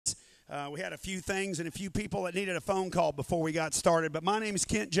We had a few things and a few people that needed a phone call before we got started. But my name is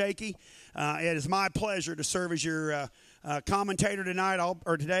Kent Jakey. It is my pleasure to serve as your commentator tonight.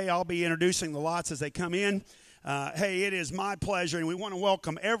 Today I'll be introducing the lots as they come in. Hey, it is my pleasure, and we want to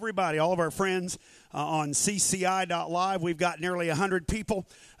welcome everybody, all of our friends on CCI.live. We've got nearly 100 people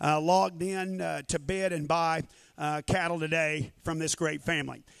logged in to bid and buy cattle today from this great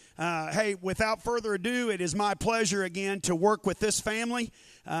family. Hey, without further ado, it is my pleasure again to work with this family.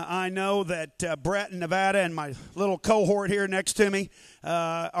 I know that Brett in Nevada and my little cohort here next to me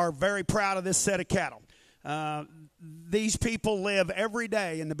are very proud of this set of cattle. These people live every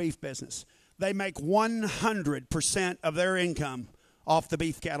day in the beef business. They make 100% of their income off the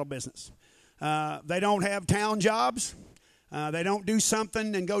beef cattle business. They don't have town jobs. They don't do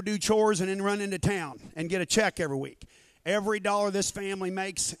something and go do chores and then run into town and get a check every week. Every dollar this family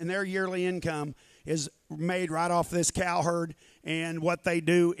makes in their yearly income is made right off this cow herd and what they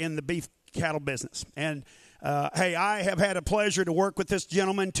do in the beef cattle business. And, hey, I have had a pleasure to work with this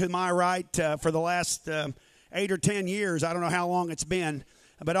gentleman to my right for the last 8 or 10 years. I don't know how long it's been.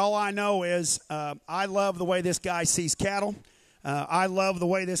 But all I know is I love the way this guy sees cattle. I love the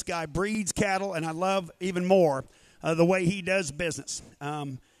way this guy breeds cattle. And I love even more the way he does business.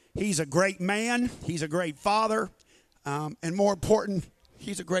 He's a great man. He's a great father. And more important,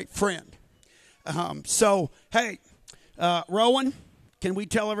 he's a great friend. So, hey, Rowan, can we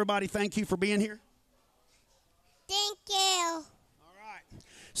tell everybody thank you for being here? Thank you. All right.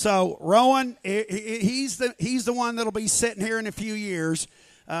 So, Rowan, he's the one that'll be sitting here in a few years.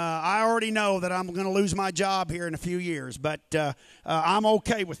 I already know that I'm going to lose my job here in a few years, but I'm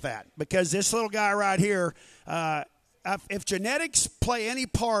okay with that because this little guy right here, if genetics play any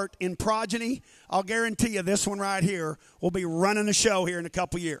part in progeny, I'll guarantee you this one right here will be running the show here in a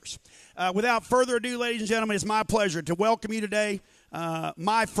couple years. Without further ado, ladies and gentlemen, it's my pleasure to welcome you today,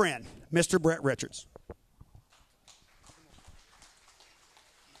 my friend, Mr. Brett Richards.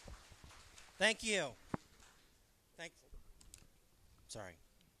 Thank you.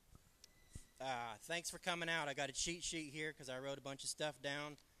 Thanks for coming out. I got a cheat sheet here because I wrote a bunch of stuff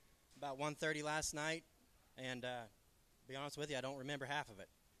down about 1:30 last night, and to be honest with you, I don't remember half of it.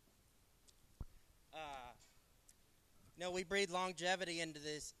 We breed longevity into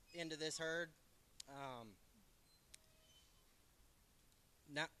this herd.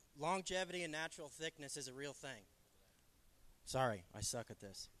 Longevity and natural thickness is a real thing. Sorry, I suck at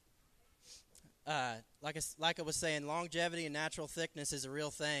this. Like I was saying, longevity and natural thickness is a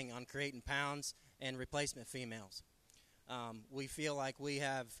real thing on creating pounds and replacement females. We feel like we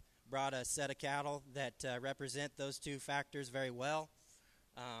have brought a set of cattle that represent those two factors very well,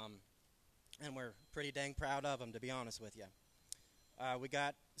 and we're pretty dang proud of them, to be honest with you. We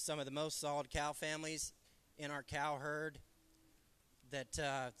got some of the most solid cow families in our cow herd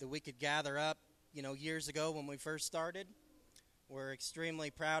that we could gather up, years ago when we first started. We're extremely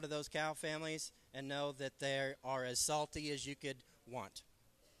proud of those cow families and know that they are as salty as you could want.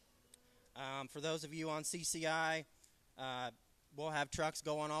 For those of you on CCI, we'll have trucks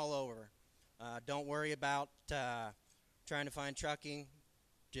going all over. Don't worry about trying to find trucking.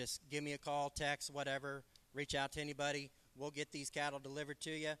 Just give me a call, text, whatever. Reach out to anybody. We'll get these cattle delivered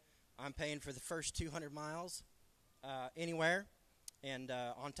to you. I'm paying for the first 200 miles anywhere, and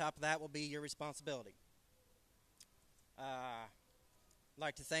on top of that will be your responsibility. I'd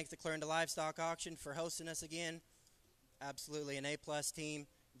like to thank the Clarinda Livestock Auction for hosting us again. Absolutely an A-plus team.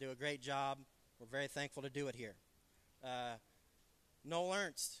 Do a great job. We're very thankful to do it here. Noel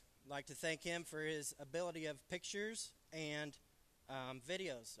Ernst, I'd like to thank him for his ability of pictures and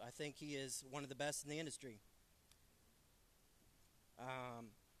videos. I think he is one of the best in the industry.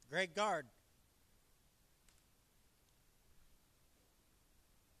 Greg Gard.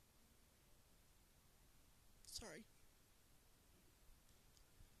 Sorry.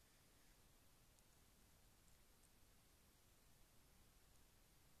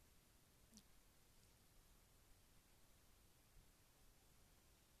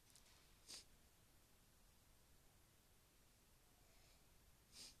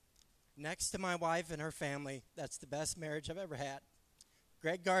 Next to my wife and her family, that's the best marriage I've ever had.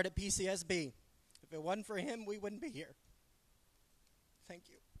 Greg Gard at PCSB. If it wasn't for him, we wouldn't be here. Thank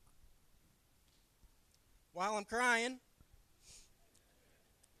you. While I'm crying,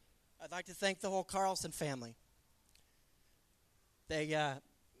 I'd like to thank the whole Carlson family. They're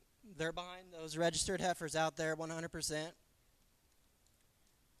behind those registered heifers out there 100%.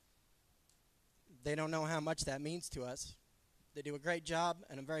 They don't know how much that means to us. They do a great job,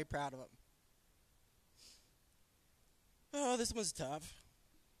 and I'm very proud of them. Oh, this was tough.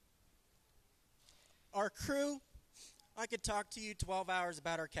 Our crew, I could talk to you 12 hours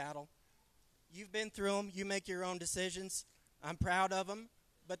about our cattle. You've been through them. You make your own decisions. I'm proud of them,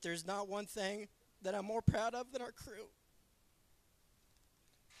 but there's not one thing that I'm more proud of than our crew.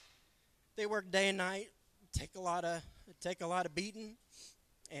 They work day and night, take a lot of beating,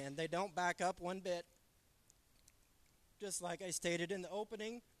 and they don't back up one bit. Just like I stated in the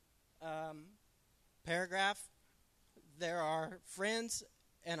opening paragraph, they're our friends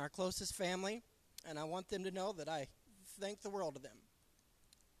and our closest family, and I want them to know that I thank the world of them.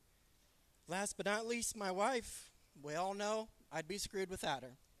 Last but not least, my wife. We all know I'd be screwed without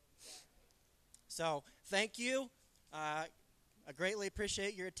her. So thank you. I greatly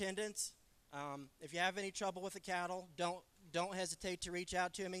appreciate your attendance. If you have any trouble with the cattle, don't hesitate to reach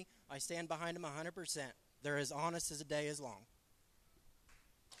out to me. I stand behind them 100%. They're as honest as a day is long.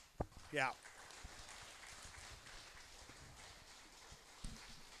 Yeah.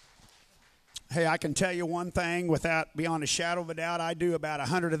 Hey, I can tell you one thing without beyond a shadow of a doubt. I do about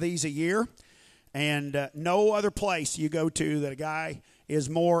 100 of these a year, and no other place you go to that a guy is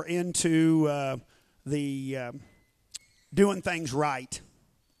more into doing things right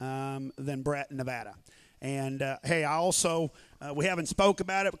than Brett in Nevada. And, hey, I also, we haven't spoke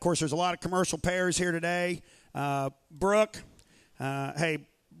about it. Of course, there's a lot of commercial pairs here today. Brooke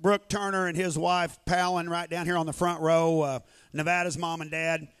Turner and his wife, Palin, right down here on the front row, Nevada's mom and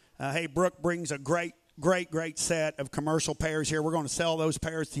dad. Hey, Brooke brings a great set of commercial pairs here. We're going to sell those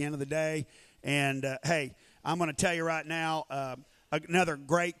pairs at the end of the day. And, hey, I'm going to tell you right now, another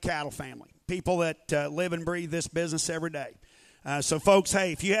great cattle family, people that live and breathe this business every day. So, folks,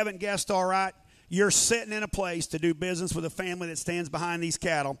 hey, if you haven't guessed all right, you're sitting in a place to do business with a family that stands behind these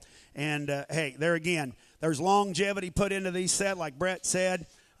cattle. And, hey, there again, there's longevity put into these set, like Brett said.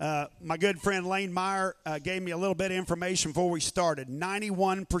 My good friend Lane Meyer gave me a little bit of information before we started.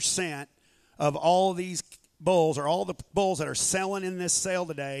 91% of all these bulls, or all the bulls that are selling in this sale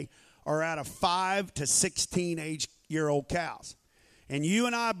today, are out of 5 to 16-year-old cows. And you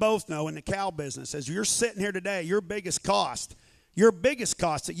and I both know in the cow business, as you're sitting here today, your biggest cost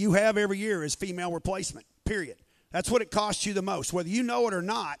that you have every year is female replacement, period. That's what it costs you the most. Whether you know it or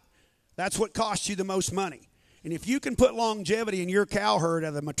not, that's what costs you the most money. And if you can put longevity in your cow herd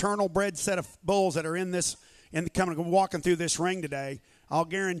of the maternal bred set of bulls that are walking through this ring today, I'll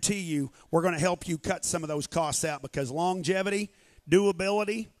guarantee you we're going to help you cut some of those costs out, because longevity,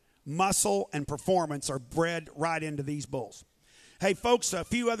 doability, muscle, and performance are bred right into these bulls. Hey, folks, a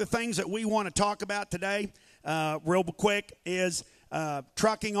few other things that we want to talk about today real quick is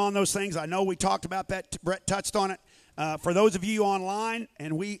trucking on those things. I know we talked about that. Brett touched on it. For those of you online,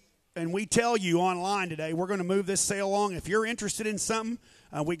 and we tell you online today, we're going to move this sale along. If you're interested in something,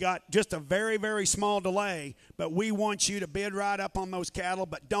 we got just a very, very small delay, but we want you to bid right up on those cattle.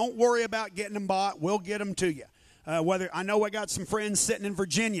 But don't worry about getting them bought. We'll get them to you. I know I got some friends sitting in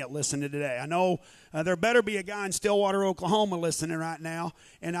Virginia listening today. I know there better be a guy in Stillwater, Oklahoma listening right now.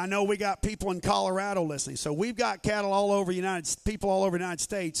 And I know we got people in Colorado listening. So we've got cattle all over people all over the United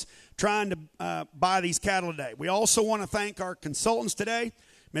States trying to buy these cattle today. We also want to thank our consultants today.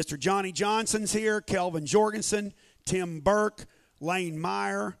 Mr. Johnny Johnson's here, Kelvin Jorgensen, Tim Burke, Lane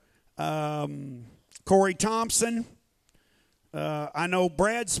Meyer, Corey Thompson. I know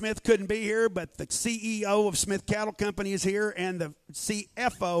Brad Smith couldn't be here, but the CEO of Smith Cattle Company is here, and the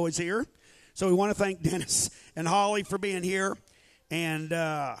CFO is here. So we want to thank Dennis and Holly for being here. And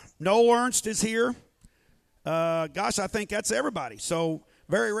Noel Ernst is here. I think that's everybody. So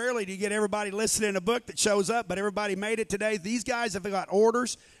very rarely do you get everybody listed in a book that shows up, but everybody made it today. These guys have got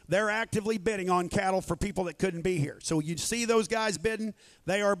orders. They're actively bidding on cattle for people that couldn't be here. So you see those guys bidding,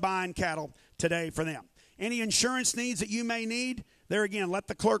 they are buying cattle today for them. Any insurance needs that you may need, there again, let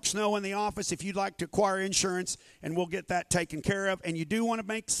the clerks know in the office if you'd like to acquire insurance, and we'll get that taken care of. And you do want to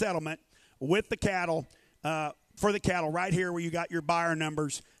make settlement with the cattle, for the cattle right here where you got your buyer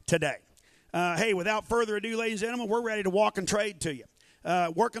numbers today. Hey, without further ado, ladies and gentlemen, we're ready to walk and trade to you.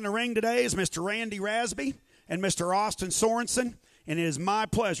 Working the ring today is Mr. Randy Rasby and Mr. Austin Sorensen, and it is my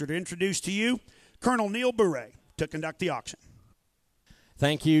pleasure to introduce to you Colonel Neil Bourret to conduct the auction.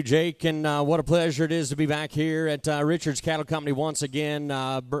 Thank you, Jake, and what a pleasure it is to be back here at Richard's Cattle Company once again.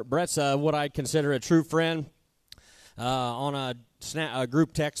 Brett's what I consider a true friend on a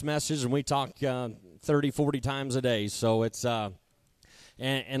group text message, and we talk 30, 40 times a day. So it's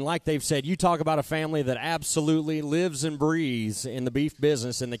and like they've said, you talk about a family that absolutely lives and breathes in the beef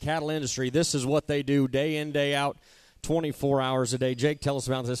business, in the cattle industry. This is what they do day in, day out, 24 hours a day. Jake, tell us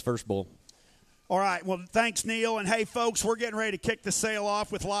about this first bull. All right. Well, thanks, Neil. And, hey, folks, we're getting ready to kick the sale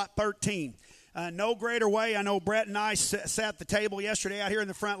off with Lot 13. No greater way. I know Brett and I sat at the table yesterday out here in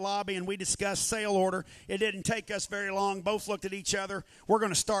the front lobby, and we discussed sale order. It didn't take us very long. Both looked at each other. We're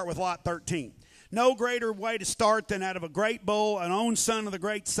going to start with lot 13. No greater way to start than out of a great bull, an own son of the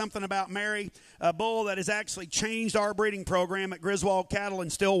great Something About Mary, a bull that has actually changed our breeding program at Griswold Cattle in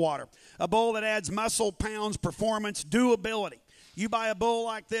Stillwater. A bull that adds muscle, pounds, performance, durability. You buy a bull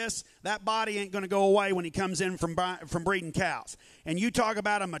like this, that body ain't going to go away when he comes in from breeding cows. And you talk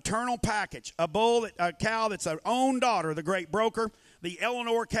about a maternal package, a cow that's our own daughter, the great broker, the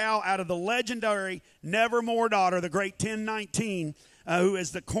Eleanor cow out of the legendary Nevermore daughter, the great 1019, who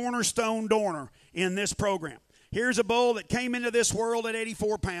is the cornerstone donor in this program. Here's a bull that came into this world at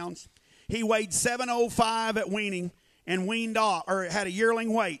 84 pounds. He weighed 705 at weaning and weaned off, or had a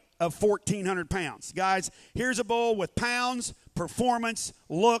yearling weight of 1,400 pounds. Guys, here's a bull with pounds, performance,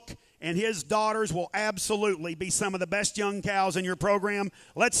 look, and his daughters will absolutely be some of the best young cows in your program.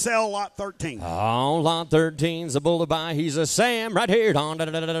 Let's sell lot 13. On lot 13's a bull to buy. He's a Sam right here. On get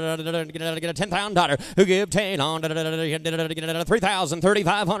a $10,000 who give 10 on 3,000,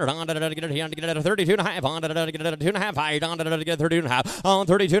 3,500 on get a 32 and a half on get a 2.5 height on get a 32 and a half on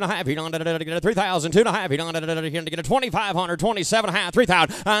 32 and a half on get a 3,000, 2.5 on get a 2,500, 27 and a half,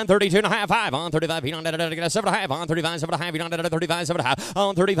 3,000 on 32 and a half, 5 on 35 on get a 7 and a half on 35, 7 and a half on get a 35, 7 and a half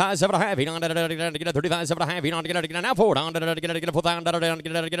on 35, 7 and a half on get a 35, 7 and a half on get a now 4 on get a 4,000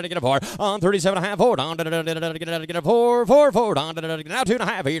 get a 4 on 37 and a half 4 on get a 4 on now 2 and a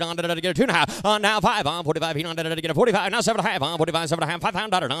half on get a 2 and a half on now 5 on 45 on get a 45 now 7 and a half on 45 7 and a half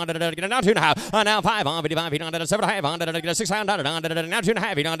 $5,000 on get a now 2 and a half on now 5 on 55 on get a 7 and a half on get a $6,000 on get a now 2 and a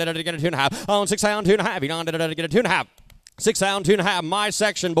half on get a 2 and a half on 6 on 2 and a half on get a 2 and a half. 6 down, 2 and a half. My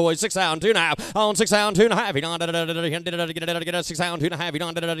section, boys. 6 down, 2 and a half. On 6 down, 2 and a half. He don't get a 6 down, 2 and a half. He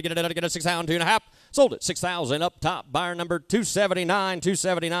don't get a 6 down, 2 and a half. Sold it. 6,000 up top. Buyer number 279.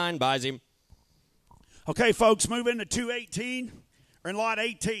 279 buys him. Okay, folks, move into 218 or in lot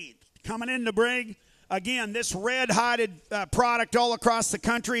 18. Coming in to bring again this red-hided product all across the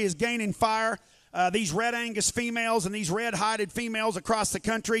country is gaining fire. These red Angus females and these red-hided females across the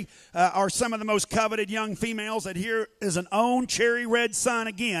country are some of the most coveted young females. And here is an own cherry red son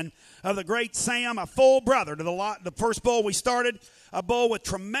again of the great Sam, a full brother to the first bull we started, a bull with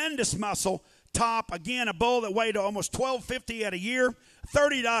tremendous muscle top. Again, a bull that weighed almost 1,250 at a year,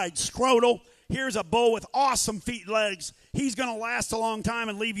 30-eyed scrotal. Here's a bull with awesome feet and legs. He's going to last a long time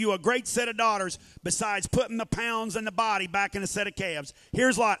and leave you a great set of daughters besides putting the pounds and the body back in a set of calves.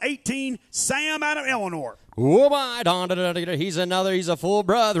 Here's lot 18, Sam out of Eleanor. Oh, my. He's a full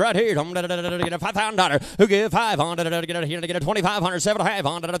brother right here. $5,000 who give 5 on get a 2,500, 7 and a half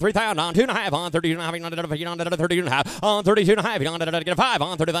on 3,000 on 2 and a half on 32 and a half on 32 and a half on 32 and a half on get 5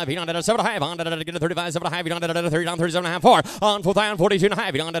 on 35 on 7 and a half on get a 35, 7 and a half on 30 on 37 and a half 4 on 4,000 42 and a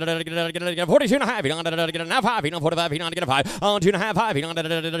half on get 42 and a half on get now 5 on 45 on get a 5 on 2 and a half 5 on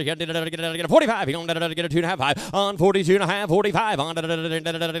get 45 on get a 2 and a half 5 on 42 and a half 45 on now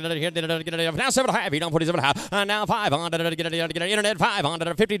 7 and a half on 47 and now 5 on get internet 5 on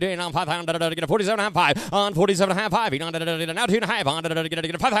 50 day on 500 get 47 and a half 5 on 47 and a half 5 on now 2 and a half on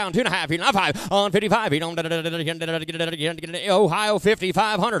get 5 2 and a half now 5 on 55 on Ohio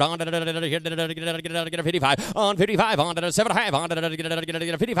 5,500 on get 55 on 55 on 7 and a half on get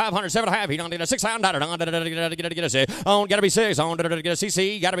 5,500 7 and a half on get $6,000 on get a 6 on get a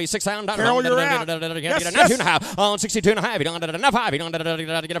CC got to be $6,000 Carol, you're out. Yes, now 2 and a half on 62 and a half on now 5 on get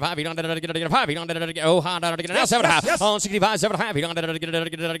a 5 on 5 on Ohio now 7 and a half on 65 7 and a half get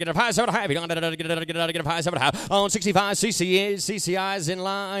a 5 7 and a half get a 5 7 and a half on 65 CCI's in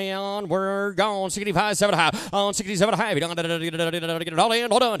line we're gone 65 7 and a half on 67 and a half get it all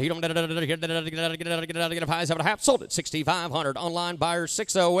in all done he don't get a 5 7 and a half sold it 6,500 online buyer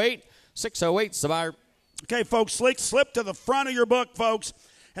 608's the buyer. Okay, folks, slip to the front of your book, folks.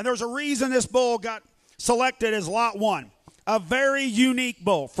 And there's a reason this bull got selected as lot 1. A very unique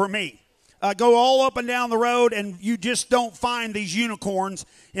bull for me. Go all up and down the road, and you just don't find these unicorns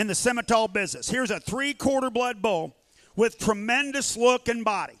in the Simmental business. Here's a 3/4 blood bull with tremendous look and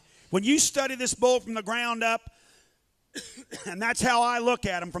body. When you study this bull from the ground up, and that's how I look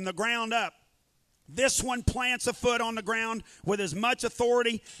at him from the ground up, this one plants a foot on the ground with as much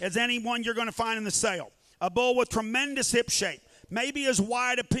authority as anyone you're going to find in the sale. A bull with tremendous hip shape. Maybe as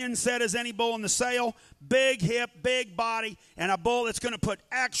wide a pin set as any bull in the sale, big hip, big body, and a bull that's going to put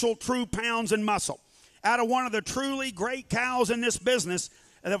actual true pounds and muscle. Out of one of the truly great cows in this business,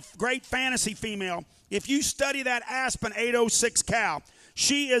 the great fantasy female, if you study that Aspen 806 cow,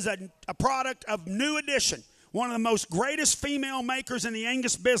 she is a product of new addition, one of the most greatest female makers in the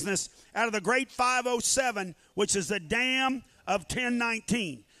Angus business out of the great 507, which is the dam of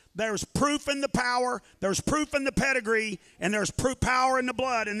 1019. There's proof in the power, there's proof in the pedigree, and there's power in the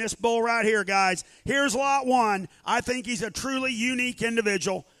blood in this bull right here, guys. Here's lot 1. I think he's a truly unique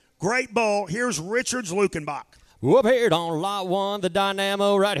individual. Great bull. Here's Richard's Lukenbach. Up here on lot 1, the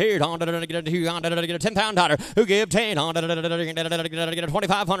dynamo right here. Get a $10,000 who give 10 on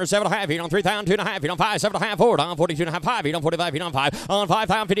 2,500, 7.5 feet on 3,000, 2.5 feet on 5, 7.5 forward on 42.5, 5 feet on 45 feet on 5 on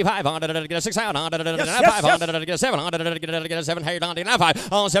 5,055 on get a 6,000 on get a 7 on get a 7 here on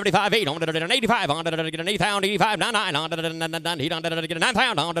 5 on 75 8 on get an 85 on get an 8,000 85 99 on get a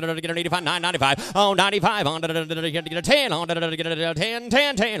 9,000 on get an 85 995 on 95 on get a 10 on get a 10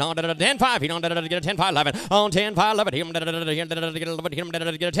 10 10 on get a 10 5 feet on get a 10 5 11 on 10 5 11 him get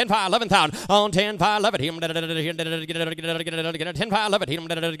a 10 5 11,000 on 10 5 11 him get a 10 5 11 him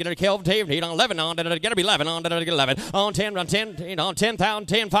get a Kelv Dave on 11 on get a 11 on 11 on 10 on 10 on 10,000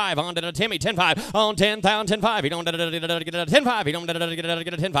 10 5 on Timmy 10 5 on 10,000 10 5 he don't get a 10 5 he don't get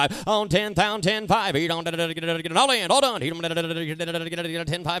a 10 5 on 10,000 10 5 he don't get a all in all done he don't get a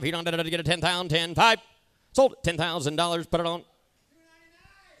 10 5 he don't get a 10,000 10 5 sold $10,000 put it on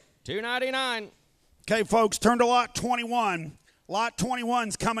 $299. Okay, folks, turn to lot 21. Lot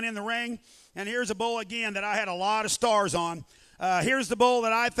 21's coming in the ring, and here's a bull again that I had a lot of stars on. Here's the bull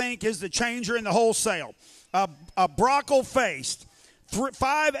that I think is the changer in the wholesale. A brockle-faced,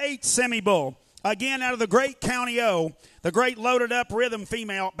 5'8" semi-bull, again out of the great County O, the great loaded-up rhythm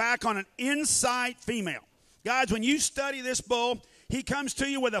female, back on an insight female. Guys, when you study this bull, he comes to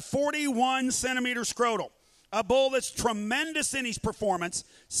you with a 41-centimeter scrotal. A bull that's tremendous in his performance,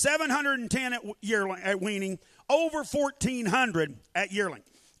 710 at weaning, over 1,400 at yearling.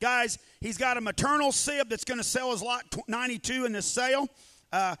 Guys, he's got a maternal sib that's going to sell as lot 92 in this sale,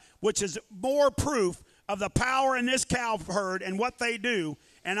 which is more proof of the power in this cow herd and what they do.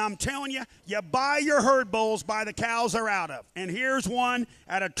 And I'm telling you, you buy your herd bulls by the cows they're out of. And here's one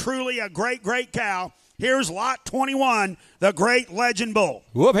at a truly a great, great cow. Here's lot 21, the great legend bull.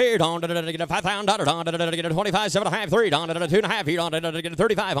 Whoop here, on get a $5,000 on get a 25 7.5 3 on get a 2.5 feet on get a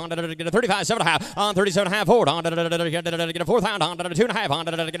 35 on get a 35 7.5 on 37.5 forward on get a 4,000 on get a 2.5 on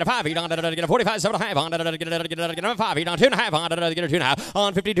get a 5 feet on get a 45 7.5 on get a 5 feet on 2.5 on get a 2.5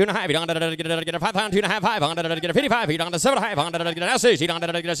 on 52.5 feet on get a 5,000 2.5 5 on get a 55 feet on 7.5 on get a 6 feet on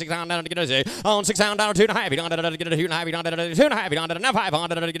get a 6,000 on get a on 6,000 2.5 feet on get a 2.5 feet on get a 2.5 feet on get a 5 on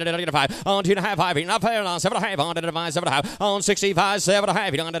get a 5 on 2.5 5 feet on 7.5 on get a 7.5 on 65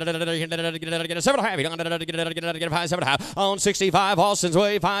 7.5 on get a 7.5 on get a 5 7.5 on 65 Austin's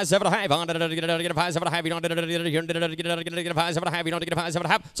way 5 7.5 on get a 5 7.5 on get a 5 7.5 on get a 5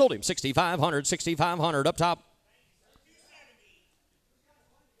 7.5 sold him 6,500 up top.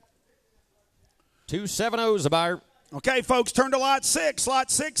 270's a buyer. Okay, folks, turn to lot 6. Lot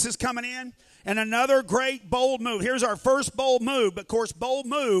 6 is coming in. And another great bold move. Here's our first bold move. But, of course, bold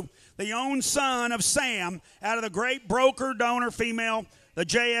move, the own son of Sam, out of the great broker donor female, the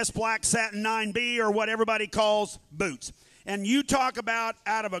JS Black Satin 9B, or what everybody calls Boots. And you talk about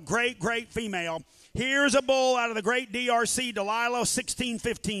out of a great, great female. Here's a bull out of the great DRC, Delilah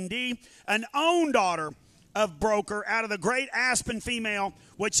 1615D, an own daughter of broker out of the great Aspen female,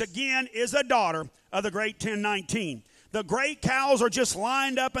 which, again, is a daughter of the great 1019. The great cows are just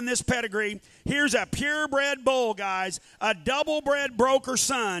lined up in this pedigree. Here's a purebred bull, guys, a double-bred broker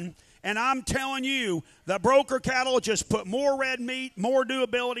son. And I'm telling you, the broker cattle just put more red meat, more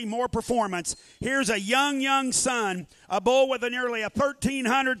doability, more performance. Here's a young son, a bull with nearly a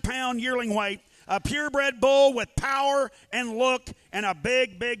 1,300-pound yearling weight, a purebred bull with power and look and a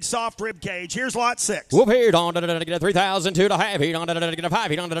big soft rib cage. Here's lot 6. Whoop here on get a 3,000 2.5 feet on get a 5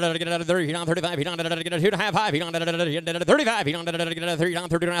 feet on get a 3 feet on 35 feet on get a 2.5 5 feet on get a 35 feet on get a 3 on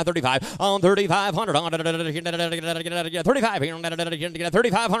 39 35 on 3,500 on get a 35 feet on get a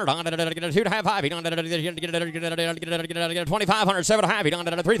 3,500 on get a 2.5 5 feet on get a 2,500 7.5 feet on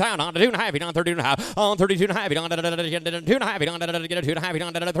get a 3,000 on 2.5 feet on 32.5 on 32.5 feet on get a 2.5 feet on get a 2.5 feet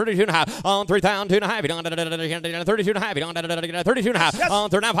on get a 32.5 on 3,000 2.5 feet on get a 32.5 feet on get a 32.5 on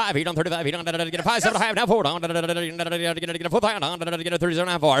 35 feet on 35 feet on get a 5 7.5 now forward on get a 4,000 on get a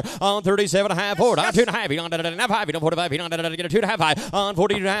 37.5 4 on 37.5 forward on 2.5 feet on get a 5 feet on 45 feet on get a 2.5 5 on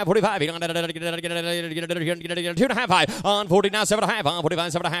 42.5 45 feet on get a 2.5 5 on 49 7.5 on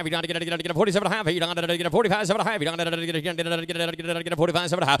 45 7.5 feet on get a 47.5 feet on get a 45 7.5 feet on get a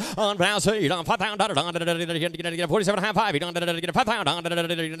 45 7.5 on now seat on 5,000 on get a 47.5 5 feet on get a 5,000 on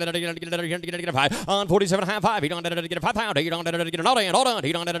get a 5 on 47.5 5 feet on get a 5,000 feet on get a all in all done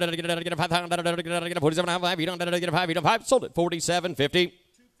he don't get a 5,000 get a 47.5 5 feet on get a 5 feet on 5 sold it 47.50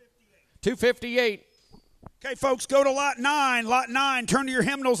 258 Okay, folks, go to lot 9. Lot 9, turn to your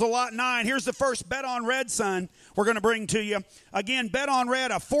hymnals to lot 9. Here's the first Bet on Red son we're going to bring to you. Again, Bet on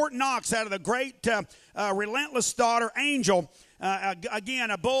Red, a Fort Knox out of the great Relentless daughter, Angel. Again,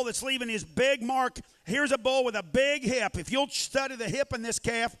 a bull that's leaving his big mark. Here's a bull with a big hip. If you'll study the hip in this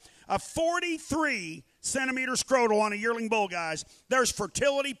calf, a 43-centimeter scrotal on a yearling bull, guys. There's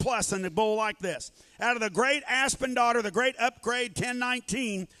fertility plus in the bull like this. Out of the great Aspen daughter, the great Upgrade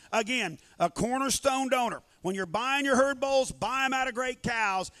 1019, again, a cornerstone donor. When you're buying your herd bulls, buy them out of great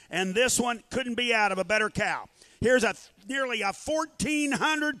cows, and this one couldn't be out of a better cow. Here's nearly a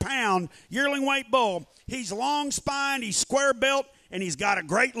 1,400-pound yearling weight bull. He's long-spined, he's square-built, and he's got a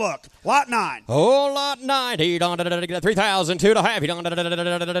great look. Lot 9. Oh, lot 9. He don't 3,000, 2.5. He don't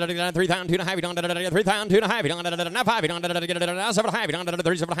 3,000, 2.5. He don't 3,000, 2.5. He don't now 5. He don't 7.5. He don't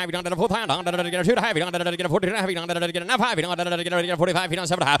 3.5. He don't 4,000. 2.5. He don't 14.5. He don't now 5. He don't 45. He don't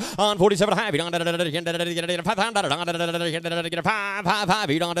 7.5. On 47.5. He don't 5,000. 5.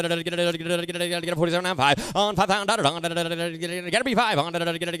 He don't 47.5. On 5,000. Gotta be 5. On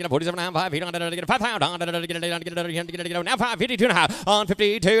 47.5. He don't 5,000. Now 5. 52.5. On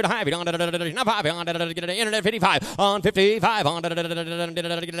 52.5, you don't now 5 on internet 55 on 55 on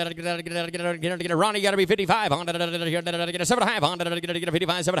Ronnie got to be 55 on 7.5 on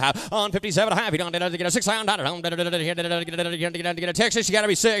 55 7.5 on 57.5 you don't 6 on Texas you got to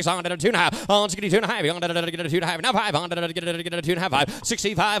be 6 on 2.5 on 62.5 you don't 2.5 now 5 on 2.5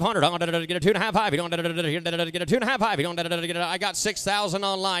 6,500 on 2.5 5 you don't 2.5 5 you don't I got 6,000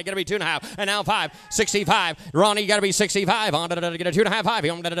 online got to be 2.5 and now 5 65 Ronnie got to be 65 on get a 2.5 5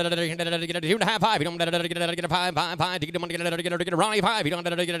 you don't get a 2.5 5 you don't get a 5 Ronnie 5 you don't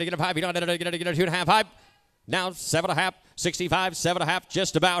get a 5 you don't get a 2.5 5 now 7.5 65 7.5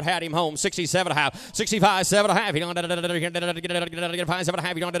 just about had him home 67.5 65 7.5 you don't get a 5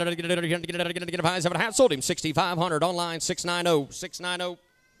 7.5 you don't get a 5 7.5 sold him 6,500 online 690 690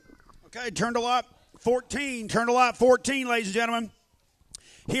 okay turn to lot 14 ladies and gentlemen.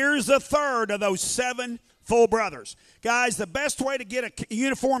 Here's the third of those 7 full brothers. Guys, the best way to get a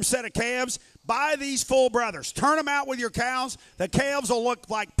uniform set of calves, buy these full brothers. Turn them out with your cows. The calves will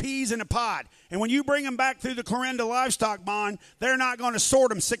look like peas in a pod. And when you bring them back through the Clarinda livestock bond, they're not going to sort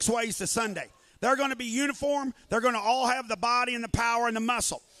them 6 ways to Sunday. They're going to be uniform. They're going to all have the body and the power and the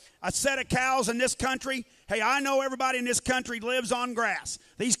muscle. A set of cows in this country, hey, I know everybody in this country lives on grass.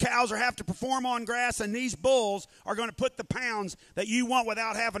 These cows have to perform on grass, and these bulls are going to put the pounds that you want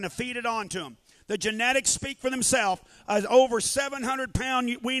without having to feed it onto them. The genetics speak for themselves. Over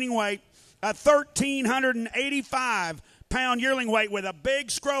 700-pound weaning weight, a 1,385-pound yearling weight with a big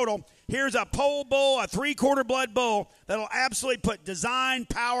scrotal. Here's a pole bull, a 3/4 blood bull that'll absolutely put design,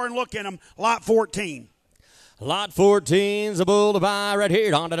 power, and look in them. Lot 14. Lot 14's a bull to buy right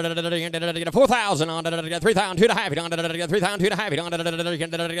here. 4,000 on 3,000 2.5 on 3,000 2.5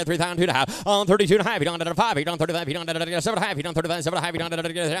 on 3,000 2.5 on 32.5 on 5 on 35 on 7.5 on 35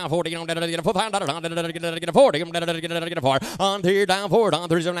 7.5 on 40 on 4,000 on 40 on 3 down 4 on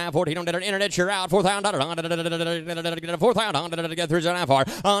 3 14 on internet you're out 4,000 on 4,000 on 3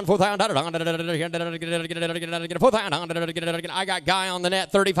 4 on 4,000 on 4,000 on I got guy on the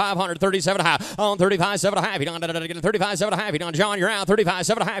net 3,500 37.5 on 35 7.5 on 35 7.5 on John you're out 35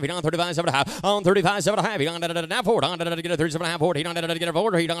 7.5 on 35 7.5 on 35 7.5 on now 4 on 37.5 40 on 4 on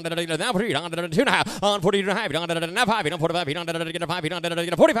now 3 on 2.5 on 42.5 on now 5 on 45 on 5 on 45 on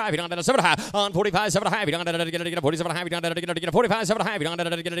 7.5 on 45 7.5 on 47.5 on 45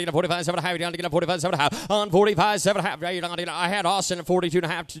 7.5 on 45 7.5 on 45 7.5 I had Austin at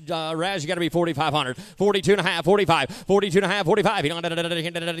 42.5 Raz you got to be 4,500 42.5 45 42.5 45 you don't 45 you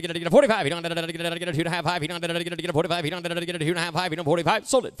don't 2.5 5 you don't get a 45 you don't get a 2.5 5 you don't 45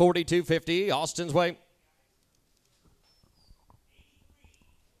 sold it 42.50 Austin's way. Did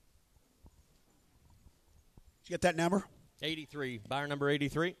you get that number? 83 buyer number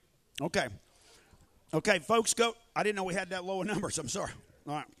 83. Okay, folks, go. I didn't know we had that low of numbers. I'm sorry.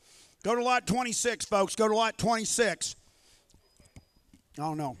 All right, go to lot 26, folks. Go to lot 26.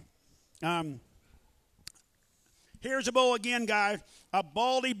 Oh no. Here's a bull again, guys. A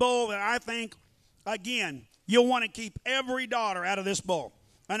baldy bull that I think, again, you'll want to keep every daughter out of this bull.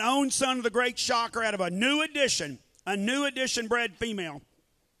 An own son of the great shocker out of a new edition bred female.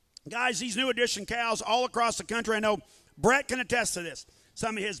 Guys, these new edition cows all across the country, I know Brett can attest to this.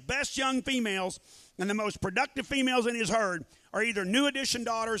 Some of his best young females and the most productive females in his herd are either new edition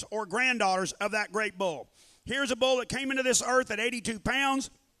daughters or granddaughters of that great bull. Here's a bull that came into this earth at 82 pounds.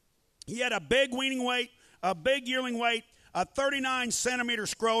 He had a big weaning weight, a big yearling weight, a 39-centimeter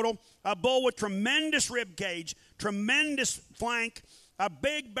scrotal, a bull with tremendous rib cage, tremendous flank, a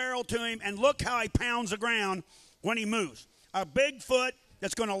big barrel to him, and look how he pounds the ground when he moves. A big foot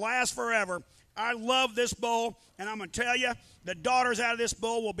that's going to last forever. I love this bull, and I'm going to tell you, the daughters out of this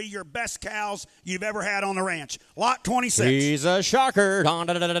bull will be your best cows you've ever had on the ranch. Lot 26. He's a shocker.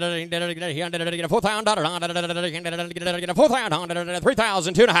 4,000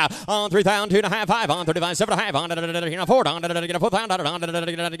 3,000 2.5 on 3,000 2.5 5 on 35 7.5 on 4 on 4,000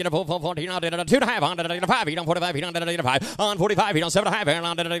 2.5 on 5 on 45 5 on 45 on 7.5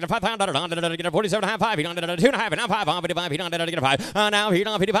 on 500 on 47.5 5 on 2.5 and 5 on 55 on now he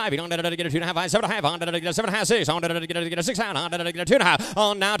on 55 on 2.5 7.5 on 7.5 6 on 6 on 2.5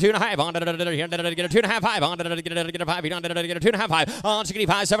 on now 2.5 on 2.5 5 on 5 on 2.5 5 on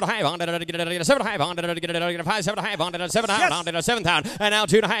 65 7.5 on 7.5 on 5 7.5 on 7 on 7 pound and now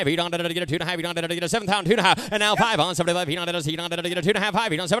 2.5 eat on 2.5 on 7 pound 2.5 and now 5 on 75 eat on 2.5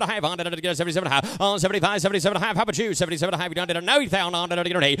 5 eat on 7.5 on 77.5 on 75 77.5 how about you 77.5 eat on now 8,000 on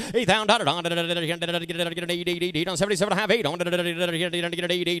 8,000 on 8 on 77.5 8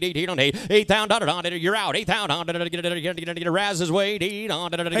 on 8,000 on you're out 8,000 on Raz's way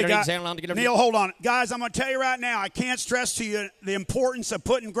on Neil, hold on. Guys, I'm going to tell you right now, I can't stress to you the importance of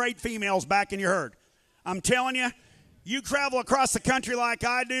putting great females back in your herd. I'm telling you, you travel across the country like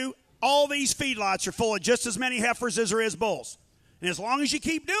I do, all these feedlots are full of just as many heifers as there is bulls. And as long as you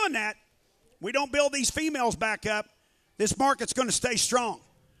keep doing that, we don't build these females back up, this market's going to stay strong.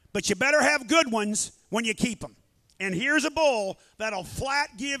 But you better have good ones when you keep them. And here's a bull that'll flat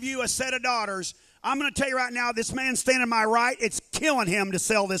give you a set of daughters. I'm going to tell you right now, this man standing to my right, it's killing him to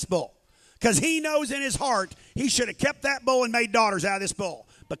sell this bull. Because he knows in his heart he should have kept that bull and made daughters out of this bull.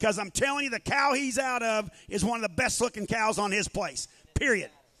 Because I'm telling you, the cow he's out of is one of the best-looking cows on his place, period.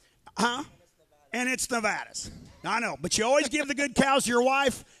 Huh? And it's Nevada's. I know, but you always give the good cows to your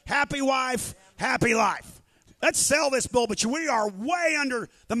wife, happy life. Let's sell this bull, but we are way under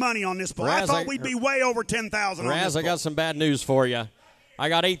the money on this bull. I thought we'd be way over 10,000 on this bull. I got some bad news for you. I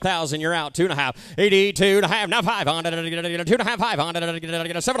got 8,000. You're out. 2.5. 82.5. Now 5 on 2.5. 5 on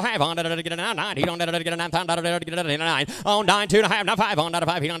 7.5 on 9. He don't 9 on 9. 2.5. Now 5 on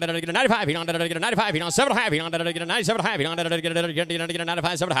 5. He on 95. He on 95. He on 7.5. He on 97.5. He on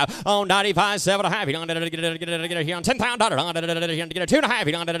 95. 7.5 on 95. 7.5. He on 10,000 on 2.5. He on 10.5 on 10. 2.5.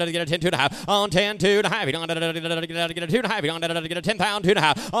 He on 2.5. He on 10,000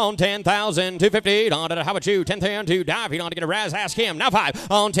 2.5 on 10,000 250 on. How about you? 10,000 2 dive. He don't get a Raz. Ask him now. 5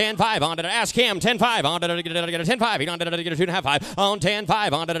 on 10.5 on ask him 10.5 on 10.5 he don't 2.5 5 on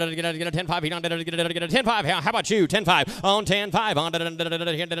 10.5 on 10.5 he don't 10.5 how about you 10.5 on 10.5 on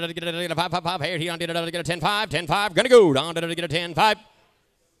 5 here he on 10.5 gonna go on 10.5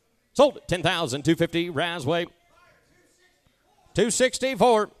 sold 10,000 250 Razway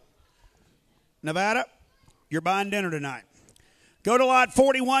 264 Nevada, you're buying dinner tonight. Go to lot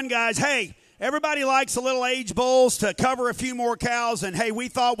 41, guys. Hey, everybody likes the little age bulls to cover a few more cows, and hey, we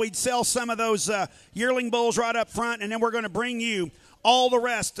thought we'd sell some of those yearling bulls right up front, and then we're going to bring you all the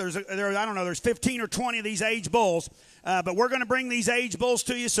rest. There's 15 or 20 of these age bulls, but we're going to bring these age bulls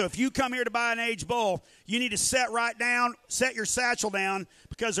to you. So if you come here to buy an age bull, you need to set your satchel down,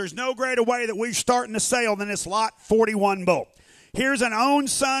 because there's no greater way that we're starting the sale than this lot 41 bull. Here's an owned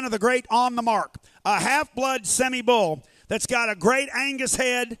son of the great On the Mark, a half-blood semi-bull that's got a great Angus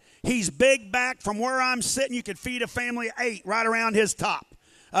head. He's big back. From where I'm sitting, you could feed a family of 8 right around his top.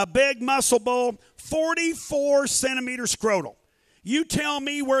 A big muscle bull, 44-centimeter scrotal. You tell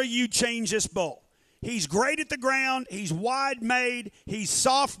me where you change this bull. He's great at the ground. He's wide-made. He's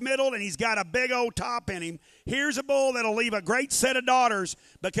soft-middled, and he's got a big old top in him. Here's a bull that'll leave a great set of daughters,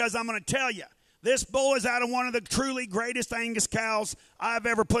 because I'm going to tell you, this bull is out of one of the truly greatest Angus cows I've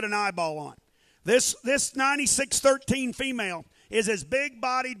ever put an eyeball on. This 96-13 female is as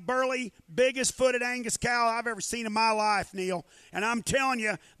big-bodied, burly, biggest-footed Angus cow I've ever seen in my life, Neil. And I'm telling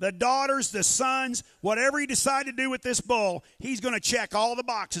you, the daughters, the sons, whatever he decide to do with this bull, he's going to check all the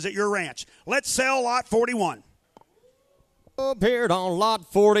boxes at your ranch. Let's sell lot 41. Appeared on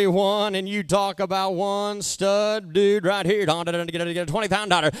lot 41, and you talk about one stud dude right here. Get a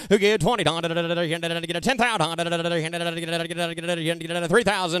 $20,000 who get 20 on get a 10,000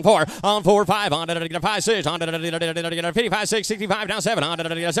 3,004 on 4 5 on get a 5 6 on 55 6 65 down 7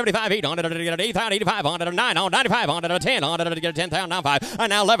 on 75 8 on 8,000 85 on 9 on 95 on 10 on get 10,000 now 5 and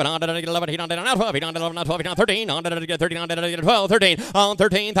now 11 on 11 he on now 12 he on 11 now 12 he on 13 on get 13 on 12 13 on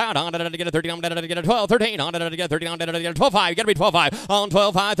 13,000 on get 13 on get 12 13 on get 13 on 12 5 5. You got to be 12-5. On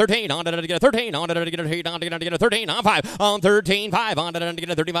 12-5, 13. On to get a 13. On to get a 8. On to get a 13. On 5. On 13-5. On to get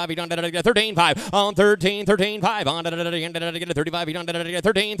a 35. You don't get a 13-5. On 13, 13-5. On to get a 35. You don't get a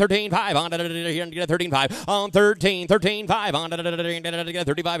 13, 13-5. On to get a 13-5. On 13, 13-5. On to get a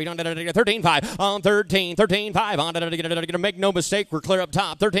 35. You don't get a 13-5. On 13, 13-5. On to get a make no mistake. We're clear up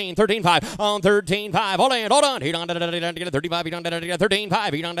top. 13, 13-5. On 13-5. Hold in. Hold on. He don't get a 35. You don't get a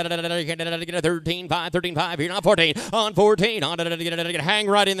 13-5. You don't get a 13-5. 13-5. You're not 14. On 14. On to hang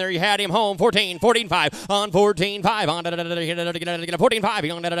right in there. You had him home. 14, 14-5. On 14-5. On to get a 14-5. You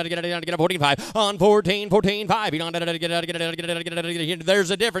don't get a 14-5. On 14, 14-5. You don't get a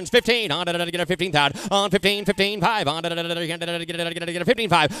there's a difference. 15. On to get a 15,000. On 15, 15-5. On to get a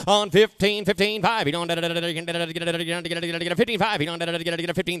 15-5. On 15, 15-5. You don't get a 15-5. You don't get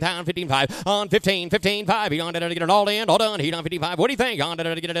a 15,000. 15-5. On 15, 15-5. You don't get it all in. All done. He done 55. What do you think? On to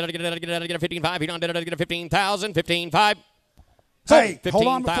get a 15-5. You don't get a 15,000. 15-5. Hey, hold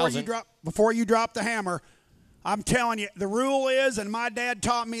on before you drop the hammer. I'm telling you, the rule is, and my dad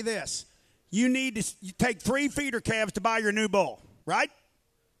taught me this, you take 3 feeder calves to buy your new bull, right?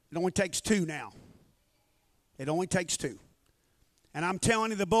 It only takes 2 now. It only takes 2. And I'm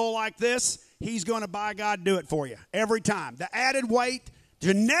telling you, the bull like this, he's going to, by God, do it for you every time. The added weight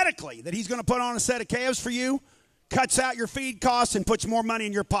genetically that he's going to put on a set of calves for you cuts out your feed costs and puts more money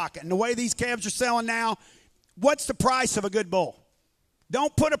in your pocket. And the way these calves are selling now, what's the price of a good bull?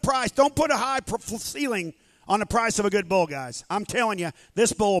 Don't put a price. Don't put a high ceiling on the price of a good bull, guys. I'm telling you,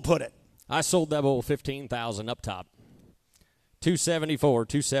 this bull will put it. I sold that bull 15,000 up top. 274,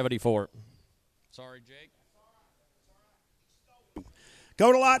 274. Sorry, Jake.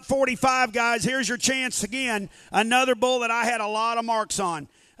 Go to lot 45, guys. Here's your chance again. Another bull that I had a lot of marks on.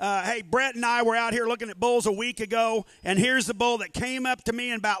 Hey, Brett and I were out here looking at bulls a week ago, and here's the bull that came up to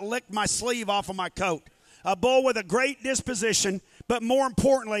me and about licked my sleeve off of my coat. A bull with a great disposition, but more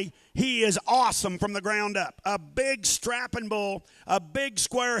importantly, he is awesome from the ground up. A big strapping bull, a big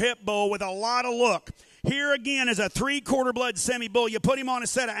square hip bull with a lot of look. Here again is a 3/4 blood semi-bull. You put him on a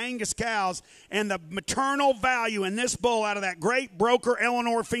set of Angus cows, and the maternal value in this bull out of that great broker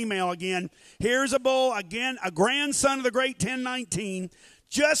Eleanor female again. Here's a bull, again, a grandson of the great 1019,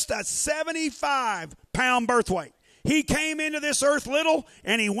 just a 75-pound birth weight. He came into this earth little,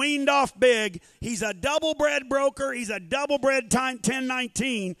 and he weaned off big. He's a double-bred broker. He's a double-bred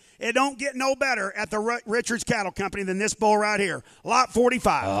 1019. It don't get no better at the Richards Cattle Company than this bull right here. Lot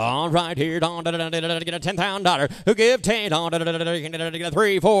 45. All right, here, get a $10,000. Who give 10, get a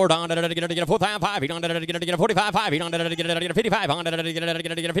 3, 4, get a 4,500, get a 45,500, get a 55, get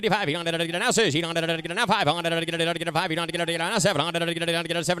a 55, get a now 6, get a now 5, get a 5, get a now 7,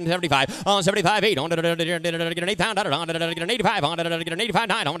 get a 775, on 75, 8, get an 8,000. Get an 85, get an 85,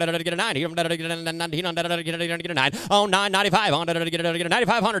 9, get a 90, get a 9, on 995, get a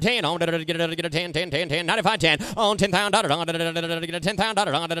 9,500, 10, get a 10, 10, 10, 10, 95, 10, on 10,000, get a 10,000, get a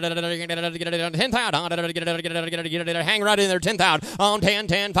 10,000, get a hang right in there, 10,000, on 10,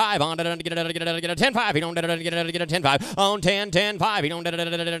 10, 5, get a 10, 5, you don't get a 10, 5, on 10, 10, 5, you don't get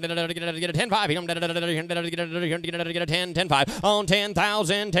a 10, 5, you don't get a 10, 10, 5, on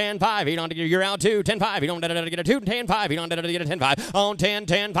 10,000, 10, 5, you don't you're out 2, 10, 5, you don't get a 2, 10, 5, you don't get a 10, 5, on 10,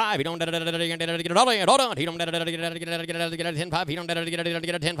 10, 5, you don't get a all in, hold on, he don't get a 10, 5, he don't get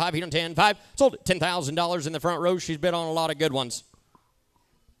a 10, 5, he don't 10, 5, sold $10,000 in the front row. She's bid on a lot of good ones.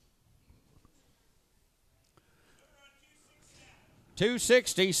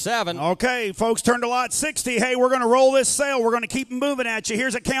 $267. Okay, folks, turn to lot 60. Hey, we're going to roll this sale. We're going to keep moving at you.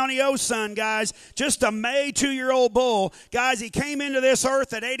 Here's a County O son, guys. Just a May 2-year-old bull. Guys, he came into this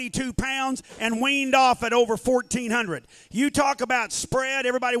earth at 82 pounds and weaned off at over 1,400. You talk about spread.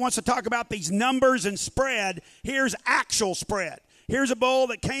 Everybody wants to talk about these numbers and spread. Here's actual spread. Here's a bull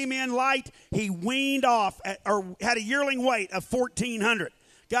that came in light. He weaned off or had a yearling weight of 1,400.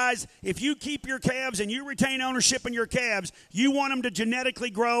 Guys, if you keep your calves and you retain ownership in your calves, you want them to genetically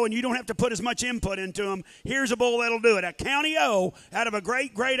grow and you don't have to put as much input into them. Here's a bull that'll do it. A County O out of a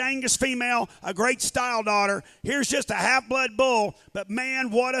great Angus female, a great style daughter. Here's just a half-blood bull, but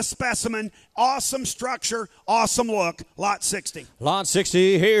man, what a specimen. Awesome structure, awesome look. Lot 60. Lot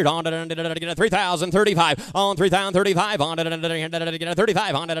 60 here on 3,035. On 3,035. On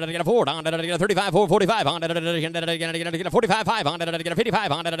 35. On 4. On 35, 445. On 45, 5. On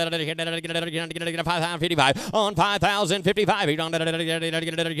 55, on 5,055 on 5,055 he's on 55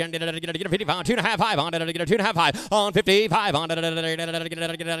 2.5 5 on 2.5 5 on 55 on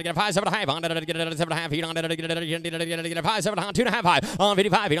 5 7 half on 7 half he's on 5 7 on 2.5 5 on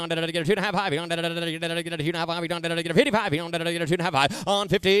 55 he's on 2.5 5 on 2.5 5 he's on 55 he's on 2.5 5 on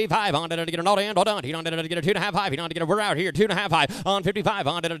 55 on all in all done he's on 2.5 5 he's on we're out here 2.5 5 on 55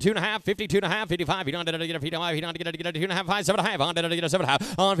 on 2.5 52.5 55 he's on 2.5 5 7 half on 7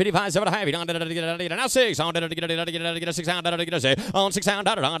 half on 55 7 half he's on now 6 on 6 on 6 on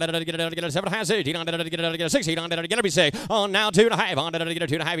 7 half 6 he's on 6 he's on be 6 on now 2.5 on 2.5 he's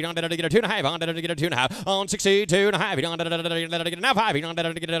on 2.5 on 2.5 on 62.5 he's on now 5 he's on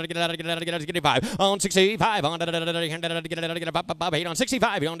 5 on 65 on 8 on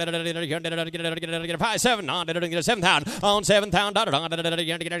 65 he's on 5 7 on 7 pound on 7 pound on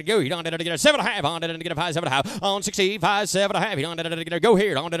go he's on 7 half on 5 7 half on 65 7 half he's on go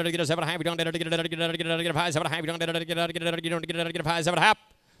here on 7 half he's on 5 7 half he's on 5 7 half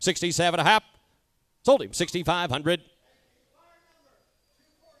 67 half sold him 6,500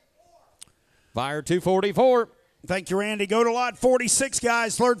 Fire 244. Thank you, Randy. Go to lot 46,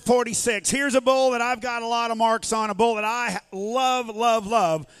 guys. Lot 46. Here's a bull that I've got a lot of marks on, a bull that I love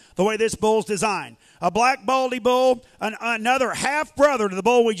the way this bull's designed. A black baldy bull, another half-brother to the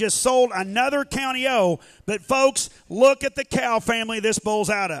bull we just sold, another County O. But, folks, look at the cow family this bull's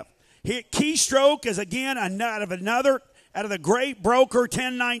out of. Keystroke is, again, out of the great broker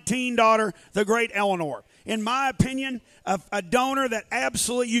 1019 daughter, the great Eleanor. In my opinion, a donor that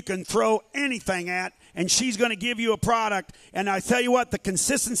absolutely you can throw anything at, and she's going to give you a product. And I tell you what, the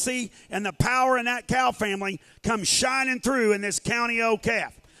consistency and the power in that cow family comes shining through in this County O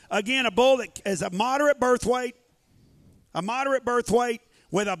calf. Again, a bull that is a moderate birth weight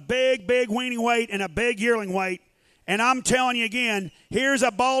with a big weaning weight and a big yearling weight. And I'm telling you again, here's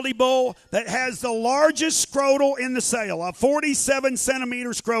a baldy bull that has the largest scrotal in the sale, a 47-centimeter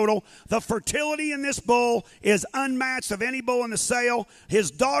scrotal. The fertility in this bull is unmatched of any bull in the sale.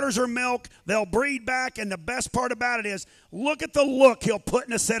 His daughters are milk. They'll breed back, and the best part about it is, look at the look he'll put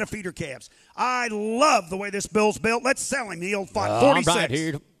in a set of feeder calves. I love the way this bull's built. Let's sell him. He'll fight 46. Right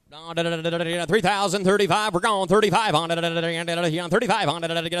here. 3,035. We're going 35 on it. 35 on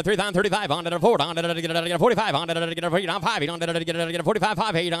it. 3,035 on it. 4 on it. 45 on it. 5 on it. 45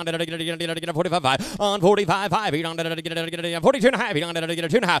 5 8 on it. 45 5 on 45 5 8 on it. 42 and a half on it.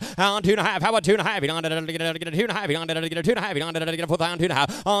 2.5 on 2.5. How about 2.5 on it? 2.5 on it. 2.5 on it. 4,000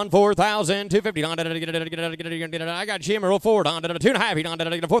 on 4,000 250 on it. I got Jim roll forward on it. 2.5 on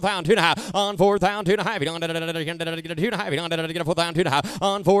it. 4,000 2.5 on 4,000 2.5 on it. 2.5 on it. 4,000 2.5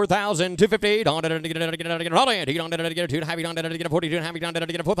 on 4,000 258 on it. 2.5 on it.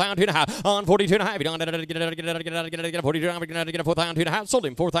 42.5 4,000 on 42.5 on 42.5 4,000 sold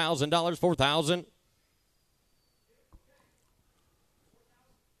him $4,000. 4,000.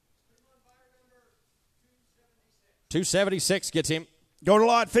 $276 gets him. Go to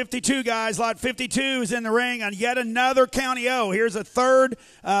lot 52, guys. Lot 52 is in the ring on yet another County O. Here's a third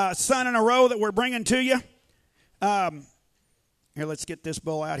son in a row that we're bringing to you. Here, let's get this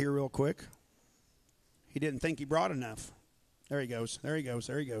bull out here real quick. He didn't think he brought enough. There he goes. There he goes.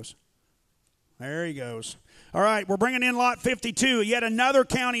 There he goes. There he goes. All right, we're bringing in lot 52, yet another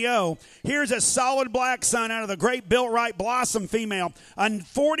County O. Here's a solid black son out of the great Built Right Blossom female, a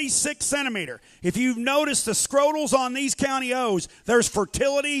 46 centimeter. If you've noticed the scrotals on these County O's, there's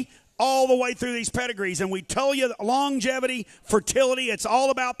fertility all the way through these pedigrees. And we tell you longevity, fertility, it's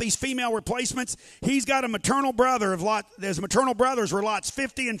all about these female replacements. He's got a maternal brother his maternal brothers were lots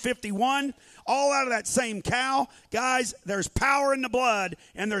 50 and 51, all out of that same cow. Guys, there's power in the blood,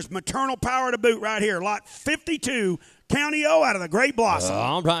 and there's maternal power to boot right here. Lot 52, County O out of the Great Blossom.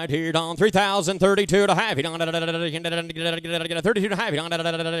 All right, here on 3,032 to half. He on 32 to half. He on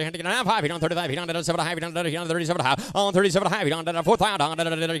 5. He on 35. He on 7 half. He on 37 half. On 37 half. He on 4,000. On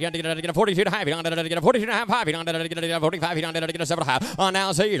 42 to half. He on 42 to half. 5. He on 45. He on 7 half. On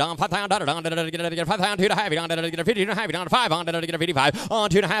now, so you're on 5,000. On 5,000 2 to half. He on 50 to half. He on 5. On 55. On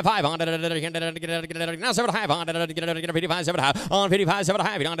 2.5. 5. On now 7 half. On 55 7 half. On 55 7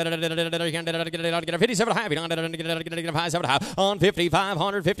 half. He on 57 half. He on 5 7 half on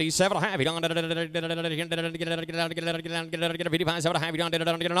 5,500 57 half. He on 55 7 half. He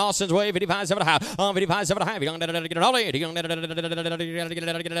on Austin's way 55 7 half on 55 7 half. He on all 8. He on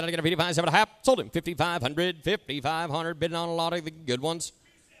 55 7 half. Sold him 5,500 bidding on a lot of the good ones.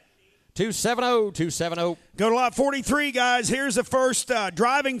 270. Go to lot 43, guys. Here's the first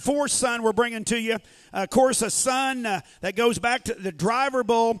driving force son we're bringing to you. Of course, a son that goes back to the driver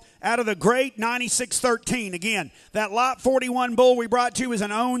bull out of the great 9613. Again, that lot 41 bull we brought to you is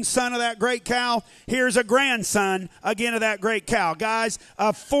an owned son of that great cow. Here's a grandson, again, of that great cow. Guys,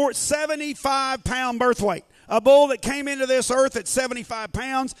 a 75-pound birth weight. A bull that came into this earth at 75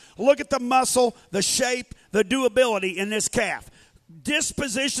 pounds. Look at the muscle, the shape, the doability in this calf.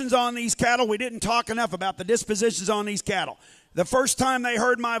 Dispositions on these cattle, we didn't talk enough about the dispositions on these cattle. The first time they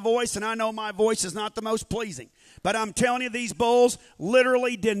heard my voice, and I know my voice is not the most pleasing, but I'm telling you, these bulls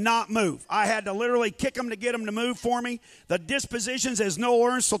literally did not move. I had to literally kick them to get them to move for me. The dispositions, as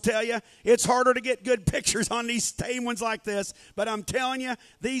Noel Ernst will tell you, it's harder to get good pictures on these tame ones like this, but I'm telling you,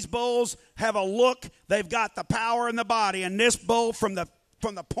 these bulls have a look. They've got the power in the body, and this bull from the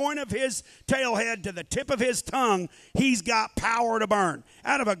point of his tail head to the tip of his tongue, he's got power to burn.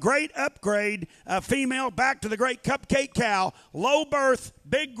 Out of a great upgrade female back to the great cupcake cow, low birth,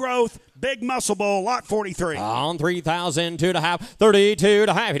 big growth, big muscle bull, lot 43. On 3,000, 2.5, 32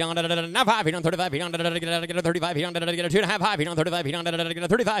 to half. He don't now 5. He don't 35. He don't get a 35. He don't get a 2.5. 5. He don't 35. He don't get a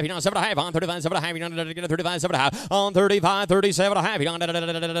 35. He don't 7.5. On 35, 7.5. He don't get a 35. 7.5. On 35, 37.5. He don't get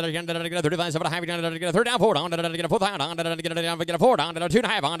a 35. 7.5. He don't get a 39. 4. On get a 4. On get a 4. On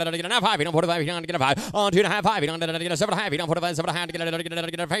 2.5. On get a 5. He don't 45. He don't get a 5. On 2.5. 5. He don't get a 7.5. He don't 45. 7.5. Get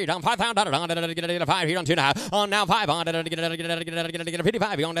a 5. He don't 5,000. On get a 5. He don't 2.5. On now 5. On get a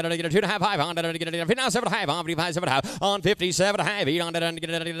 55. He don't get a 2.5. 5 on get a 57.5 on 55.5 on 57.5 he on get a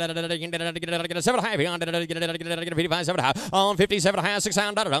 7.5 he on get a 55.5 on 57.5 6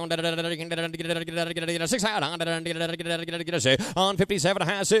 on on 6 out on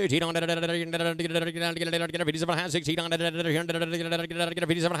 57.5 6 he don't get a 57.5 6 he don't get a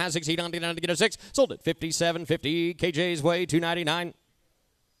 57.5 6 he don't get a 6 sold at 57.50 KJ's way 299.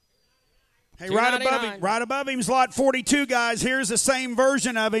 Hey, right above him is lot 42, guys. Here's the same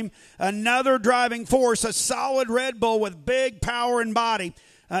version of him. Another driving force, a solid red bull with big power and body.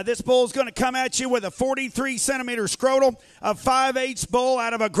 This bull is going to come at you with a 43-centimeter scrotal, a 5/8 bull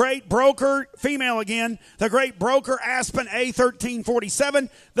out of a great broker, female again, the great broker Aspen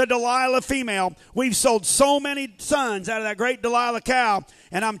A1347, the Delilah female. We've sold so many sons out of that great Delilah cow,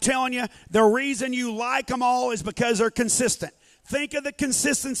 and I'm telling you, the reason you like them all is because they're consistent. Think of the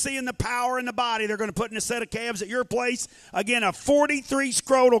consistency and the power in the body they're going to put in a set of calves at your place. Again, a 43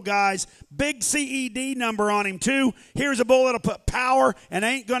 scrotal, guys. Big CED number on him, too. Here's a bull that'll put power and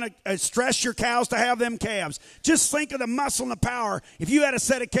ain't going to stress your cows to have them calves. Just think of the muscle and the power. If you had a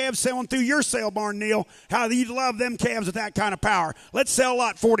set of calves selling through your sale barn, Neil, how you'd love them calves with that kind of power. Let's sell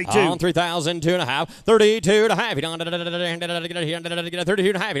lot 42. On 3,000, 2.5, 32 to half. He don't get a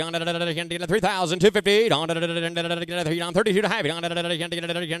 32 to half. He don't get a 3,000, 250. He don't get a 32 to half. He don't get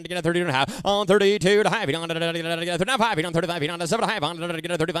a 32 to half. On 32 to half. He don't get a 35. He don't 35. He don't get a 7.5. On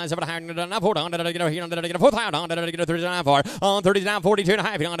 35, 7.5. On 4, on 4,000. On 39, 4. On 39, 42 and a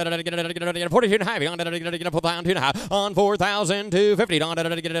half. He don't get a 42 and a half. He don't get a 4,000, 2.5. On 4,000, 250. Don't get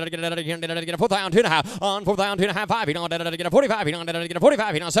a 4,000, 2.5. On 4,000, 2.5, 5. He don't get a 45. He don't get a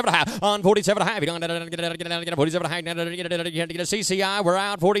 45. He don't 7.5. On 47.5. He don't get a 47.5. Get a CCI. We're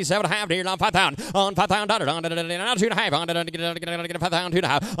out 47.5. Near on 5,000. On 5,000, on 2.5. On 5,000,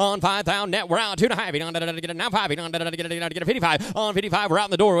 2.5. On 5,000 net. We're out 2.5. He don't get a now 5. He don't get a 55. On 55, we're out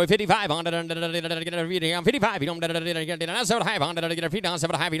in the doorway 55. On 55, you don't get a 7.5. On get a feet down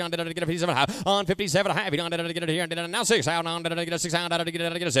 7.5. You don't get a 57.5. On 57.5, you don't get a now 6 out. On get a 6 out. Get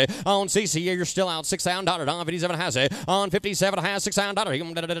a say on CC, you're still out $6,000. On 57.5, say on 57.5, $6,000.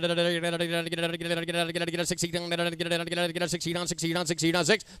 You get a 60. Get a 60 on 60 on 60 on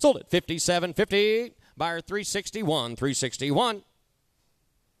 6. Sold it 57.50. Buyer 361. 361.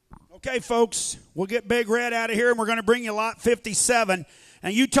 Okay, folks, we'll get Big Red out of here, and we're going to bring you lot 57.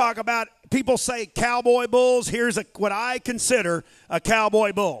 And you talk about, people say cowboy bulls. Here's what I consider a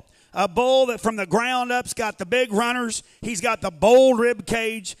cowboy bull. A bull that from the ground up's got the big runners. He's got the bold rib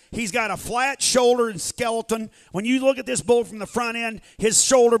cage. He's got a flat shoulder and skeleton. When you look at this bull from the front end, his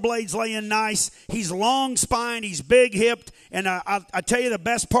shoulder blades lay in nice. He's long spined. He's big hipped. And I tell you the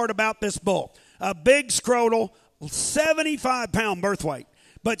best part about this bull. A big scrotal, 75-pound birth weight.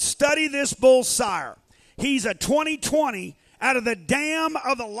 But study this bull's sire. He's a 2020 out of the dam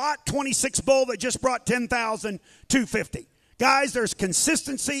of the lot 26 bull that just brought 10,250. Guys, there's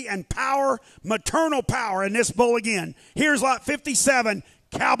consistency and power, maternal power in this bull again. Here's lot 57,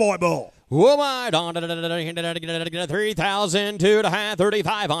 cowboy bull. Oh my, 3,000, 2.5,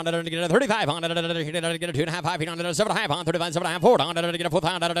 35, 35, 2.5, 5, 7.5, 35, 7.5, 4, 2.5,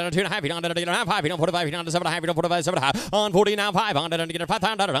 5, 45, 7.5, 45, 7.5, on 40 now, 5, 5, 5, now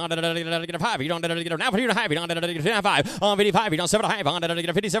 5, on 55,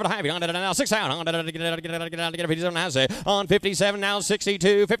 7.5, 57, now 6 out, 57, on 57 now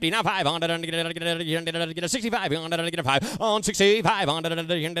 62, 50 now 5, 65, 5, on 65,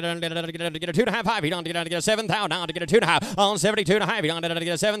 2.5, 5, you don't get a 7,000 down to get a 2.5 on 72.5, you don't get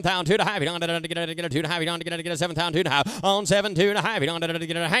a 7,000, 2.5, you don't get a 2.5, you don't get a 7,000, 2.5 on 7.2.5, you don't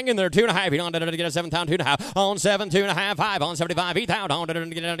get a hang in there 2.5, you don't get a 7,000, 2.5 on 7.2.5, 5 on 75, 8,000, don't get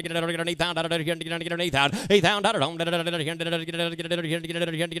an 8,000, 8,000, don't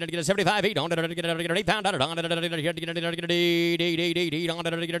get a 75, 8, don't get an 8,000, don't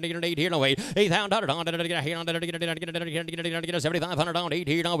get a 7,500 on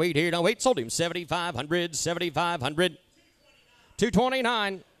 8, sold him 7,500, 7,500,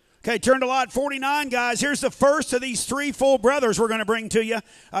 229. Okay, turn to lot 49, guys. Here's the first of these three full brothers we're going to bring to you.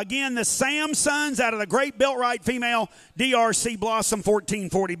 Again, the Sam sons out of the great built right female DRC Blossom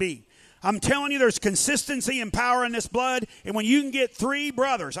 1440B. I'm telling you, there's consistency and power in this blood, and when you can get three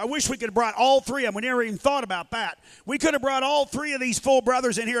brothers, I wish we could have brought all three of them. We never even thought about that. We could have brought all three of these full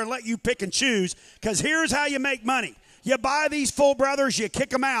brothers in here and let you pick and choose, because here's how you make money. You buy these full brothers, you kick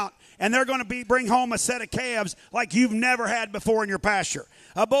them out, and they're going to bring home a set of calves like you've never had before in your pasture.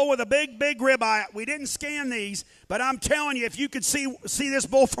 A bull with a big ribeye. We didn't scan these, but I'm telling you, if you could see this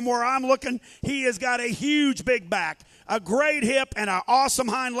bull from where I'm looking, he has got a huge big back, a great hip, and an awesome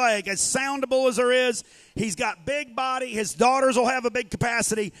hind leg, as soundable as there is. He's got big body. His daughters will have a big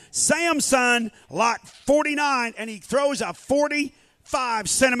capacity. Samson, lot 49, and he throws a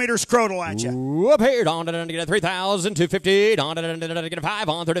 45-centimeter scrotal at you. Up here, on to get a 3,000, 250, on to get a 5,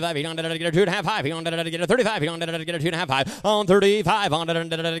 on 35, on to get a 2.5, 5, on to get a 35, on to get a 2.5, 5, on 35, on to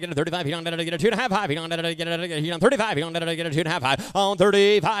get a 35, on to get a 2.5, 5, on to get a 35, on to get a 2.5, 5, on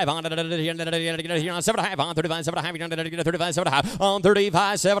 35, on to get a 7.5, on 35, 7.5, on to get a 35, 7.5, on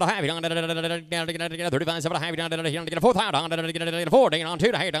 35, 7.5, on to get a 35, 7.5, on to get a 4,000, on to get a 40, on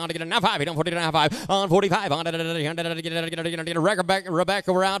 2 to 8, on to get a 5, on 40.5, on 45, on to get a record back.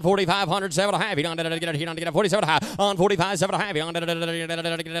 Rebecca around 4,500, 7.5. He don't get a 47.5 on 45, 7.5. He don't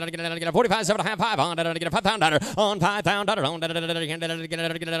get a 45, 7.5, 5 on 5,000 on 5,000 on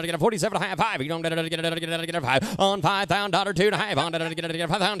 47.5, 5. He don't get a 5 on 5,000 2.5 on 5,000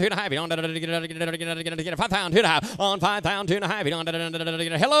 2.5. He don't get a 5,000 2.5 on 5,000 2.5. He don't get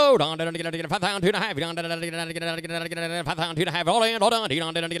a hello. Don't get a 5,000 2.5. He don't get a 5,000 2.5. All in, all done. He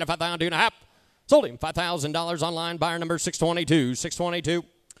don't get a 5,000 2.5. Sold him $5,000 online, buyer number 622, 622.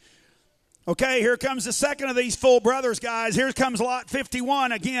 Okay, here comes the second of these full brothers, guys. Here comes lot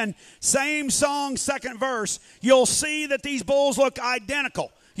 51. Again, same song, second verse. You'll see that these bulls look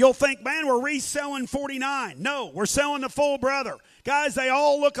identical. You'll think, man, we're reselling 49. No, we're selling the full brother. Guys, they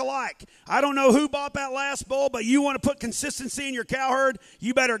all look alike. I don't know who bought that last bull, but you want to put consistency in your cow herd,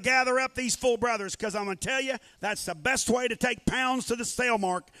 you better gather up these full brothers, because I'm going to tell you, that's the best way to take pounds to the sale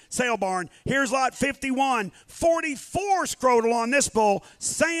barn. Here's lot 51, 44 scrotal on this bull.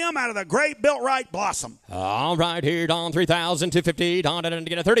 Sam out of the great built right Blossom. All right, here on 3,000, 250, on to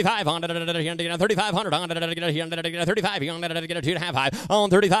get a 35, on to get a 3,500, on to get a 35, on to get a 2.5, 5, on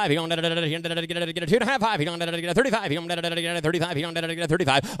 35, on to get a 2.5, 5, on to get a 35, on to get a 35, on to get a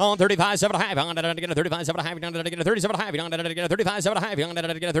 35, on 35, 7.5, on to get a 35, 7.5, on to get a 37.5, on to get a 35, 7.5, on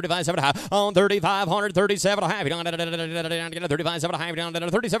to get a 35, 7.5, on 3,500, 37.5, on to get a 35, 7.5, on to get a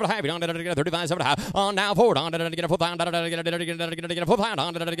 37.5, on to get a 35, 7.5, on now forward, on to get a 4,000, on to get a 4,000,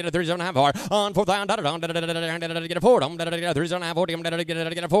 on to get a 37.5, on 4,000, on to get a 4, on to get a 37.5, on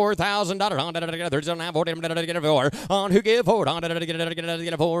to get a 4,000, on to get a 37.5, on to get a 4, on who give forward, on to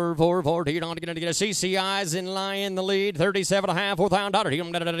get a 4, 14, on to get a CCI's in line in the lead, 37.5. $4,000.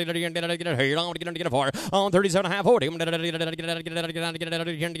 On 37.5, 40.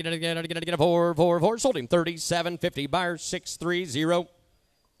 Get a 4. Sold him 37.50. Buyer 630.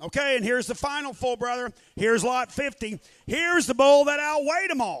 Okay, and here's the final full brother. Here's lot 50. Here's the bull that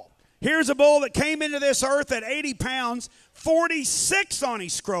outweighed them all. Here's a bull that came into this earth at 80 pounds, 46 on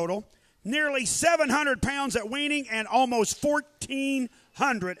his scrotal, nearly 700 pounds at weaning, and almost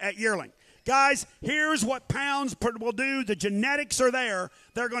 1,400 at yearling. Guys, here's what pounds will do. The genetics are there.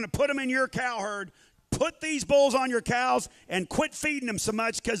 They're going to put them in your cow herd. Put these bulls on your cows and quit feeding them so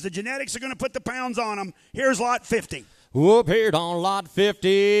much, because the genetics are going to put the pounds on them. Here's lot 50. Whoop here on lot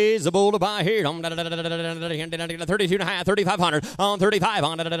 50. The bull to buy here on 32 and a half, 3,500 on 35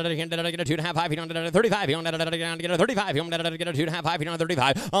 on 2 and a half, 5 on 35 on 35 on 2 and a half, 5 on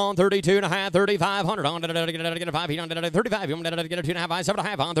 35 on 32 and a half, 3,500 on 5 on 35 on 2 and a half, 5 7 and a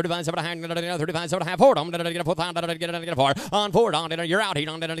half on 35 7 and a half, 35 7 and a half, 4 on 4 on 4 you're out here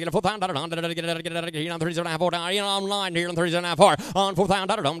on 4,000 on 37 and a half, 4 down online here on 37 and a half, 4 on 4,000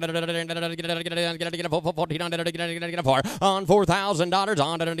 on 14 on $4,000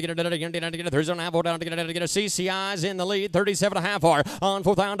 on CCI's in the lead, 37 and a half on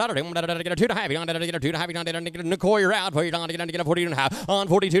 $4,000 2 to have on 2 to have Nicole, you're out for you on 42 and a half on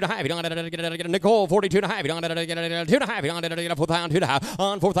 42 to have on Nicole, 42 to have on 2 to have on 4,000 2 to have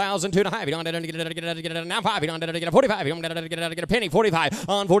on 4,000 2 to have on now 5 on 45 on Penny, 45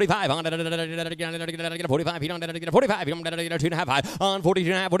 on 45 on 45 on 2 to have on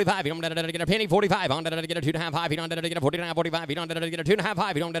 42 and a half, 45 on Penny, 45 on 2 to have 5 on 49, 45, you don't get a 2 and a half,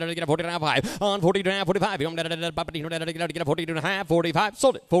 5, you don't get a 49 and a half, 5, on 42 and a half, 45, you don't get a 42 and a half, 45,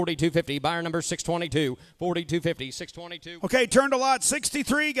 sold it, 42.50, buyer number 622, 42.50, 622. Okay, turn to lot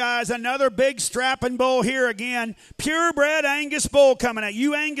 63, guys. Another big strapping bull here again. Purebred Angus bull coming at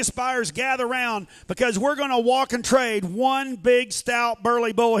you. Angus buyers, gather around because we're going to walk and trade one big, stout,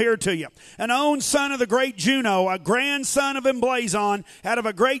 burly bull here to you. An own son of the great Juno, a grandson of Emblazon, out of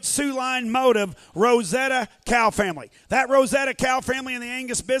a great Sioux Line motive, Rosetta cow family. That Rosetta cow family in the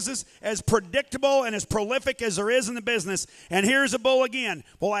Angus business, as predictable and as prolific as there is in the business. And here's a bull again.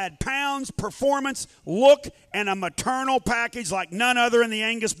 We'll add pounds, performance, look, and a maternal package like none other in the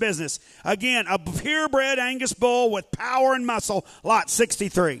Angus business. Again, a purebred Angus bull with power and muscle, lot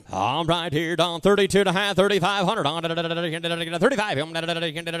 63. I'm right here on 32 and a half, 3,500 on 35, 2 and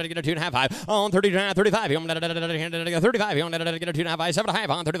a half, 5 on 32 and a half, 35, 35 2 and a half, 7 and a half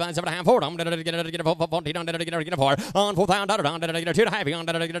on 35, 7 and a half, 4 on 14 on 4,000 on 2 and a half, on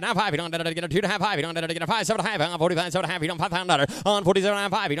now 5 on 2 and a half, 5 on 5 7 and a half on 45 7 and a half on 5,000 on 47 and a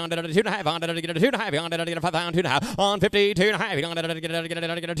half, 5 on 2 and a half on 2 and a half on 5,000 2 and a half on 52 and a half on 2 and a half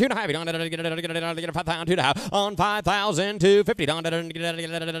on 5,000 2 and a half on 5,000 250 on 5,000 2 and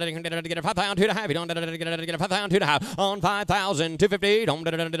a half on 5,000 2 and a half on 5,000 250 all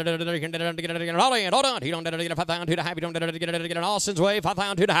done he don't 5,000 2 and a half on Austin's way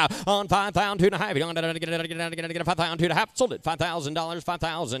 5,000 2 and a half on 5,000 2 and a half on 5,000 2 and a half sold it $5,000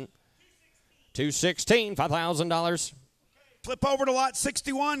 5,000 216 $5,000. Flip over to lot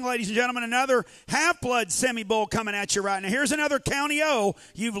 61, ladies and gentlemen. Another half-blood semi-bull coming at you right now. Here's another County O.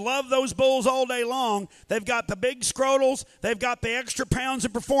 You've loved those bulls all day long. They've got the big scrotals, they've got the extra pounds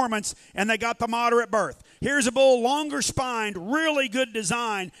of performance, and they got the moderate birth. Here's a bull, longer spined, really good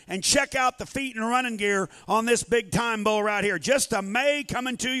design, and check out the feet and running gear on this big-time bull right here. Just a May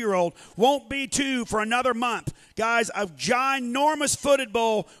coming 2-year-old. Won't be 2 for another month. Guys, a ginormous footed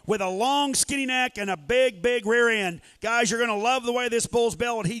bull with a long, skinny neck and a big, big rear end. Guys, you're going to love the way this bull's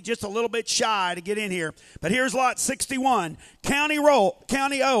belted. He's just a little bit shy to get in here. But here's lot 61. County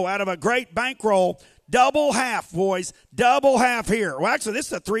O out of a great bankroll. Double half, boys. Double half here. Well, actually, this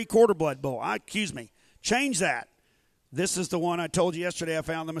is a 3/4 blood bull. Excuse me. Change that. This is the one I told you yesterday I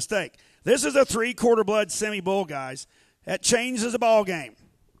found the mistake. This is a 3/4 blood semi-bull, guys. That changes the ball game.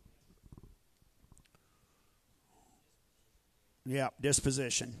 Yeah,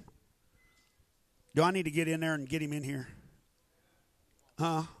 disposition. Do I need to get in there and get him in here?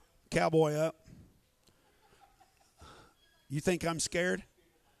 Cowboy up. You think I'm scared?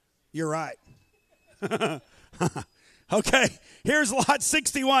 You're right. Okay, here's lot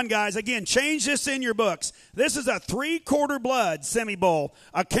 61, guys. Again, change this in your books. This is a 3/4 blood semi-bull,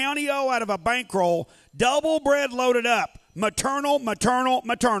 a County O out of a bankroll, double bred loaded up. Maternal,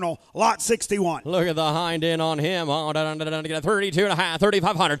 lot 61. Look at the hind end on him. On 32 and a half,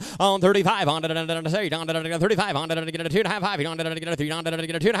 3,500. On 35, on 35, on 2 and a half, 5, on 3, on 2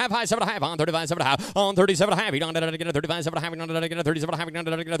 and a half, 5, 7 and a half, on 35, 7 and a half, on 37 and a half, on 35, 7 and a half, on 37 and a half, on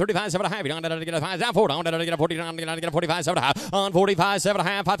 35, 7 and a half, on 5, down 4, on 40, on 45, 7 and a half, on 45, 7 and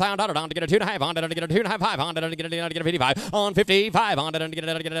a half, 5,000, on 2 and a half, on 2 and a half, 5, on 55, on 55, on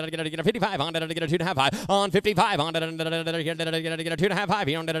 55, on 2 and a half, 5, on 55, on 2 and a half, 5, on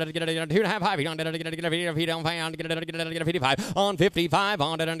 2 and a half, 5, on 55, on 55,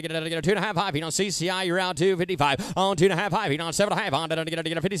 on 2 and a half, 5, on CCI, you're out 255, on 2 and a half, 5, on 7 and a half, on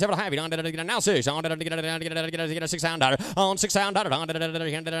 57 and a half, on now 6, on 6,000, on 6,000, on 6,000,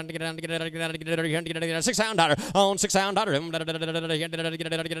 on 6,000,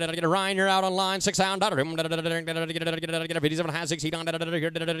 Ryan, you're out on line 6,000, 57 and a half, 16,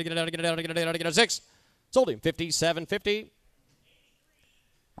 on 6. Sold him $57.50.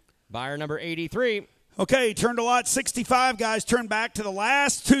 Buyer number 83.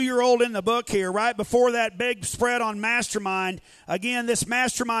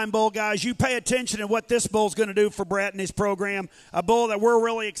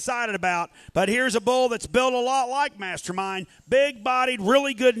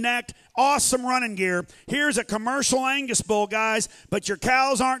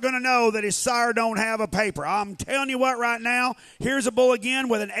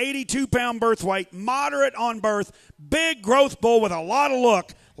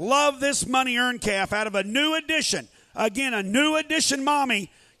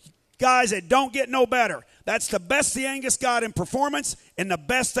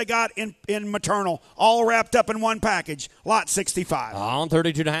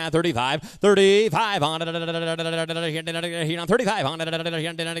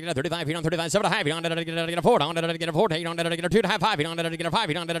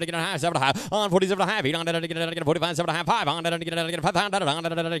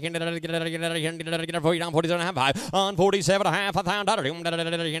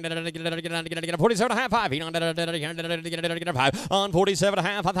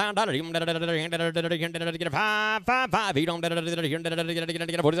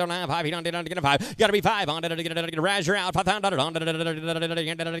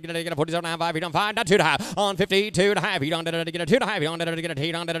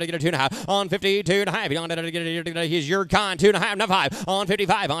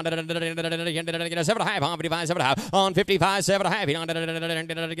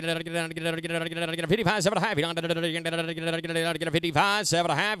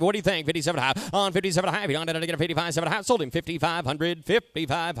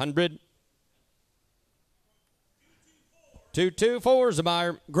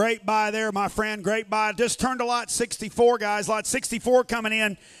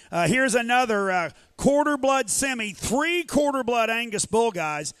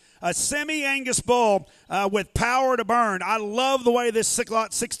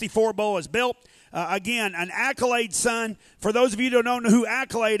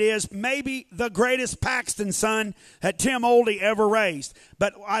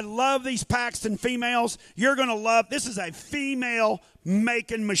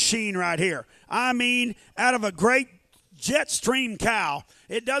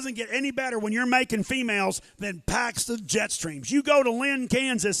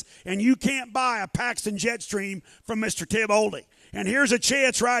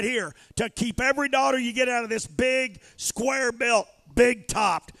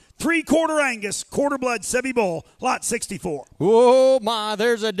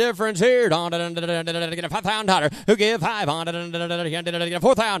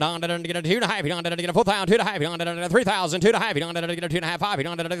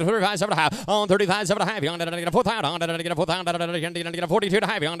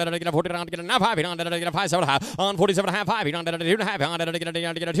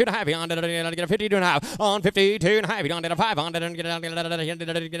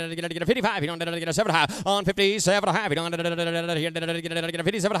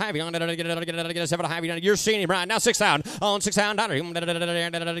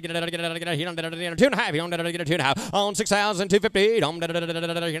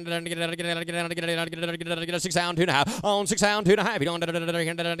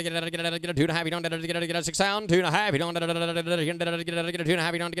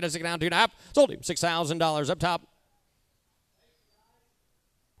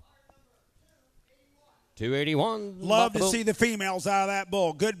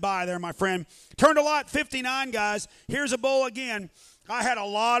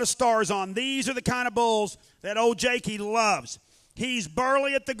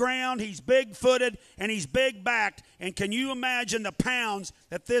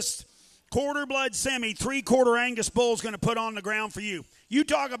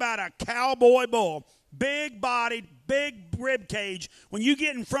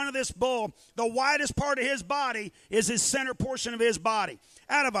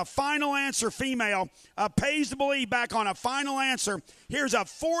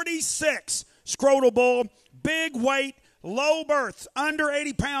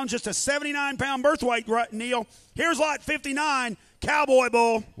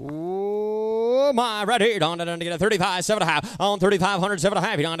 Oh, my, right here. On 35, 7.5. On 3,500,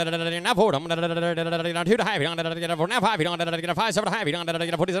 7.5. Now 4. 2.5. Now 5. 5,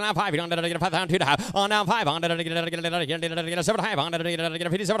 7.5. 47, 5. 5,000, 2.5. On now 5.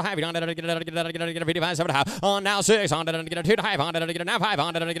 7.5. 55, 7.5. On now 6. 2.5. Now 5.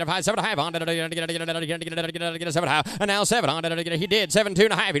 5, 7.5. 7.5. And now 7. He did 7,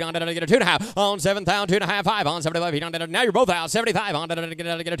 2.5. 2.5. On 7,000, 2.5. 5. On 75. Now you're both out. 75.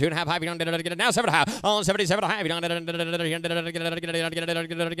 2.5. 5. Now 7.5. On 77. 75,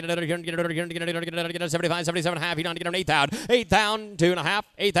 77. 8,000. 8,000. 2.5.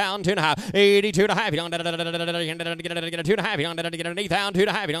 8,000. 2.5. 82. 2.5. 2.5. 8,000.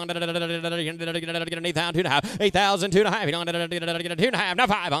 2.5. 8,000. 2.5. Now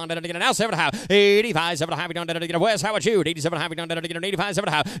 5. Now 7.5. 85. 7.5. Wes, how about you? 87. 85.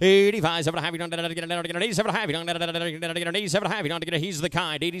 7.5. 85. 7.5. 87. 87. He's the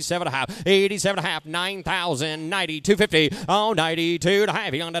kind. 87.5. 87.5. 9,000. 92.50. Oh,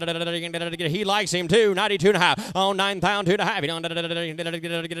 92.5. He likes him too. 92.5. Oh, 9,000. 2.5.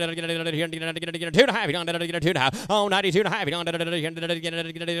 2.5. Oh,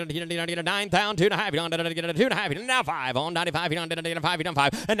 92.5. 9,000. 2.5. Now 5 on 95.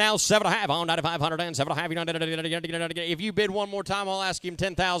 5. And now 7.5 on 9,500 and 7.5. If you bid one more time, I'll ask him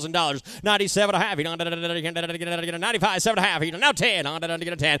 $10,000. 97.5. 95. 7.5. Now 10 on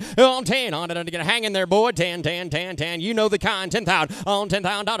 10. On 10 on hang in there, boy. 10. You know the kind. 10,000 on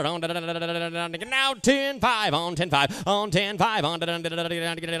 10,000. Now 10.5 on 10.5 on 10.5 on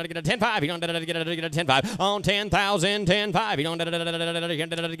 10.5 on 10,000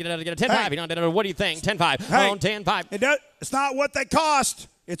 10.5. What do you think? 10.5 on 10.5. It's not what they cost.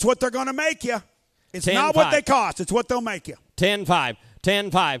 It's what they're going to make you. It's 10, not 5. what they cost. It's what they'll make you. 10.5.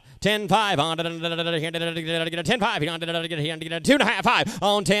 10.5. 10.5 on 10.5. 2.5. 5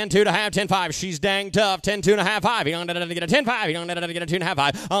 on 10. 2.5. 10.5. She's dang tough. 10. 2.5. 5 on 10.5. 2.5. 5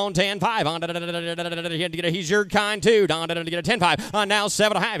 on 10.5 on he's your kind too. 10.5 now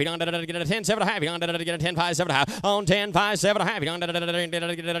 7.5 on 10. 7.5 on 10.5. 7.5 on 10.5. 7.5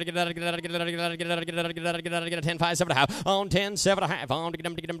 on 10.5. 7.5 on 10. 7.5 on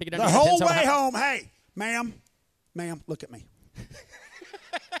the whole way home. Hey, ma'am, look at me.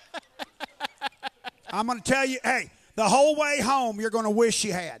 I'm going to tell you, hey, the whole way home you're going to wish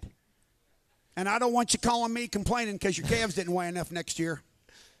you had. And I don't want you calling me complaining because your calves didn't weigh enough next year.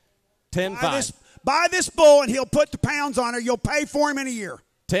 10.5. Buy this bull and he'll put the pounds on her. You'll pay for him in a year.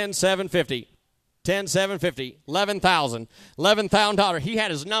 10,750. 10,750. $11,000. He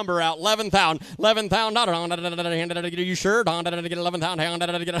had his number out. $11,000. You sure? 11,000.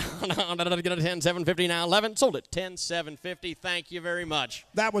 10,750 now. 11. Sold it. 10,750. Thank you very much.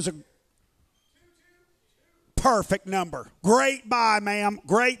 That was a perfect number. Great buy, ma'am.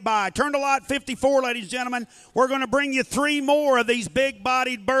 Great buy. Turn to lot 54, ladies and gentlemen. We're going to bring you 3 more of these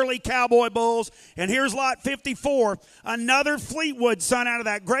big-bodied, burly cowboy bulls. And here's lot 54. Another Fleetwood son out of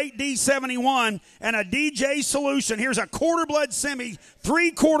that great D71 and a DJ Solution. Here's a quarter-blood semi,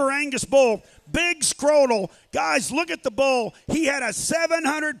 3/4 Angus bull. Big scrotal. Guys, look at the bull. He had a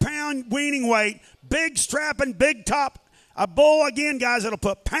 700-pound weaning weight. Big strapping, big top. A bull, again, guys, that'll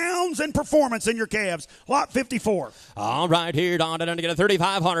put pounds and performance in your calves. Lot 54. All right, here, on to get a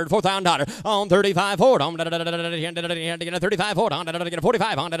 $3,500, $4,000 on 35 Ford. On to get a 35 Ford. On to get a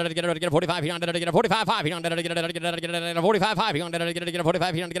 45. On to get a 45. On to get a 45. 5. On to get a 45. 5. On to get a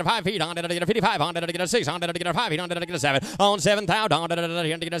 45. On to get a 5 feet. On to get a 55. On to get a 6. On to get a 5. On to get a 7. On 7,000. On to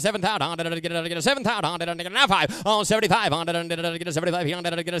get a 7,000. On to get a 7,000. On to get a 5. On 75. On to get a 75. On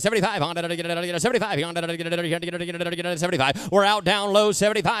to get a 75. On to get a 75. On to get a 75. We're out down low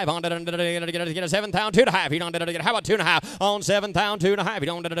 75 on to get a 7,000 2.5. You don't get how about 2.5 on 7,000 2.5. You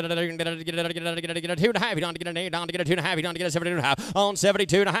don't get a 2.5. You don't get an 8 down to get a 2.5. You don't get a 72.5 on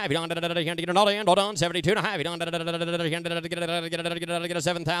 72.5. You don't get an all in on 72.5. You don't get a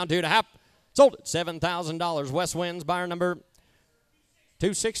 7,000 2.5. Sold it. $7,000. West wins buyer number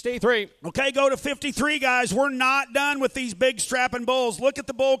 263. Okay, go to 53, guys. We're not done with these big strapping bulls. Look at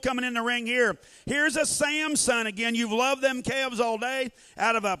the bull coming in the ring here. Here's a Samson again. You've loved them calves all day.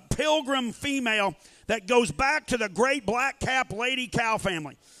 Out of a Pilgrim female that goes back to the great black cap lady cow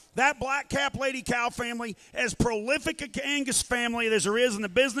family. That black cap lady cow family, as prolific a Angus family as there is in the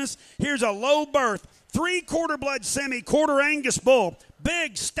business. Here's a low birth, 3/4 blood semi, quarter Angus bull.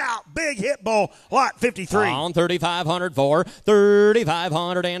 big, stout, big hit bull, lot 53. On 3,500 for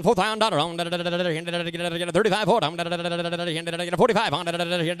 3,500 and $4,000 on 35 for 45 on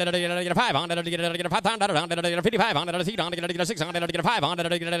 5 on 5,000 55 on 600 5 on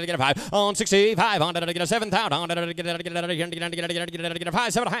 5 on 65 on 7,000 on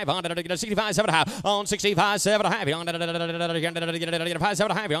 5 7 half on 65 7 half on 65 7 half on 5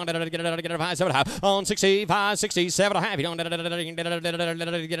 7 half on 5 7 half on 65 67 half on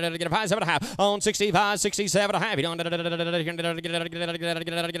 5 7 half on 65 67 half on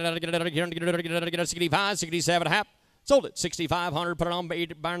 65 67 half. Sold it 6,500. Put it on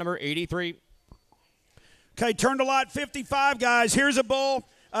buyer number 83. Okay, turn to lot 55, guys. Here's a bull.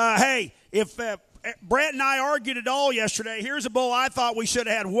 Hey, if Brett and I argued it all yesterday, here's a bull I thought we should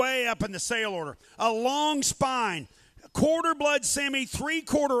have had way up in the sale order. A long spine, quarter blood semi,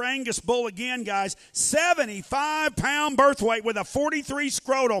 3/4 Angus bull again, guys. 75-pound birth weight with a 43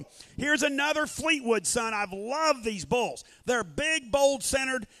 scrotal. Here's another Fleetwood son. I've loved these bulls. They're big, bold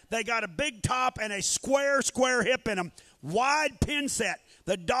centered. They got a big top and a square hip in them. Wide pin set.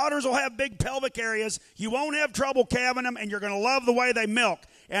 The daughters will have big pelvic areas. You won't have trouble calving them, and you're going to love the way they milk.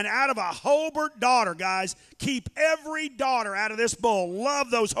 And out of a Hobart daughter, guys, keep every daughter out of this bull.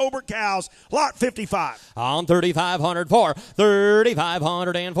 Love those Hobart cows. Lot 55. On 3,500 for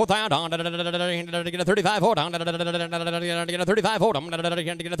 3,500 and 4,000 35 for 35 for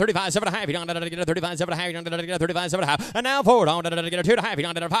 35 7 half 35 7 half 35 7 half and now for 2 half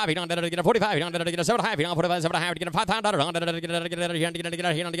 5 45 7 half 45 7 half 5,000 2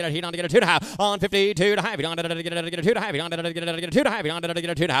 half on 52 half 2 half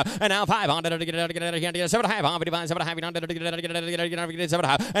 2 half and now 5 on 7 half on 55 7 half 7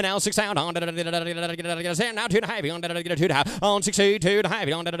 half and now 6 out on and now 2 half on 2 half on 62 half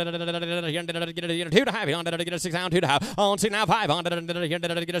on 2 half on 6 out 2 half on 6 now 5 on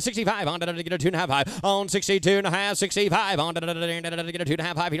 65 on 2 half 5 on 62 and a half 65 on 2 half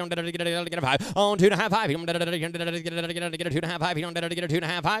 5 on 2 half 5 2 half 5 2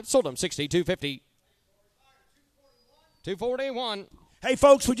 half 5 sold them 62.50 241. Hey,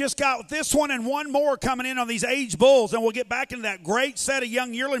 folks, we just got this one and one more coming in on these age bulls, and we'll get back into that great set of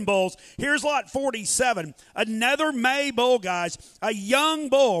young yearling bulls. Here's lot 47. Another May bull, guys. A young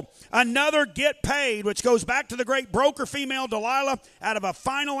bull. Another Get Paid, which goes back to the great broker female Delilah out of a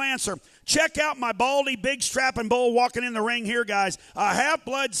Final Answer. Check out my baldy, big strapping bull walking in the ring here, guys. A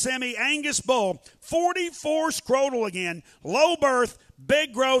half-blood semi Angus bull. 44 scrotal again. Low birth.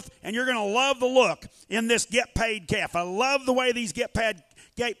 Big growth, and you're going to love the look in this Get Paid calf. I love the way these Get Paid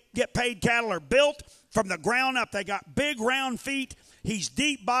cattle are built from the ground up. They got big, round feet. He's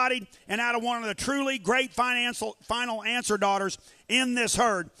deep-bodied and out of one of the truly great Final Answer daughters in this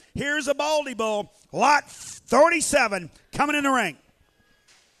herd. Here's a baldy bull, lot 37, coming in the ring.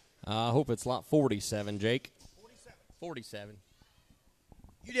 I hope it's lot 47, Jake. 47.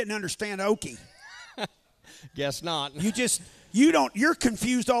 You didn't understand Okie. Guess not. You're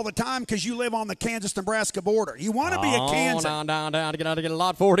confused all the time because you live on the Kansas-Nebraska border. You want to be a Kansas. Down to get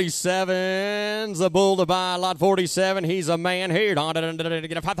lot 47's a bull to buy. Lot 47, he's a man here. On to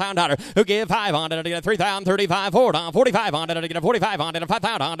get a $5,000 who give 5 on to get 3,000 35 4 on 45 on to get a 45 on to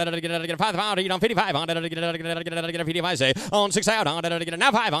 5,000 on to get a 5,000 on 55 on to get a 55 say on 6 out on to get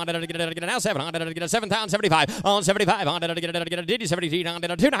now 5 on to get now 7 on to get a 7,075 on 75 on to get a Diddy 17 on to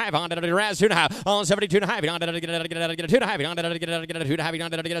 2.5 on to get a Raz 2.5 on 72.5 on to get a 2.5 on get a 2 to have it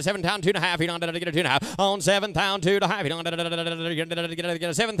on get a 7 pound 2 to have it on get a 2 to have on 7 pound 2 to have it on get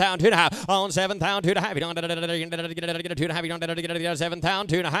a 7 pound 2 to have on 7 pound 2 to have it on get a 2 to have it on get a 7 pound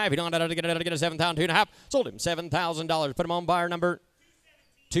 2 to have it on get a 7 pound 2 to have sold him $7,000. Put him on buyer number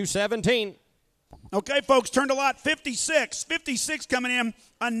 217. Okay, folks, turn to lot 56. 56 coming in.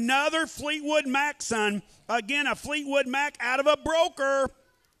 Another Fleetwood Mac son. Again, a Fleetwood Mac out of a broker.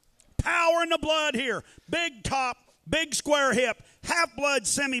 Power in the blood here. Big top. Big square hip, half-blood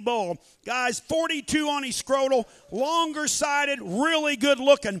semi-bull. Guys, 42 on his scrotal, longer-sided, really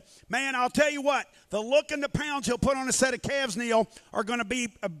good-looking. Man, I'll tell you what, the look and the pounds he'll put on a set of calves, Neil, are going to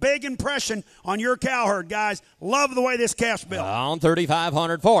be a big impression on your cow herd, guys. Love the way this calf's built. On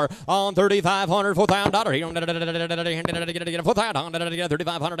 3,500 for, on 3,500 $4,000. He on 4,000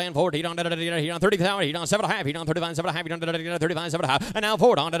 3,540. He on 30,000. He on 7.5. He on 35 7.5. He on 35 7.5. And now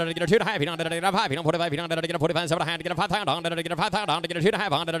 4 on 2.5. He on 5. He on 45. He on 45 7.5. Get a 5,000 on get a 5,000 5,000 on to get a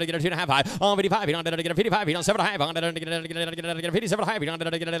 2.5 on to get a 2.5 on 55 on to get a 55 on 7.5 on to get a 57 on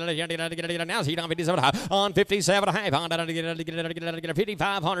to get a now heat on 57 on 57 on to get a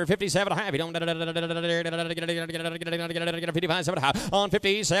 5,500 57 on 55 on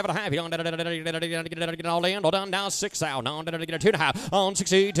 57 all in all done now 6,000 on to get a 2.5 on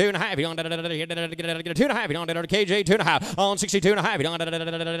 62.5 on to get a 2.5 on to KJ 2.5 on 62.5 on to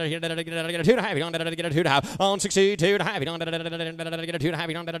get a 2.5 on to get a 2.5 on 62.5 on to get a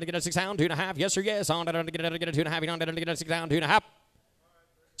 2.5 on to get a 6,000 2.5 yes or yes on to get a 2.5 on to get a 6,000 2.5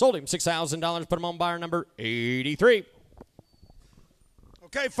 sold him $6,000 put him on buyer number 83.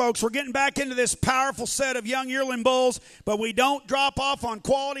 Okay, folks, we're getting back into this powerful set of young yearling bulls, but we don't drop off on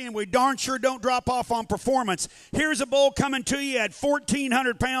quality, and we darn sure don't drop off on performance. Here's a bull coming to you at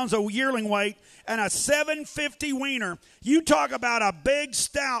 1,400 pounds of yearling weight and a 750 wiener. You talk about a big,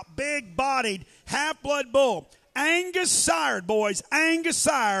 stout, big-bodied, half-blood bull. Angus sired, boys, Angus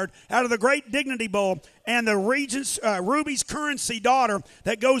sired out of the Great Dignity Bull and the Regent's Ruby's Currency daughter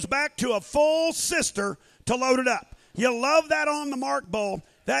that goes back to a full sister to load it up. You love that on the mark bull.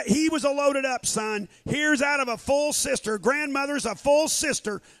 That he was a loaded up son. Here's out of a full sister. Grandmother's a full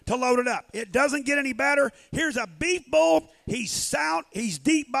sister to load it up. It doesn't get any better. Here's a beef bull. He's stout, he's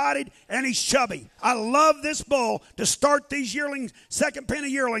deep-bodied, and he's chubby. I love this bull to start these yearlings, second pen of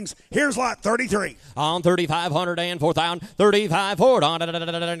yearlings. Here's lot 33. On 3,500 and 4,000, 35 forward on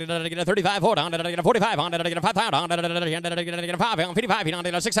 35 forward on 45 on 5,000 on 5 on 55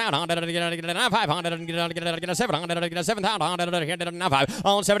 on 6,000 on 5 on 7 on 7,000 on 5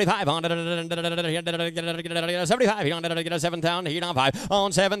 on 75 on 75 on 7,000 heat on 5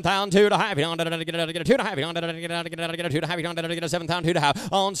 on 7,000 2 to half on 2 to half on 2 to half on 7,000 2 to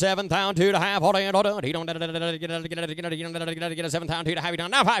half on 7,000 2 to half hold on he don't get a 7,000 2 to half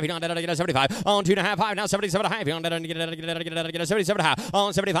now 5 on 75 on 2 to half 5 now 77 half on 77 half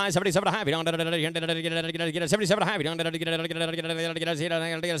on 75 77 half on 77 half on 75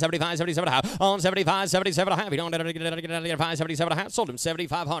 77 half on 75 77 half on 5 77 half sold him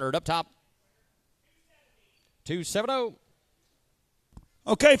 7,500 up top 270.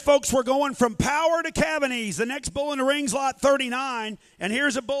 Okay, folks, we're going from power to Cavanese. The next bull in the ring's lot 39. And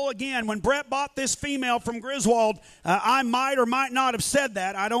here's a bull again. When Brett bought this female from Griswold, I might or might not have said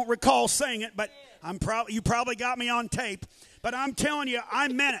that. I don't recall saying it, but you probably got me on tape. But I'm telling you, I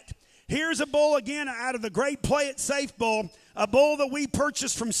meant it. Here's a bull again out of the great Play It Safe bull, a bull that we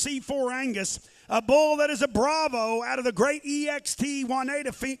purchased from C4 Angus, a bull that is a Bravo out of the great EXT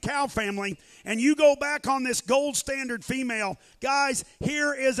Juanita cow family. And you go back on this gold standard female. Guys,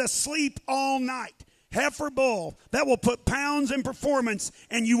 here is a sleep all night heifer bull that will put pounds in performance,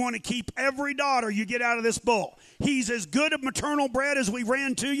 and you want to keep every daughter you get out of this bull. He's as good of maternal bred as we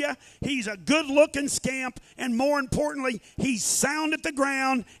ran to you. He's a good-looking scamp, and more importantly, he's sound at the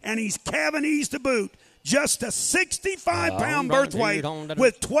ground, and he's Cavanese to boot. Just a 65-pound birth weight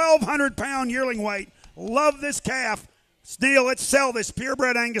with 1,200-pound yearling weight. Love this calf. Neil, let's sell this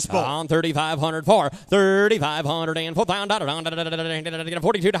purebred Angus bull. On 3,500 for 3,500 and 4,000 on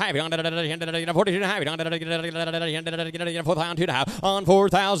 42 to half on 42 to half on 4,000 2 to half on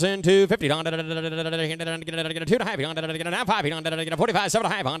 4,250 on 2 to half on 5 on 45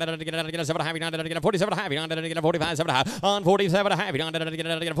 7 half on 7 half on 47 half on 45 7 half on 47 half on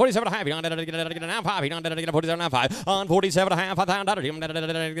 47 half on 5 on 47 5 on 47 half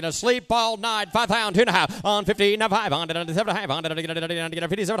 5,000 sleep all night 5,000 2 and a half on 15 5 on 7 half on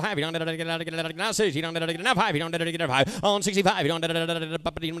 57 half on now 60 on 5 on 65 on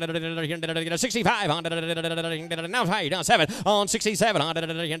 65 on now 5 on 7 on 67 on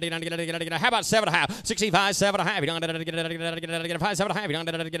how about 7 half 65 7 half on 5 7 half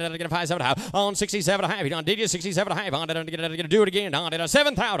on 5 7 half on 67 half on did you 67 half on do it again on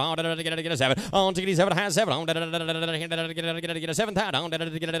 7 out on 7 on 67 half 7 on 7 out on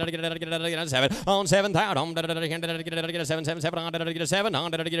 7 on 7 out on 7 7 7 on 7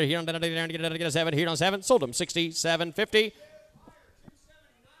 on 7 here on 7 sold him 67.50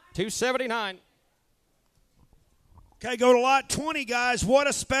 279. Okay, go to lot 20, guys. What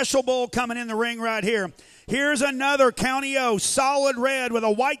a special bull coming in the ring right here. Here's another County O, solid red with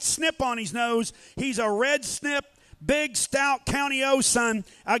a white snip on his nose. He's a red snip, big, stout County O son.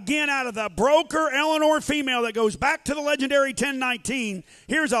 Again, out of the Broker Eleanor female that goes back to the legendary 1019.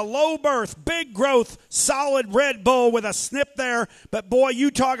 Here's a low birth, big growth, solid red bull with a snip there. But, boy,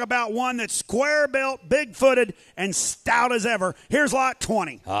 you talk about one that's square built, big-footed, and stout as ever. Here's lot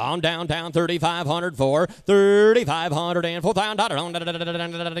 20. On downtown 3,500 for 3,500 and 4,000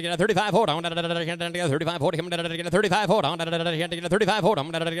 on 35 hold on 35 hold 35 hold on 35 hold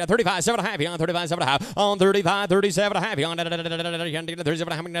on 35 7 half on 35 7 half on 35 36 37 and a half. You want to get a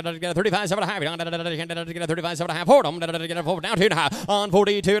 37 and a half. Get a 35 and a half. You want to get a 35 and a half. Hold on. Get a down 2.5 on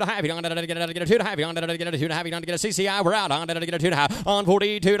 42 and a half. You want to get a 2.5. You want to get a 2.5. You want to get a CCI. We're out on get a 2.5 on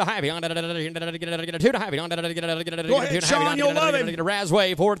 42 and a half. You want to get a 2.5. You want to get a 2.5. Go ahead, Sean. You'll love it.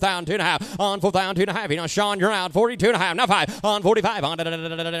 Razway 4,000 2.5 on 4,000 2.5. You know, Sean, you're out 42 and a half. Now 5 on 45 on get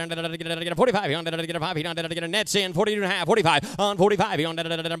a 45. You want to get a 5. You want to get a nets in 42 and a half. 45 on 45. You want to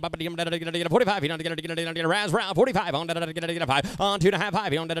get a 45. You want to get a Raz round 45 on get a 5 on 2.5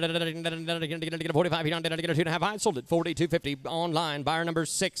 5. You want to get a 45. You want to get a 2.5 5. Sold it 42.50 online. Buyer number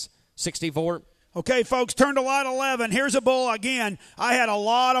 664. Okay, folks, turn to lot 11. Here's a bull. Again, I had a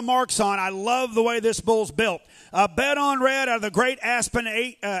lot of marks on. I love the way this bull's built. Bet on red out of the Great Aspen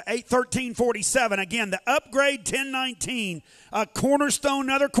 81347. Again, the upgrade 1019. Cornerstone,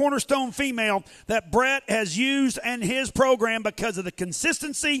 another cornerstone female that Brett has used in his program because of the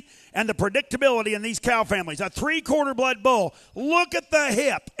consistency and the predictability in these cow families. A 3/4 blood bull. Look at the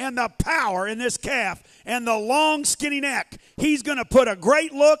hip and the power in this calf and the long skinny neck. He's going to put a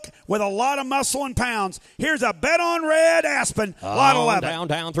great look with a lot of muscle and pounds. Here's a bet on red Aspen, lot 11.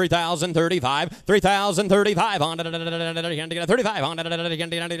 Down 3,035. 3,035 on 35 on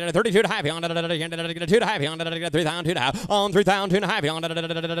 32 and a half on 2 and a half on 3,000 on 3,000 2 and a half on 5 on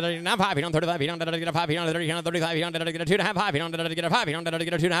 35 on 5 on 35 on 2 and a half 5 on 5 on 2 and a half on 35 on 2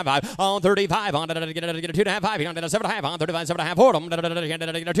 and a half 5 on 7 and a half on 35 7 and a half 4 on 2 and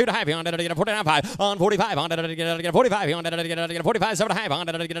a half on 4 and a half on 45 on 45 on 45 7 and a half on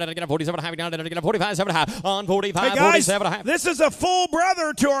 47 and a half on 45 7 and a half on 45 hey guys, 47 and a half. This is a full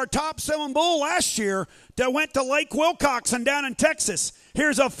brother to our top selling bull last year that went to Lake Wilcoxon down in Texas.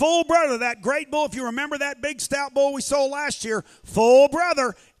 Here's a full brother, that great bull. If you remember that big stout bull we sold last year, full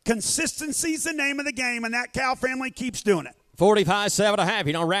brother. Consistency's the name of the game, and that cow family keeps doing it. 45 7 and a half.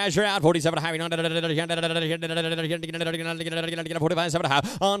 You know, Raz, you're out. 47 and a half. You know, 45 7 and a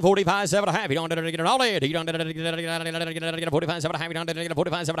half on 45 7 and a half. You don't get it all in. You don't get 45 7 and a half. You don't get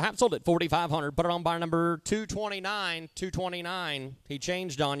 45 7 and a half. Sold it 4,500. Put it on buyer number 229. 229. He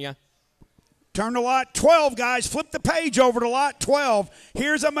changed on you. Turn to lot 12, guys. Flip the page over to lot 12.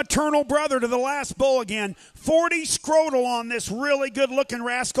 Here's a maternal brother to the last bull again. 40 scrotal on this really good-looking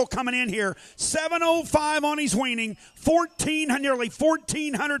rascal coming in here. 705 on his weaning. Nearly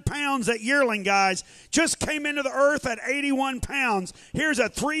 1,400 pounds at yearling, guys. Just came into the earth at 81 pounds. Here's a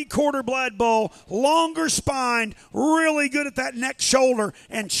 3/4 blood bull, longer spined, really good at that neck shoulder.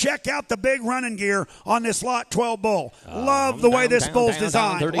 And check out the big running gear on this lot 12 bull. Love the way this bull's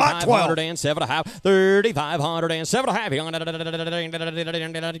designed. Lot 12. 3,507 and a half. 3,507 and a half.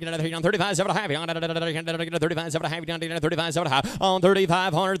 35 7 and a half. 35 7 and a half. 35 7 and a half. On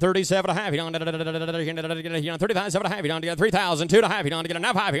 3,537 and a half. 35 7 and a half. You don't get 3,000 2 and a half. You don't get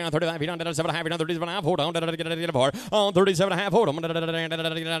enough 5. 35. You don't get 7 and a half. You don't get 37 and a half. Hold on. Get a 4. On 37 and a half. Hold on.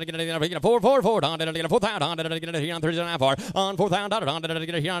 4 4 4. On 4,000. On 37 and a half. On 4,000. On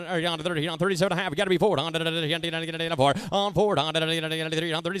 37 and a half. You got to be 4. On 4. On 4. On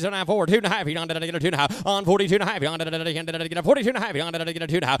 37 and a half. 4 2 and a half. You don't get 2 and a half. On 42 and a half. You don't get 42 and a half. You don't get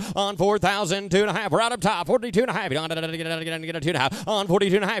 2 and a half. On 4,000 2 and a half. We're out up top. 42 and a half. You don't get 2 and a half. On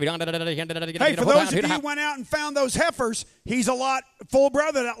 42 and a half. You don't get. Hey, for those of you who went out and found those heifers, he's a lot full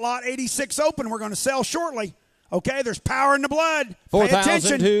brother. That lot 86 open. We're going to sell shortly. Okay, there's power in the blood.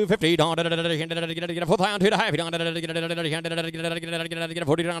 4,250. 4,000 and a half.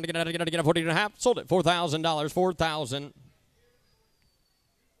 40 and a half. Sold it $4,000. 4,000.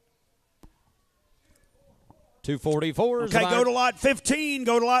 244. Okay, go to lot 15.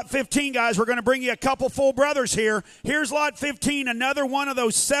 Go to lot 15, guys. We're going to bring you a couple full brothers here. Here's lot 15, another one of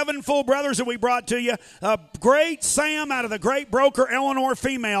those 7 full brothers that we brought to you. A great Sam out of the great broker Eleanor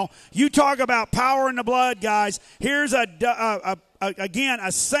female. You talk about power in the blood, guys. Here's again,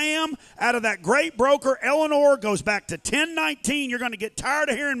 a Sam out of that great broker Eleanor, goes back to 1019. You're going to get tired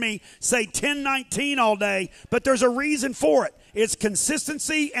of hearing me say 1019 all day, but there's a reason for it. It's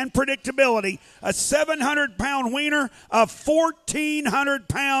consistency and predictability. A 700-pound wiener, a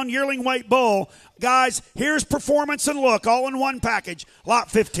 1,400-pound yearling weight bull. Guys, here's performance and look, all in one package. Lot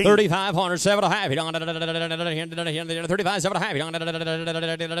 15. 3,500, 7 and a half. 35, 7 and a half.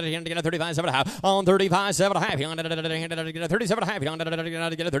 35, 7 and a half. On 35, 7 and a half. 37 and a half.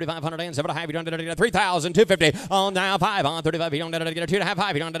 3,500 and 7 and a half. 3,250. On now 5. On 35, you don't get 2 and a half.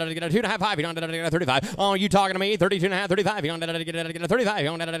 5. You don't get 2 and a half. 5. You don't get 35. Oh, you talking to me? 32 and a half. 35. You don't don't get a 35, you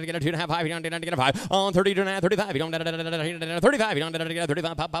don't get a 2.5, 5, you don't get a 5, on 32.5, 35, you don't get a 35, you don't get a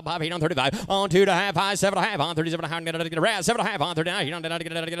 35, pop, you don't 35, on 2.5, 5, 7.5, on 37.5, you don't get a rat, 7.5, on 39, you don't get a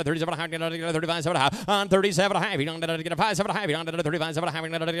 37.5, you don't get a 35, 7.5, on 37.5, you don't get a 5, 7.5, you don't get a 35, 7.5, you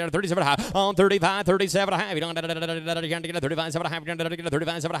don't get a 37.5, on 35, 37.5, you don't get a 35, 7.5, you don't get a 35, 7.5, you don't get a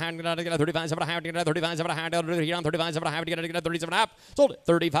 35, 7.5, you don't get a 35, 7.5, you don't 35, 7.5, you get a 37.5, sold it,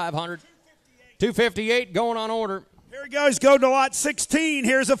 3,500. 258 going on order. Here he goes. Go to lot 16.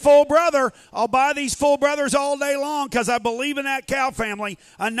 Here's a full brother. I'll buy these full brothers all day long because I believe in that cow family.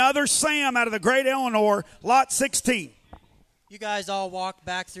 Another Sam out of the Great Eleanor, lot 16. You guys all walked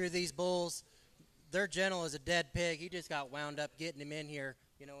back through these bulls. They're gentle as a dead pig. He just got wound up getting him in here,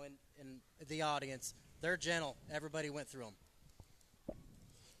 you know, in the audience. They're gentle. Everybody went through them.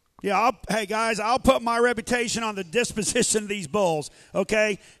 Yeah, hey, guys, I'll put my reputation on the disposition of these bulls,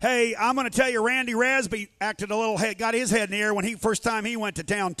 okay? Hey, I'm going to tell you, Randy Rasby acted a little, got his head in the air when first time he went to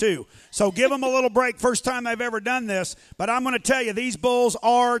town, too. So give him a little break, first time they've ever done this. But I'm going to tell you, these bulls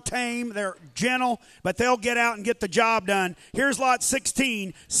are tame. They're gentle, but they'll get out and get the job done. Here's lot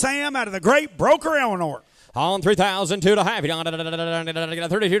 16, Sam out of the Great Broker Eleanor. On 3,002 to half, you don't get a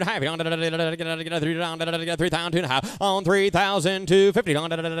 32 to half, you don't get a 3,000 to half. On 3,250, you don't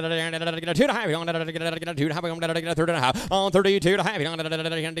get a 2 to half, you don't get a 2 to half, you don't get a 3 to half. On 32 to half, you don't get a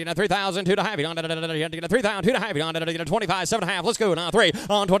 3,002 to half, you don't get a 3,002 to half, you don't get a 25, 7 to half. Let's go now. 3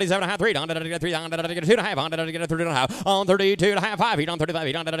 on 27 to half, 3, don't get a 3, don't get a 2 to half, on get a 3 to half. On 32 to half, 5, you don't 35,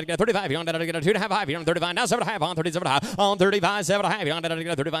 you don't get a 35, you don't get a 2 to half, 5, you don't 35, now 7 to half, on 37 to half. On 35, 7 to half, you don't get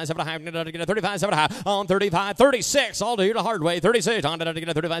a 35, 7 to half, you don't get a 35, 7 to half. On 35, 36, I'll do the hard way. 36, on get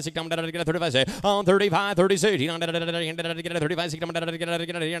a 35, 6, get a 35, on 35, 36, you don't get a 35, 6, get a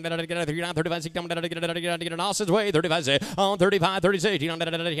 35, 6, get an Austin's way. 35, on 35, 36, you don't get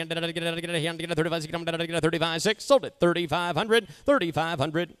a 35, 6, get a 35, 6, sold it. 3,500,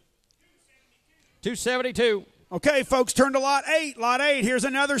 3,500, 272. Okay, folks, turn to lot 8. Lot 8, here's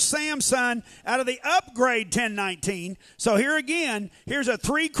another Samson out of the upgrade 1019. So here again, here's a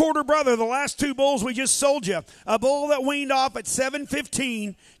 3/4 brother, the last two bulls we just sold you. A bull that weaned off at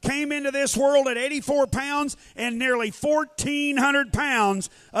 715, came into this world at 84 pounds and nearly 1,400 pounds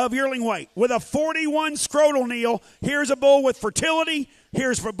of yearling weight. With a 41 scrotal kneel, here's a bull with fertility.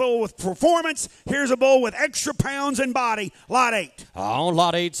 Here's a bull with performance. Here's a bull with extra pounds in body. Lot 8. On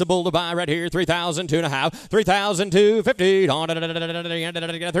lot 8's a bull to buy right here. 3,002 and a half. 3,250. On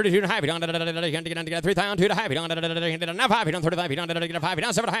 32 and a half. 3,002 and a half. Now 5. 35. 5.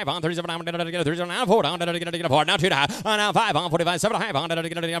 7 and a half. On 37. 37. Now 4. On 4. Now 2 and a half. Now 5. On 45. 7 and a half. On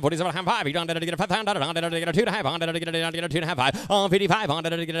 47. 5. 5. 2 and a half. On 2 and a half. 5. On 55. On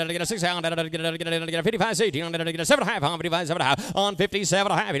 6. On 55. 6. On 7 and a half. On 55. 7 and a half. On 50.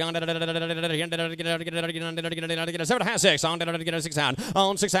 7 and a half. You don't get a 7 and a half, 6. On 6 pound.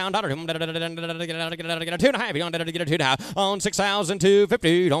 On 6 pound. 2 and a half. You don't get a 2 and a half. On 6,250.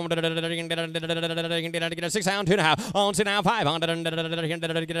 You don't get a 6 pound. 2 and a half. On 6 now 5. On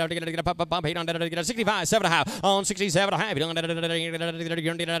 65. 7 and a half. On 67 and a half. You don't get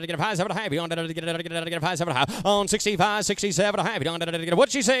a 5 7 and a half. You don't get a 5 7 and a half. On 65, 67 and a half. You don't get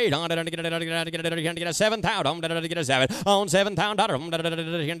what she say. Don't get a 7 pound. Don't get a 7. On 7 pound. Now 2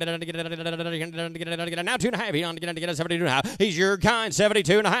 and a half. You don't get a 72 and a half. He's your kind.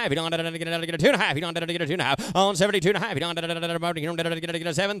 72 and a half. You don't get a 2 and a half. You don't get a 2 and a half. On 72 and a half. You don't get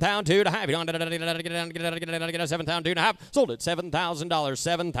a 7 pound 2 and a half. You don't get a 7 pound 2 and a half. Sold it. $7,000.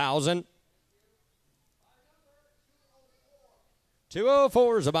 7,000.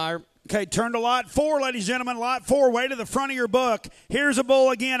 204 is a buyer. Okay, turn to lot 4, ladies and gentlemen. Lot 4, way to the front of your book. Here's a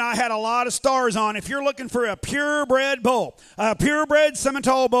bull again I had a lot of stars on. If you're looking for a purebred bull, a purebred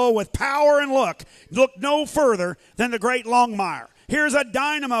Simmental bull with power and look no further than the great Longmire. Here's a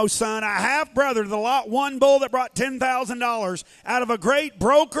dynamo son, a half-brother to the lot 1 bull that brought $10,000 out of a great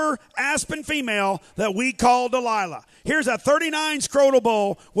broker Aspen female that we call Delilah. Here's a 39 scrotal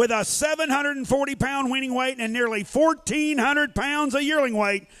bull with a 740-pound weaning weight and nearly 1,400 pounds of yearling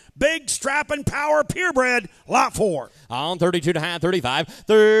weight. Big strapping power purebred, lot 4. On 32 and a half, 35,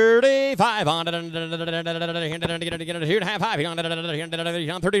 35 on 2 and a half, 5. On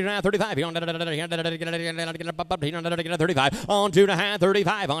 32 and a half, 35. On 35. On 2 and a half, 35. On 2 and a half, 5.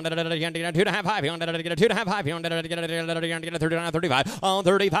 On 2 and a half, 5. On 35. On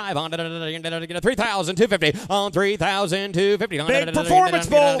 35. On 3,250. On 3,250. Big performance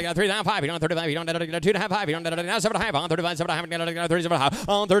bull. 3,500. On 35. On 2 and a half, 5. On 7 and a half. On 35. 7 and a half.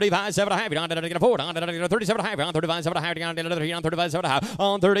 On 35. 35, 7 and a half, on 4, on 37 and a half, on 35, 7 and a half, on 35, 7 and a half,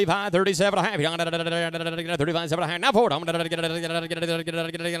 on 35, 37 and a half, on 35, 7 and a half, now 4, on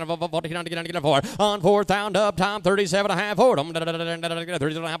 4, on 4th down up time, 37 and a half, 4, on 37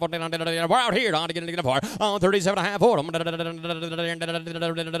 and a half, we're out here, on 37 and a half, 4, on 37 and a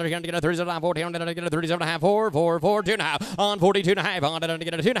half, 40, on 37 and a half, 4, 4, 4, 2 and a half, on 42 and a half, on 2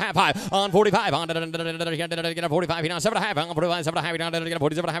 and a half, 5, on 45, on 45, on 7 and a half, on 45, 7 and a half, on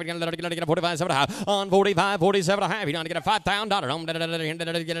 47 and a half, on 45, 7 and a half, on 45, 47 and a half, on $5,000, on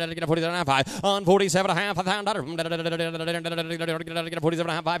 47 and a half, 5, on 47 and a half, $5,000, 47 and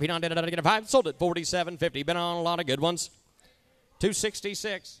a half, 5, on 5, sold it, 47.50, been on a lot of good ones,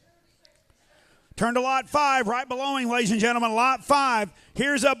 266. Turn to lot 5, right below him, ladies and gentlemen, lot 5.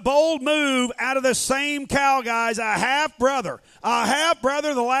 Here's a bold move out of the same cow, guys, a half-brother. A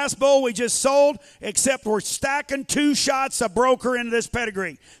half-brother, the last bull we just sold, except we're stacking 2 shots of broker into this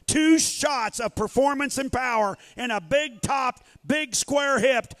pedigree. 2 shots of performance and power and a big-topped, big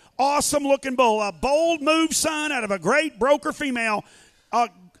square-hipped, awesome-looking bull. A bold move, son, out of a great broker female.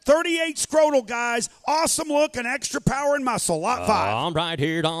 38 scrotal, guys. Awesome look and extra power and muscle. Lot 5. I'm right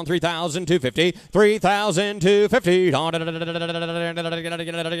here on 3,250. 3,250. On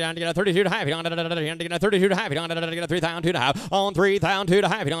 32 to half. On 32 to half. On 3,002 to half. On 3,002 to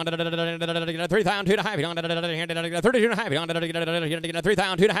half. On 3,002 to half. On 32 to half. On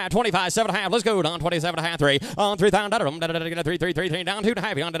 3,002 to half. 25, 7 and a half. Let's go on 27 and a half. 3. On 3,000. 3, 3, 3, 3. Down 2 to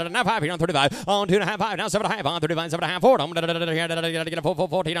half. On now 5. On 35. On 2 and a half. 5. Now 7 and a half. On 35. 7 and a half. 4. On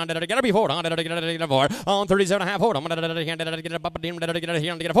 14. On 4 on 37 and a half 4 on 4 on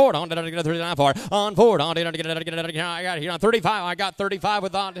 39 4 on 4 on 35. I got 35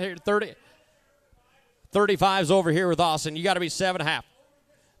 with 30. 35's over here with Austin. You got to be 7 and a half.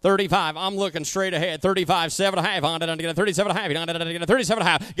 35, I'm looking straight ahead. 35, 7 and a half on 37 and a half. 37 and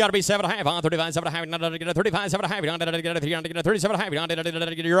a half. Got to be 7 and a half on 35, 7 and a half. 35, 7 and a half. 37 and a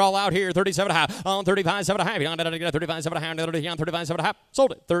half. You're all out here. 37 and a half on 35, 7 and a half. 35, 7 and a half. 35, 7 and a half.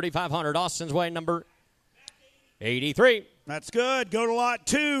 Sold it. 3,500. Austin's way number 83. That's good. Go to lot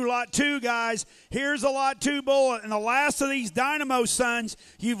 2. Lot 2, guys. Here's a lot 2 bull. And the last of these Dynamo Sons.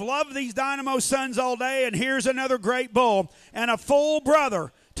 You've loved these Dynamo Sons all day. And here's another great bull. And a full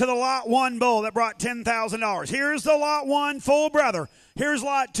brother to the lot 1 bull that brought $10,000. Here's the lot 1 full brother. Here's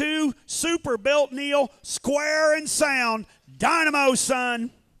lot 2, super built Neil, square and sound, Dynamo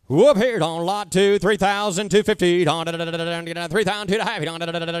Son. Up here on lot 2, 3,250 on 3,002 to half on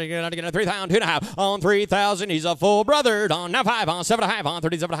 3,002 to half on 3,000. He's a full brother on now 5 on 7 and a half on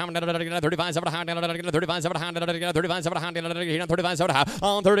 37 and a half 35 7 and a half 35 7 and a half 35 7 and a half 35 7 and a half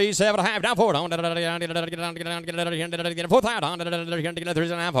on 37 and a half now 4 on 4,000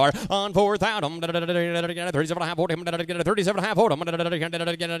 on 4,000 37 and a half 40 37 and a half 4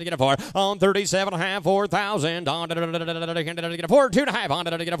 on 37 and a half 4,000 on 4 2 and a half on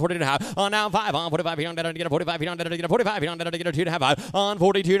 42 and a half on now 5 on 45 on 45 on 45 on 2 and a half on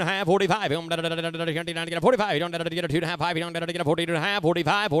 42 and a half 45 on 45 on 2 and a half 5 on 42 and a half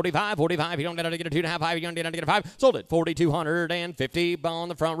 45 45 45 on 2 and a half 5 on 5 sold it 4,250 on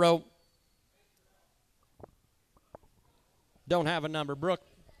the front row. Don't have a number, Brooke.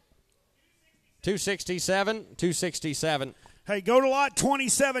 267. Hey, go to lot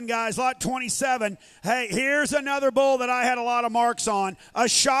 27, guys. Lot 27. Hey, here's another bull that I had a lot of marks on. A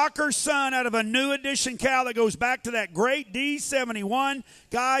shocker son out of a new edition cow that goes back to that great D71.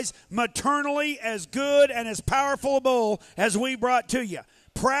 Guys, maternally as good and as powerful a bull as we brought to you.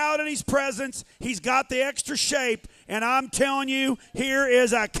 Proud in his presence. He's got the extra shape. And I'm telling you, here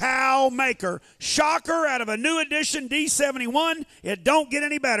is a cow maker. Shocker out of a new edition D71. It don't get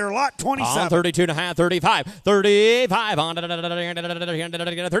any better. Lot 27. On 32 and a half, 35. 35 on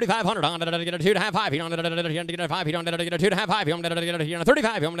 3,500 on 2 and a half, 5 on 5 on 2 and a half, 5 on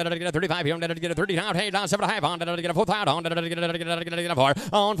 35 on 35 on 39, hey, down 7 and a half on 4,000 on 4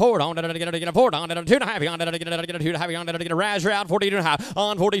 on 4 on 2 and a half on 2 and a half on Raz route 42 and a half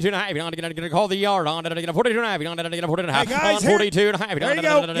on 42 and a half on call the yard on 42 and a half on 42 and a half on 42 and a half. There you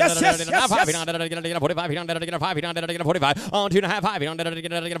go. Yes. 45 on 2 and a half 5 on 45 on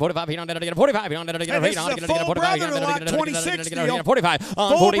 45 on 45 on 45 on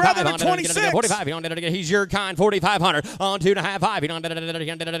 45 on he's your kind 4,500 on 2 and a half 5 on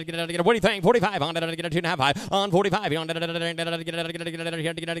what do you think 45 on 2 and a half 5 on 45 on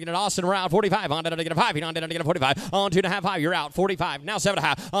Austin route 45 on 5 on 45 on 2 and a half 5 you're out 45 now 7 and a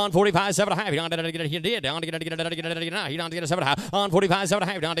half on 45 7 and a half on he did on He don't get a 7.5 on 45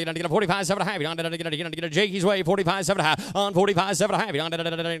 7.5. He don't get a 45 7.5. He don't get a Jakey's way 45 7.5 on 45 7.5. He don't get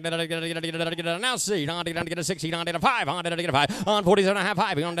a now see. He don't get a 6. He don't get a 5 on 5 on 47.5.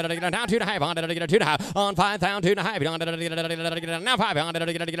 5. He don't get a now 2.5 on 2.5 on 5 down 2.5. He don't get a now 5 on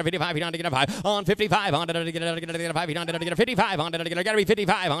 55. He don't get a 5 on 55 on 5. He don't get a 55 on got to be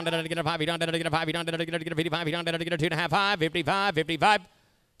 55 on 5. He don't get a 5. He don't get a 55. He don't get a 2.5 5 55.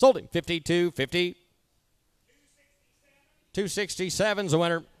 Sold him 52 50. 267's the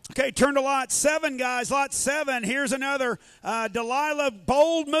winner. Okay, turn to lot 7, guys. Lot 7. Here's another Delilah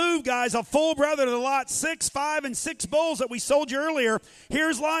bold move, guys. A full brother to the lot 6, 5, and 6 bulls that we sold you earlier.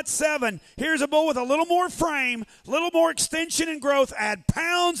 Here's lot 7. Here's a bull with a little more frame, a little more extension and growth, add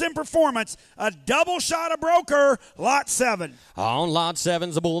pounds in performance. A double shot of broker, lot 7. On lot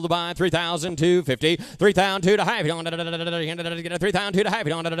 7's the bull to buy 3,250. 3,200 to half. You don't get a 3,200 to half.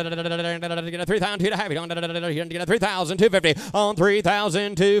 You don't get a 3,200 to half. You don't get a 3,250 on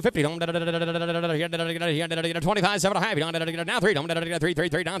 3,250. 50 don't 25 7 half. You don't now 3 don't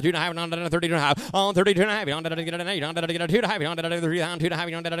 3 down 2 half. Don't 32 half on 32 half. You don't get an 8. You don't get 2 half. You don't get 3 down 2 half.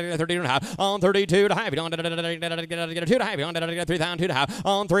 You don't get 32 half on 32 half. You don't get 2 half. You don't get 3 down 2 half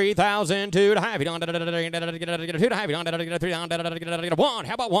on 3,002 half. You don't get 2 half. You don't get 3 down 1.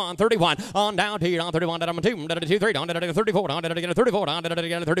 How about 1 31 on down to you on 31 down 2 2 3 don't get 34 don't get 34 don't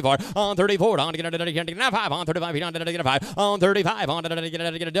get 34 on 34 don't get now 5 on 35. You don't get 5 on 35 on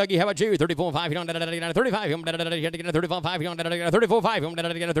get Dougie, how about you? 34 5. You don't get a 35. You don't get a 35 5. You don't get a 34 5. You don't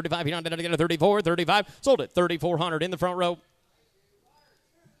get a 35. You don't get a 34 35. Sold it 3,400 in the front row.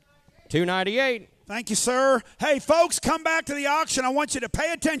 298. Thank you, sir. Hey, folks, come back to the auction. I want you to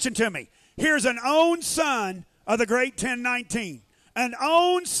pay attention to me. Here's an own son of the great 1019. An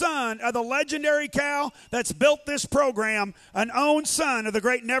own son of the legendary cow that's built this program. An own son of the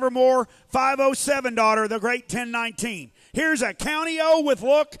great Nevermore 507 daughter, the great 1019. Here's a County O with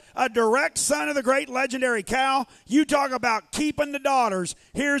look, a direct son of the great legendary cow. You talk about keeping the daughters.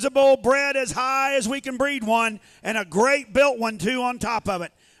 Here's a bull bred as high as we can breed one, and a great built one, too, on top of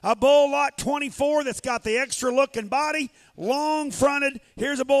it. A bull lot 24 that's got the extra look and body, long fronted.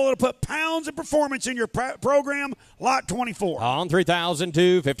 Here's a bull that'll put pounds of performance in your program, lot 24. On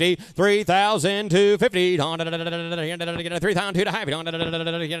 3,250, 3,250. On 3,200 to half. On 2 to half. On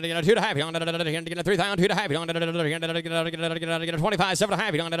 3,200 to half. On 25 7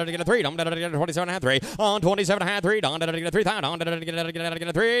 half. On 3. On 27 half 3. On 27 half 3. On 3,000. On 3 2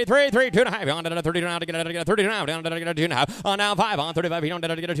 to half. On 30 to 30 on 2 and a half. On now 5 on 35. You don't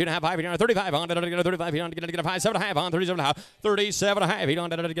get a 2.5 5. You don't 35 on 35. You don't get a 5 7 half on 37 half. 37 half. You don't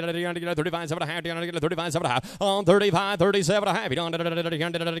get a 35 7 half. You don't get a 35 7 half on 35 37 half. You don't get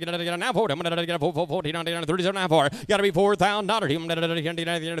a now 4. I'm going to get a 40 on 37 half 4. Got to be $4,000. You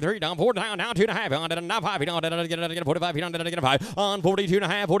don't 3 down 4 down now 2 and a half. On now 5. You don't get a 45. You don't get a 5 on 42 and a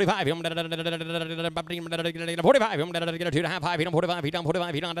half 45. You don't get a 45. You don't get a 2 and a half 5. You don't 45. You don't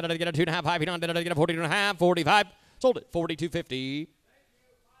 45. You don't get a 2 and a half 5. You don't get a 42 and a half 45. Sold it 42.50.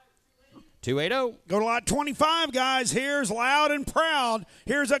 280. Go to lot 25, guys. Here's Loud and Proud.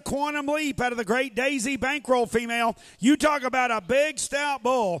 Here's a Quantum Leap out of the great Daisy Bankroll female. You talk about a big, stout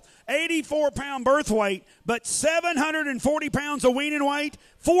bull. 84-pound birth weight, but 740 pounds of weaning weight.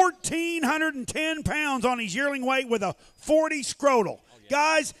 1,410 pounds on his yearling weight with a 40 scrotal. Oh, yeah.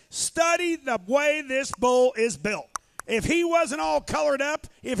 Guys, study the way this bull is built. If he wasn't all colored up,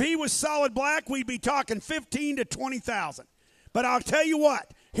 if he was solid black, we'd be talking 15 to 20,000. But I'll tell you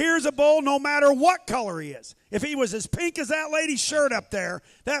what. Here's a bull no matter what color he is. If he was as pink as that lady's shirt up there,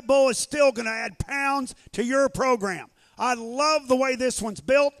 that bull is still going to add pounds to your program. I love the way this one's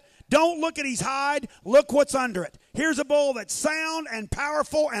built. Don't look at his hide. Look what's under it. Here's a bull that's sound and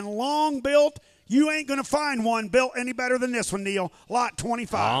powerful and long built. You ain't going to find one built any better than this one, Neil. Lot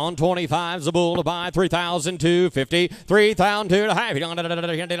 25. On 25's the bull to buy 3,250. 3,002 to half. You don't get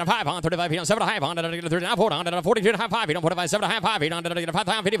a 5 on 35. You don't 7 to half. On 39 4 on 42 to half 5. You don't put a 5 7 to half 5. You don't get a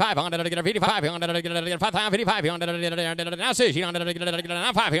 5,055. On 55. You don't get a 5,055. You don't get a now 6. You don't get a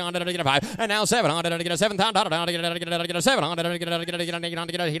 5. You don't get a 5. And now 7. On get a 7,000. Get a 7. On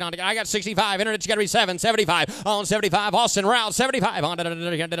I got 65. Internet's got to be 7. 75. On 75. Austin Route 75. On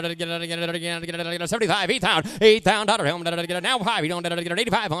 75, 8,000, now 5, you don't get an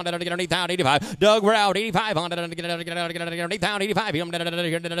 85, on get an 8,085, Doug Route 85, on get an 8,085, you don't get an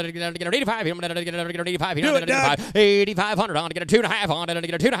 85, you don't get an 85, you don't get an 8,500, on get a 2.5, on get a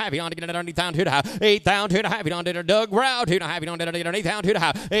 2.5, you don't get an 8,000, 8,000, you don't get a Doug Route 2.5, you don't get an 8,000,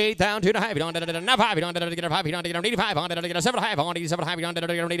 8,000, you don't get an 5, you don't get a 5, you don't get an 85, on get a 7.5, on 87.5, you don't get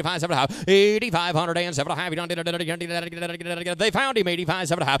an 85, 7.5, 8,500 and 7.5, you don't get they found him 85,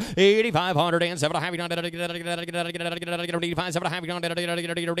 7.5, 8,500 7 and a half. 85, 7 and a half.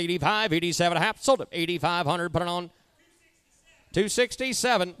 85, 87 and a half. Sold it. 8,500. Put it on.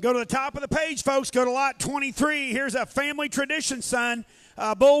 267. Go to the top of the page, folks. Go to lot 23. Here's a family tradition, son.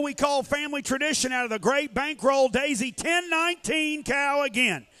 A bull we call family tradition out of the great bankroll Daisy 1019 cow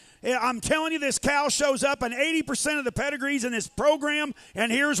again. I'm telling you, this cow shows up in 80% of the pedigrees in this program,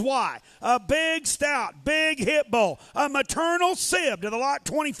 and here's why. A big, stout, big hit bull, a maternal sib to the lot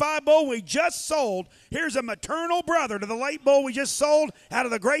 25 bull we just sold. Here's a maternal brother to the late bull we just sold out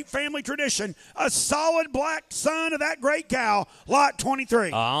of the great family tradition, a solid black son of that great cow, lot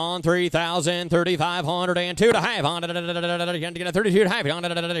 23. On 3,000, 3,500, and 2 and a half. On 32 and a half. On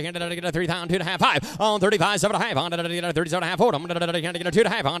 3,000, 2 and a half. 5. On 35, 7 and a half. On 37 and a half. 4. On 2 and a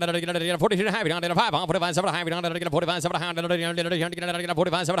half. On 42 and a half. On 5. On 45, 7 and a half. On 45, 7 and a half. On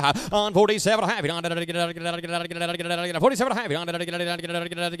 45, 7 and a half. On 47 and a half. On 47 and a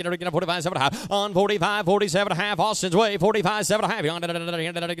half. On 45, 7 and a half. On 45, 47 and a half. Austin's Way. 45, 7 and a half. On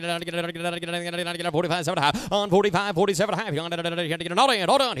 45, 7 and a half. On 45, 47 and a half.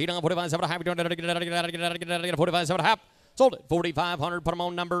 Hold on. He done 45, 7 and a half. 45, 7 and a half. Sold it. 4,500. Put them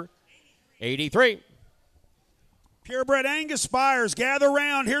on number 83. Purebred Angus Spires, gather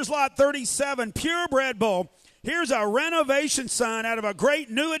round. Here's lot 37, Purebred Bull. Here's a renovation son out of a great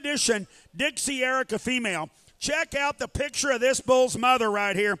new addition, Dixie Erica female. Check out the picture of this bull's mother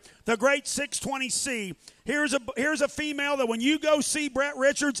right here, the great 620C. Here's a female that when you go see Brett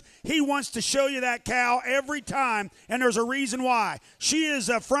Richards, he wants to show you that cow every time, and there's a reason why. She is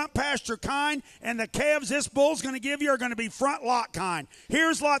a front pasture kind, and the calves this bull's going to give you are going to be front lot kind.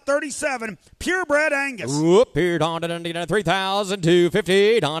 Here's lot 37, Purebred Angus. Whoop, here, on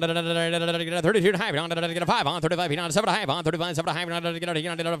 3,250, on 32 and a half, on 5, on 35, on 7 and a half, on 35, 7 and a half,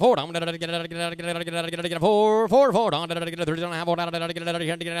 on 4, on 4, on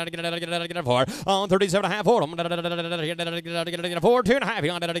 37 and a half, on 37 and a half, 4, 2 and a half,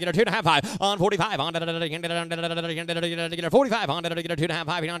 2 and a half, 5, on 45, on 45, on 2 and a half,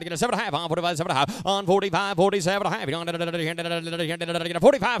 5, on 7 and a half, on 45, 7 and a half, on 45, 47 and a half, on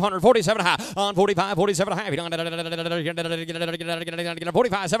 4,500, 47 and a half, on 45, 47 and a half, on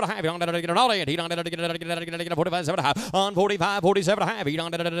 45, 7 and a half, on 45, 7 and a half, on 45, 47 and a half, on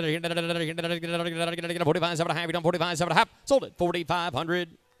 45, 7 and a half, on 45, 7 and a half, sold it, 4,500.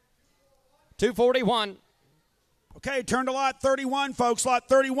 241. Okay, turn to lot 31, folks. Lot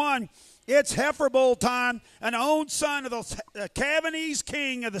 31. It's heifer bull time, an owned son of the Cavanese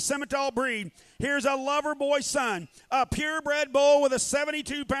king of the Simmental breed. Here's a lover boy son, a purebred bull with a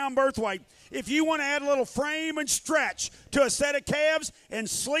 72-pound birth weight. If you want to add a little frame and stretch to a set of calves and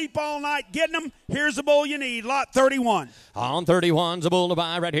sleep all night getting them, here's the bull you need, lot 31. On 31's a bull to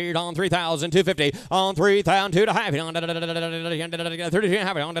buy right here on 3,250. On 3,000, 2 to have it. On 32,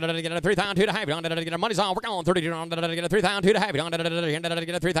 have it. On 3,000, 2 to have it. On money's on. We're on 32. On 3,000, 2 to have it. On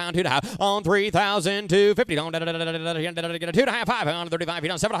 3,000, 2 to have. On 3,250. On 2 to have 5. On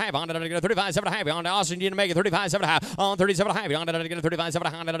 35, on 7 to have. On 35, 7 to have. On Austin, you to make it 35, 7 to have. On 37 to have. On 35,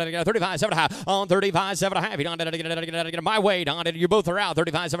 7 to have. 35, 7 to have. On 35, 7 to have. On my weight. On it, you both are out.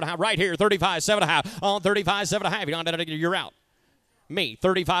 35, 7 to have. Right here. 35, 7 to have. On 35, 7 to have. You're out. Me,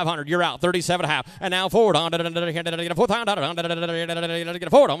 3,500, you're out, 37 and a half. And now forward on 4,000,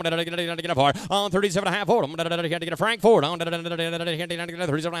 forward on 37 and a half, forward Frank, forward on 37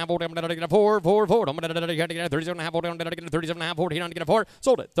 and a half, forward on 37 and a half, 37 and a half, 4,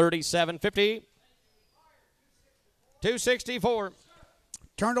 sold it, 37.50, 264.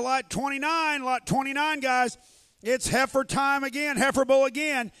 Turn to lot 29, guys. It's heifer time again, heifer bull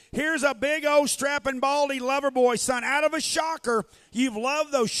again. Here's a big old strapping baldy lover boy son out of a shocker. You've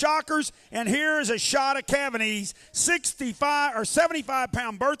loved those shockers, and here is a shot of Cavanese, 65 or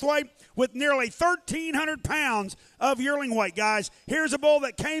 75-pound birth weight with nearly 1,300 pounds of yearling weight, guys. Here's a bull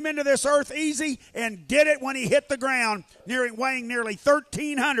that came into this earth easy and did it when he hit the ground, weighing nearly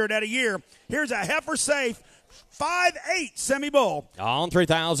 1,300 at a year. Here's a heifer safe 5'8" semi-bull. On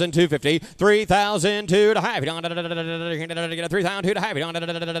 3,250, 3,002 to have it. On 3,002 to have it. On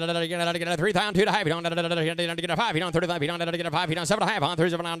 3,002 to have it. On 5, on 35, on 7 to have. On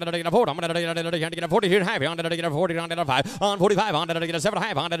 37, on 4, on 42 to have it. On 40, on 5, on 45, on 7 to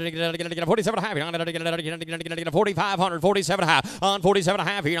have. On 47 to have it. On 4,500, 47 to have. On 47 to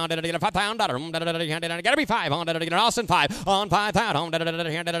have it. On $5,000. Gotta be 5. On Austin 5. On 5,000. On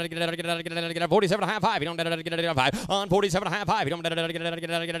 47 to have 5. On 47 and a half, 5. You don't get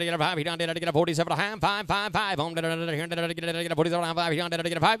 5. You don't get 47 and a half, 5. On 47 and a half, 5. You don't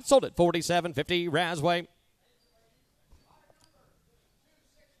get 5. Sold it, 47.50. Razway.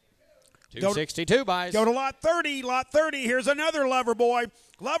 262 buys. Go to lot 30. Lot 30, here's another Lover Boy.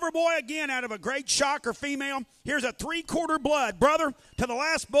 Lover Boy, again, out of a great shocker female. Here's a 3/4 blood. Brother, to the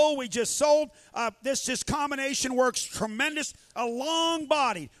last bull we just sold, this combination works tremendous. A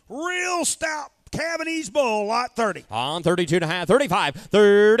long-bodied, real stout Cavanese bull, lot 30. On 32.5, 35,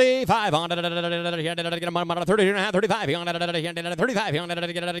 35 on 32.5, 35 on 35 on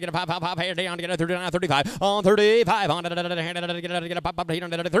 35 on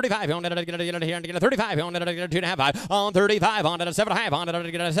 35 on 35 on 35 on 2.5 on 35 on 7.5 on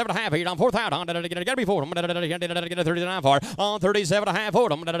 7.5 on 4,000 on gotta be 4 on 39 4 on 37.5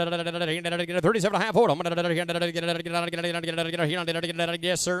 4 on 37.5 4 on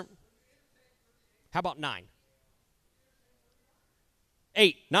yes sir. How about 9?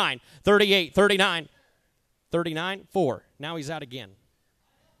 8, 9, 38, 39, 39, 4. Now he's out again.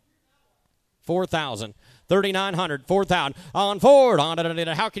 4,000. 3,900, 4,000 on Ford. On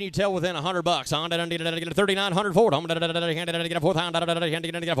how can you tell within $100? On 3,900 Ford. On 4,000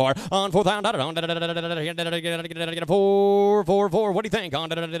 on 4,000 on 4. What do you think? On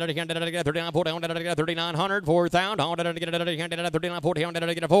 3,900 4,000 on 3,940 on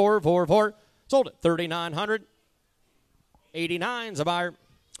 4. Sold it. 3,900. 89's a buyer.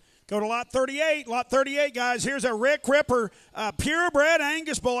 Go to lot 38. Lot 38, guys. Here's a Rick Ripper purebred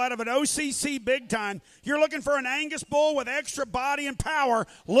Angus bull out of an OCC big time. You're looking for an Angus bull with extra body and power.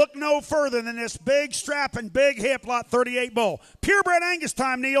 Look no further than this big strapping, big hip lot 38 bull. Purebred Angus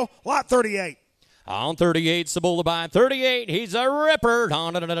time, Neil. Lot 38. On 38's the bull to buy. 38, he's a ripper.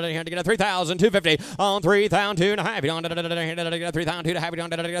 On 3,250. On 3,000 2.5. On 3,000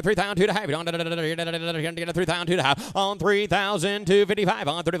 2.5. On 3,000 2.5. On 3,000 2.5.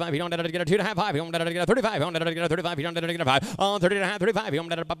 On 3,255. On 35. On 2.5. On 35. On 35. On 35. On 39 35. On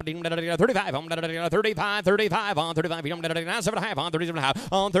 35. On 35 35. On 35. On 7.5. On 37.5.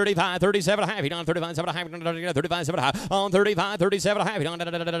 On 35 37.5. On 35 7.5. 35 7.5. On 35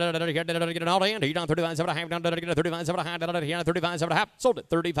 37.5. On all in. On 35 7.5. 35 7.5. 35 7.5. Sold it.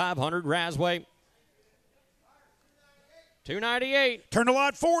 3,500 Rasway. 298. Turn to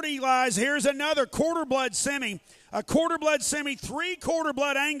lot 40, guys. Here's another quarter blood semi. A quarter blood semi, 3/4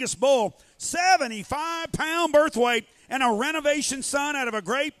 blood Angus bull, 75-pound birth weight, and a renovation son out of a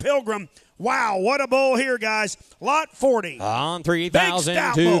great Pilgrim. Wow, what a bull here, guys. Lot 40. On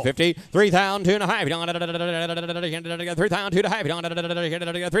 3,250. 3,000 2.5. 3,000 2.5. 3,000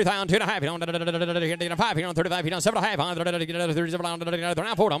 2.5. 5. 35.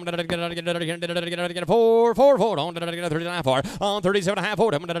 7.5. 4 4 4 on 39 4 on 37.5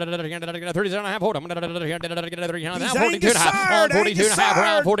 4 37.5 4 on 42.5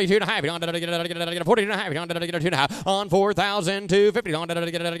 around 42.5 on 4,250 on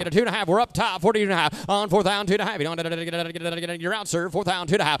 2.5. We're up top 42.5 on 4,000 2.5 you're out sir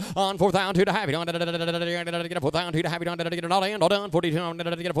 4,000 2.5 on 4,000 2.5 on 4,000 2.5 all in all done 42 on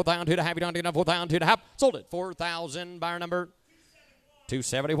 4,000 2.5 4,000 2.5 sold it 4,000 buyer number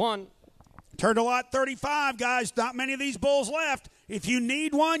 271. Turn to lot 35, guys. Not many of these bulls left. If you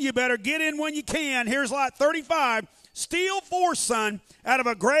need one, you better get in when you can. Here's lot 35. Steel Force son out of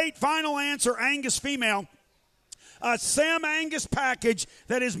a great final answer Angus female. A Sam Angus package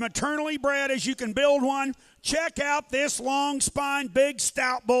that is maternally bred as you can build one. Check out this long spine, big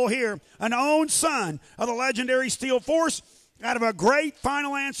stout bull here. An own son of the legendary Steel Force out of a great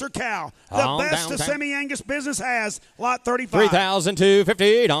final answer cow. The best the semi-Angus business has. Lot 35.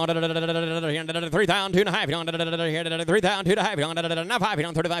 3,250 on 3,000 2.5 on 3,000 2.5 on 5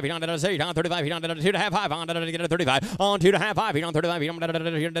 on 35 on 6 on 35 on 2.5 5 on 35 on 2.5 5 on 35 on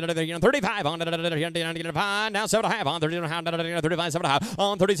 35 on 5 now 7.5 on 35 7.5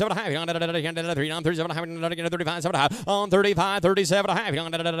 on 37.5 on 3 on 37.5 35 7.5 on 35 37.5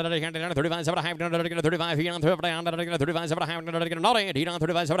 on 35 7.5 on 35 on 35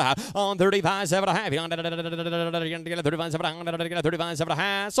 7.5 on 35 7.5 on 35 7.5 on 35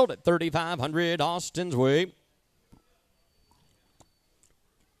 7.5 sold it 3,500 Austin's way.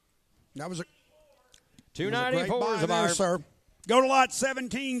 That was a 294 is a buyer, sir. Go to lot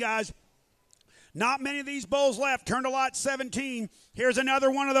 17, guys. Not many of these bulls left. Turn to lot 17. Here's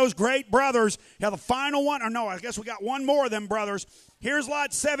another one of those great brothers. Yeah, the final one. Or no, I guess we got one more of them brothers. Here's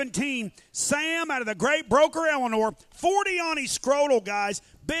lot 17. Sam out of the great Broker Eleanor. 40 on his scrotal, guys.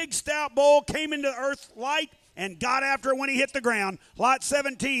 Big stout bull. Came into earth light and got after it when he hit the ground. Lot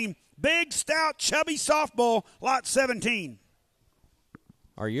 17. Big stout chubby soft bull. Lot 17.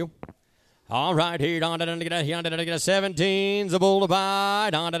 Are you? All right, here, 17's a bull to buy.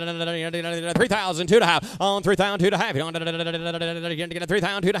 3,000, 2.5. On 3,000, 2.5.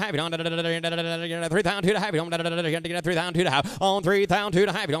 3,000, 2.5. 3,000, 2.5. On 3,000,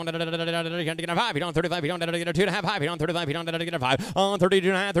 2.5. 5. On 35, 2.5. 5. On 35, 5. On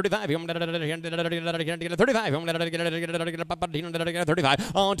 32.5, 35. 35. 35.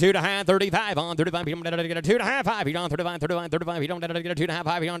 On 2.5, 35. On 35, 2.5. 5. On 35, 35. 2.5.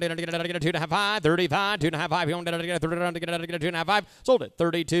 5. On 2.5. 5, 35, 2.5, 5. You want to get 2.5, 5. Sold it.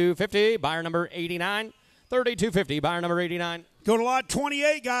 32.50. Buyer number 89. 32.50. Buyer number 89. Go to lot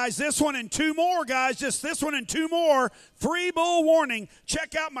 28, guys. This one and two more, guys. Just this one and two more. Free bull warning.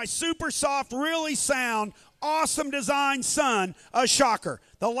 Check out my super soft, really sound, awesome design son, a shocker.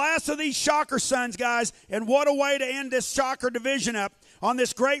 The last of these shocker sons, guys, and what a way to end this shocker division up on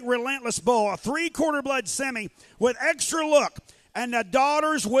this great relentless bull. A 3/4 blood semi with extra look. And the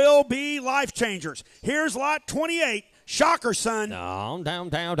daughters will be life changers. Here's lot 28, shocker son. Down. Come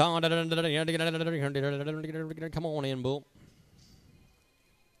on in, bull.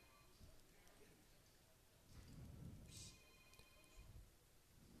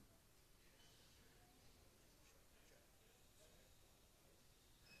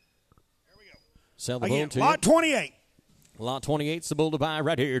 There we go. Sell the Again, bull to lot 28. Lot 28's the bull to buy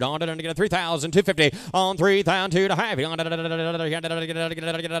right here. On 3,000, 250. On 3,000, 2.5. On 32.5. On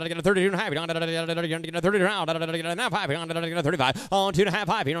 5. On 35. On 2.5.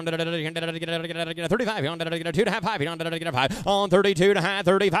 5. On 35. On 2.5. 5. On 5. On 32.5.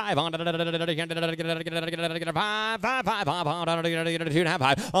 35. On 5.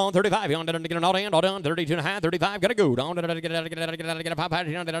 2.5. On 35. On 32.5. 35. Gotta go. On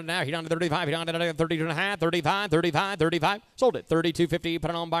 35. Sold it. 32.50.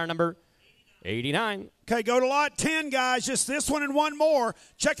 Put it on buyer number 89. Okay, go to lot 10, guys. Just this one and one more.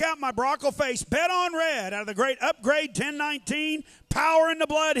 Check out my Brockle face. Bet on red out of the great upgrade 1019. Power in the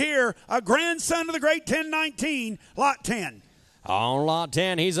blood here. A grandson of the great 1019. Lot 10. On lot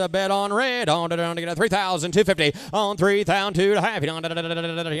 10, he's a bet on red. On 3,000, 250. On 3,000, 2.5. On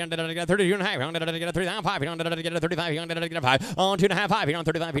 32.5. On 3,000, 5. On 35. On 2.5. 5. On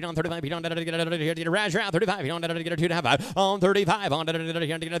 35. On 35. On Rash round 35. On 2.5. On 35. On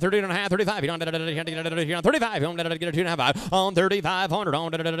 30.5. 35. On 35. On 2.5. On 3,500.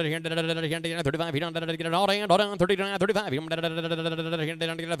 On 35.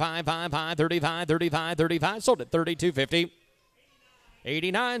 On 35. Sold it. 32.50.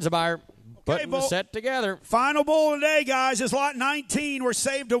 89's a buyer. Putting the set together. Final bull today, guys, is lot 19. We're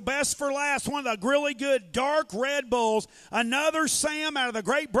saved to best for last. One of the really good dark red bulls. Another Sam out of the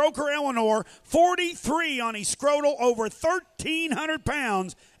great broker Eleanor. 43 on his scrotal, over 1,300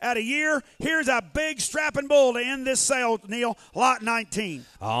 pounds at a year. Here's a big strapping bull to end this sale, Neil. Lot 19.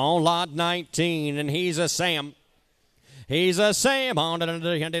 On lot 19, and he's a Sam. He's a Sam on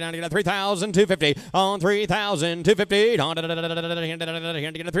 3,250. On 3,250. On 3,000, 2.5. On 5.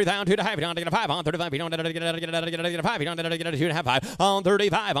 On 35. On 5. On 35. On 35.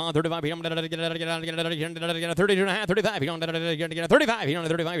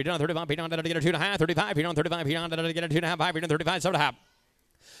 32.5. 35. On 35. 2.5.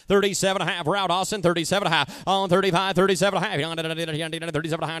 37.5. Route Austin. 37.5. On 35. 37.5. On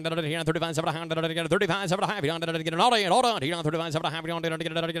 37.5. 35.5. 35.5. All day. All done. On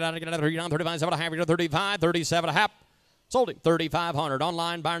 35.5. 35. 37.5. Sold it. 3,500.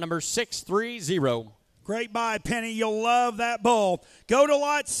 Online buyer number 630. Great buy, Penny. You'll love that bull. Go to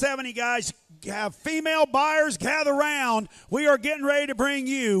lot 70, guys. Have female buyers gather round. We are getting ready to bring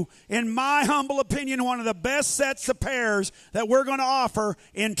you, in my humble opinion, one of the best sets of pairs that we're going to offer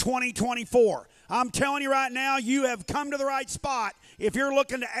in 2024. I'm telling you right now, you have come to the right spot if you're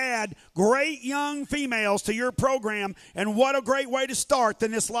looking to add great young females to your program, and what a great way to start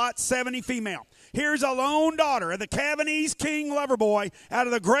than this lot 70 female. Here's a lone daughter of the Cavanese King Loverboy out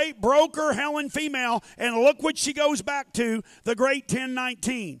of the great broker Helen female, and look what she goes back to, the great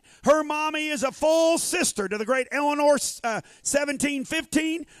 1019. Her mommy is a full sister to the great Eleanor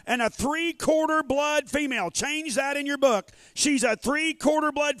 1715, and a 3/4 blood female. Change that in your book. She's a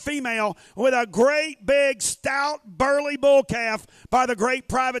 3/4 blood female with a great big stout burly bull calf by the great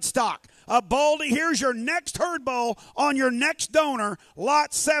private stock. A Baldy, here's your next herd bull on your next donor,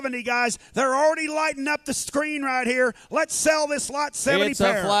 lot 70, guys. They're already lighting up the screen right here. Let's sell this lot 70 it's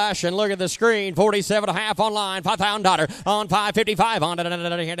pair. It's a flash, and look at the screen. 47.5 online, $5,000 on 555 on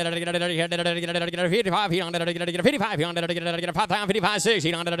 55 on 5,055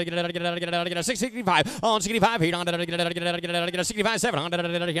 60 on 665 on 65 on 65 7 on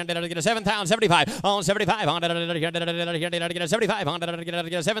 7,075 on 75 on 75 on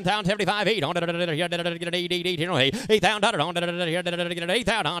 7,075 5, 800,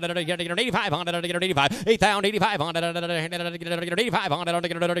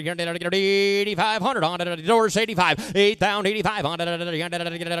 doors 85, 8,085, now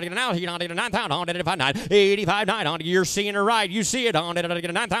 9,085, you're seeing her right, you see it on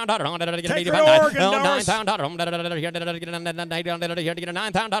 9,000, Take her to Oregon, Doris. 9,000,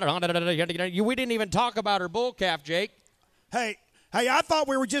 we didn't even talk about her bull calf, Jake. Hey, I thought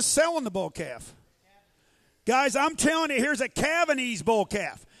we were just selling the bull calf. Guys, I'm telling you, here's a Cavanese bull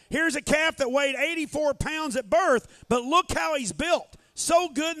calf. Here's a calf that weighed 84 pounds at birth, but look how he's built. So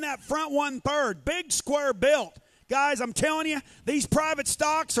good in that front 1/3, big square built. Guys, I'm telling you, these private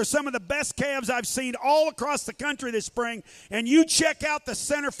stocks are some of the best calves I've seen all across the country this spring, and you check out the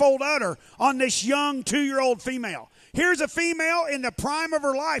centerfold udder on this young 2-year-old female. Here's a female in the prime of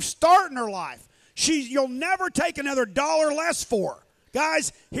her life, starting her life. You'll never take another dollar less for her.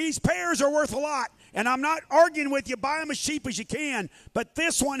 Guys, these pairs are worth a lot, and I'm not arguing with you. Buy them as cheap as you can, but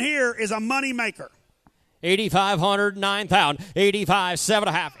this one here is a money maker. 8,500, 9,000, 85,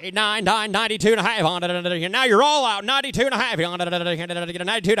 7.5, 8, 9, 9, 92.5. Now you're all out. 92.5.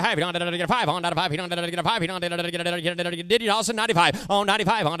 92.5. 5. Did you also 95? On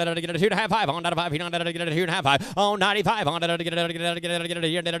 95. 2.5. 5. On 95. 2.5. On 95.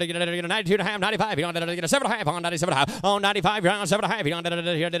 92.5. 95. 7.5. On 97.5. On 95.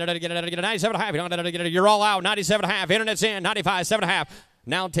 7.5. 97.5. You're all out. 97.5. Internet's in. 95. 7.5.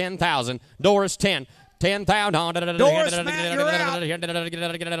 Now 10,000. Doris 10. 10,000. Doris, Matt, you're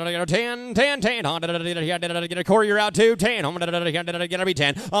out. 10, 10, 10. Corey, you're out too. 10. Gonna be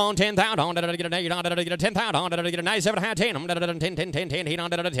 10. On 10,000. 10,000. 97.5. 10. 10, 10, 10, 10. 10.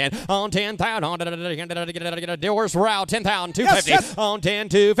 On 10,000. Doris, we're out. 10,000. 250. Yes. On 10,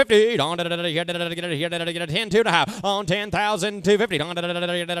 250. On 10, 2.5. On 10,000. 250.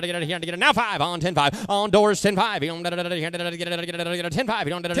 Now 5. On 10, 5. On Doris, 10, 5. 10, 5. 10, 5.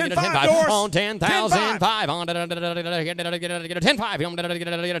 On 10,000. 5 on 10 5 on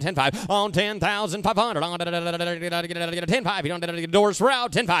 10,500 on 10 5 doors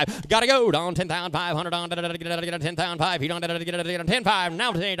route 10 5 gotta go on 10,500 on 10,500 10 5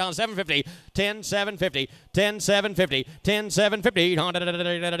 now today on 750 10 750 10 750 10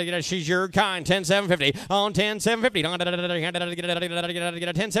 750 she's your kind 10 750 on 10 750 on 10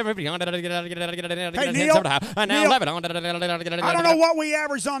 750 on 10 Neil, and now 11 on I don't know what we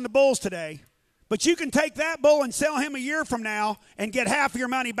averaged on the bulls today, but you can take that bull and sell him a year from now and get half of your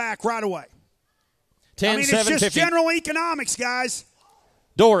money back right away. 10, I mean, it's just general economics, guys.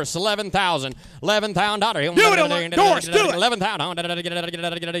 Doris, 11,000. $11,000. Do it, Doris, do it.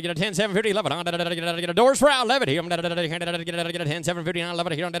 11,000. 10, 750, 11. Doris, round 11. 10, 750,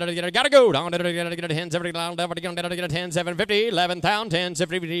 11. Gotta go. 10, 750, 10, 750, 11,000. 10,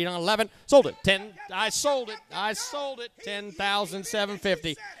 750, 11. Sold it. 10. I sold it.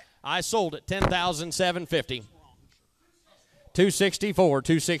 10,750. I sold it. 10,750.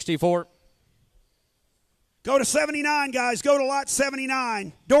 264. Go to 79, guys. Go to lot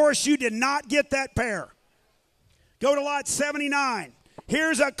 79. Doris, you did not get that pair. Go to lot 79.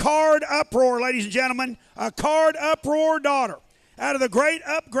 Here's a card uproar, ladies and gentlemen. A card uproar daughter. Out of the great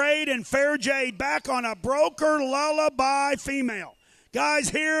upgrade and fair jade, back on a broker lullaby female. Guys,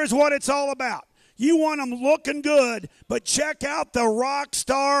 here's what it's all about. You want them looking good, but check out the rock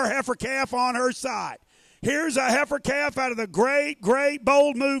star heifer calf on her side. Here's a heifer calf out of the great,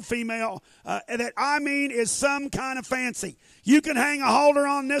 bold move female that, I mean, is some kind of fancy. You can hang a halter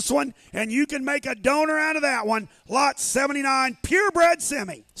on this one, and you can make a donor out of that one. Lot 79, purebred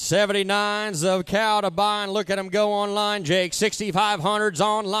semi. 79's of cow to buy, and look at them go online, Jake. 6,500's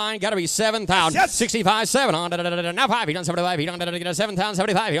online. Got to be 7,000. Yes. 65, 7 on. Now 5. He done 75. He done 7,000.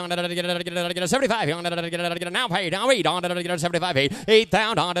 75. He done 75. He done now pay. Now 8 on. 75.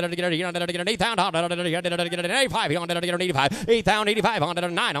 8,000 on. 8,000 on. 85. He done 85. 8,000. 85 on.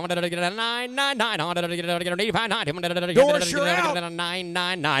 9 on. 9 on. 85. 9. Doris, you're out.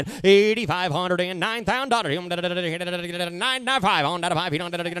 999. 8,500 and $9,000. 995 on 95.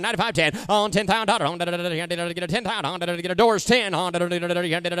 95 10 on 10,000 on 10,000 on doors 10 on 10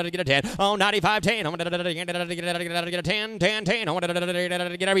 on 95 10 on 10 10 10 on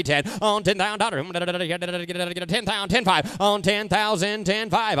every 10 on 10,000 10,000 10 5 on 10,000 10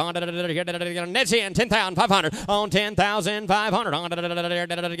 5 on net's in 10,500 on 10,500 on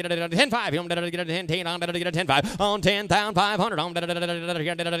 10 5 on 10 10 on 10 5 on 10,500 on 10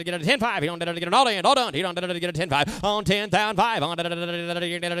 5 all in all done he don't 10 5 on 10,005 on 10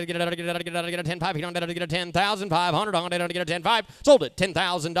 5 he don't 10,500 on 10 5 sold it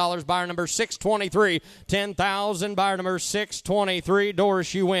 $10,000 buyer number 623 10,000 buyer number 623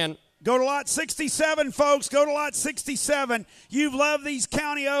 Doris you win Go to lot 67, folks. Go to lot 67. You've loved these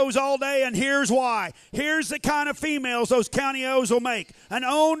County O's all day, and here's why. Here's the kind of females those County O's will make. An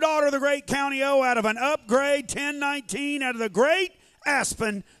own daughter of the great County O out of an upgrade 1019 out of the great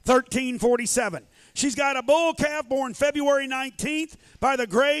Aspen 1347. She's got a bull calf born February 19th by the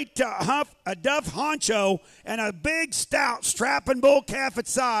great Duff Honcho and a big, stout, strapping bull calf at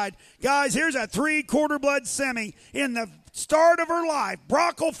side. Guys, here's a 3/4 blood semi in the start of her life.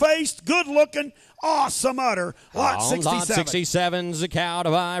 Brockle-faced, good-looking, awesome udder. Lot 67. Lot 67's a cow to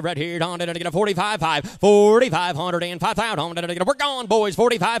buy right here. On to get a 45.5, 4,500 and 5,000. We're gone, boys.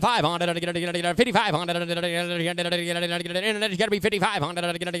 45.5 on to get a 55 on to get a got to be 55 on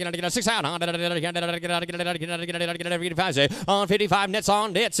to 6 out on on 55 nets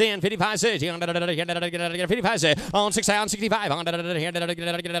on nets in 55 says on 55 says on 6 out 65 on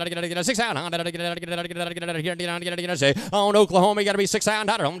 6 out on Oklahoma. You got to be 6 out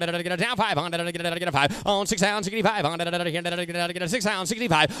on down 5 on get a 5 on 6 ounce 65 on 6 ounce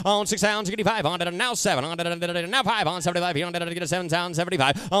 65 on 6 ounce 65 on now 7 on now 5 on 75 on get a 7 ounce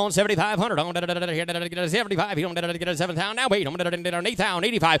 75 on 7,500 on get a 75 on get a 7 now wait on 8,000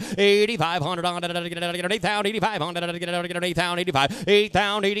 85 8,500 on get 8,000 85 on get 8,000 85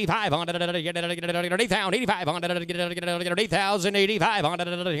 8,000 85 on get 8,000 85 on get 8,000 85 on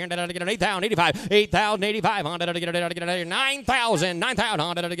get 8,000 85 8,000 85 on get 9,000 9,000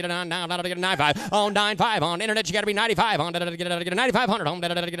 on get 9,500 on 9.5 on internet. You got to be 95 on 9,500 on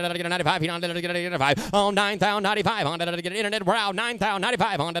 95 on 9,000 95 on internet. We're out 9,000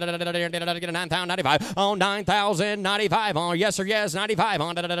 95 on 9,000 95 on 9,000 95 on yes or yes 95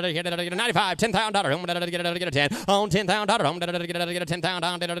 on 95 $10,000 on 10 on 10,000 on 10,000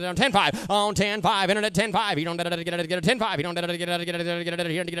 on 10.5 on 10.5 internet 10.5 you don't get a 10.5 you don't get a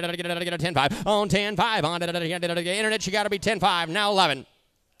 10.5 on 10.5 on internet. You got to be 10.5 now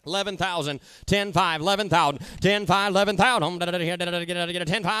 11,000, 10,5, 11,000, 10,5, 11,000,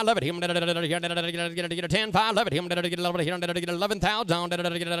 10,5, 11, him, 10,5, 11, him,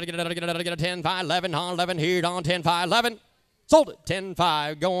 11,000, 10,5, 11, 11, here on 10,5, 11, sold it,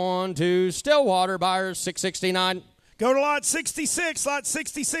 10,5, going to Stillwater, buyers, 669. Go to lot 66. Lot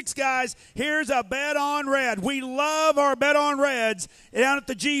 66, guys. Here's a bet on red. We love our bet on reds down at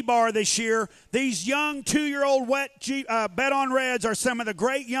the G-Bar this year. These young 2-year-old wet bet on reds are some of the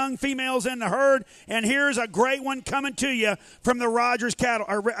great young females in the herd. And here's a great one coming to you from the Richards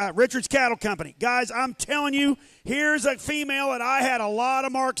Cattle Company. Guys, I'm telling you, here's a female that I had a lot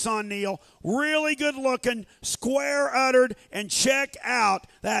of marks on, Neil. Really good looking, square uddered, and check out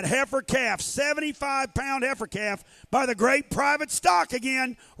that heifer calf, 75-pound heifer calf by the great Private Stock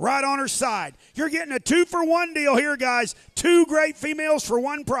again, right on her side. You're getting a 2-for-1 deal here, guys. 2 great females for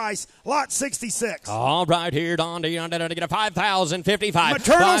one price. Lot 66. All right, here, Don, get a 5,055.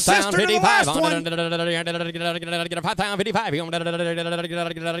 Maternal sister to the last one. Get a 5,055. Get a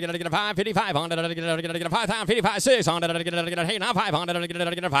 555 on get a 5,055 6 on hey now 500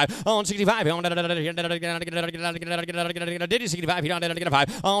 get a 5 on 65 on Diddy 65 get a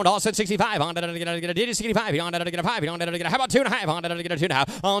 5 on Dawson 65 on Diddy 65 on get a 5 on how about 2.5 on get a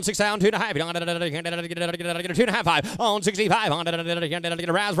 2.5 on 6 down 2.5 on get a 2.5 5 on 65 on get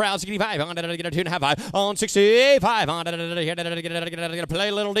a Raspberry 65 on get a 2.5 5 on 65 on get a play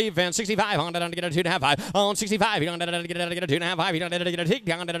a little defense 65 on get a 2.5 5 on 65 on get a 2.5 5 get a take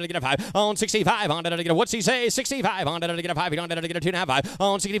down get a 5 on 65 on get a what's he say 65 on get a 5 on get a 2.5 5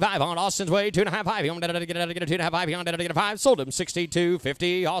 on 65 on Austin's way 2.5 5 on get a 2.5 5 on get a 5 sold him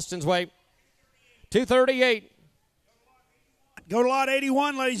 62.50 Austin's way 238. Go to lot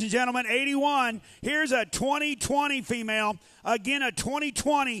 81, ladies and gentlemen. 81. Here's a 2020 female. Again, a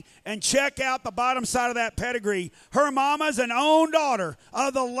 2020. And check out the bottom side of that pedigree. Her mama's an own daughter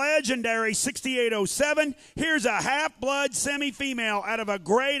of the legendary 6807. Here's a half-blood semi-female out of a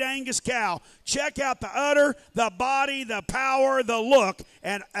great Angus cow. Check out the udder, the body, the power, the look,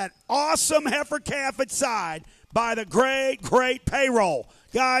 and an awesome heifer calf at side by the great, great Payroll.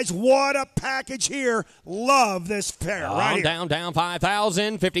 Guys, what a package here. Love this pair right here. Down,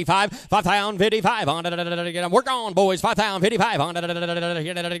 5,055, 5,055 on work on, boys, 5,055 on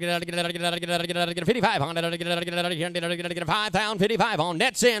 55 on 5,055 on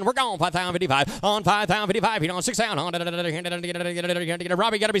nets in, we're gone, 5,055 on 5,055, on 6 down on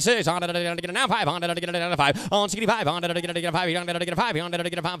Robbie, got to be 6 on now 5 on 65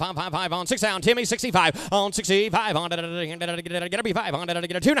 on 5 on 6 down, Timmy 65 on 65 on got to be 5 on to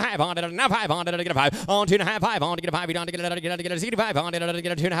get a 2.5 on it, now 5 on it to get a 5, on 2.5, 5 on to get a 5, you don't get a 65 on it to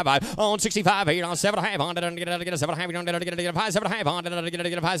get a 2.5, 5, on 65, 8 on 7.5 on it to get a 7.5, you don't get a 5, 7.5 on it to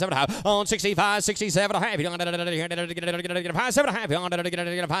get a 5, 7.5, on 65, 67.5, you don't get a 5, 7.5 on it to get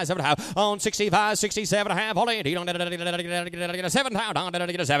a 5, 7.5, on 65, 67.5, all in, you don't get a 7 pound on it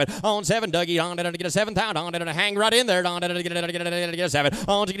to get a 7, on 7, Dougie on it to get a 7 pound on it to hang right in there on it to get a 7,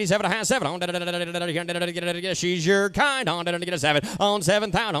 on 67.5, 7 on it to get a she's your kind on it to get a 7, on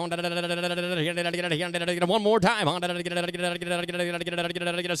 7 pound on it to get one more time on it to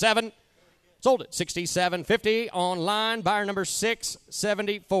get a 7. Sold it, $67.50 online. Buyer number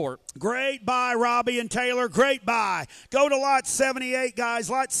 674. Great buy, Robbie and Taylor. Great buy. Go to lot 78, guys.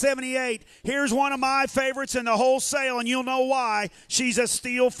 Lot 78. Here's one of my favorites in the whole sale, and you'll know why. She's a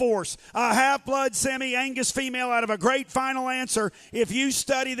steel force. A half-blood semi-Angus female out of a great final answer. If you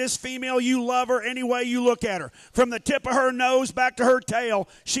study this female, you love her any way you look at her. From the tip of her nose back to her tail,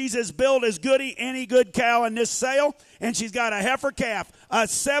 she's as built as goody any good cow in this sale. And she's got a heifer calf, a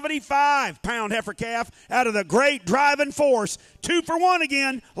 75-pound heifer calf out of the great driving force. 2 for 1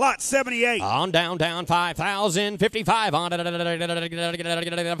 again, lot 78. On down, 5,055 on it,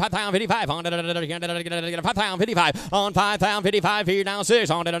 5,055 on it, 5,055 on 5,055 here down 6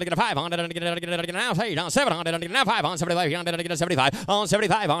 on it, get a 5 on it, now 8 on 7 on it, now 5 on 75 on it, get a 75 on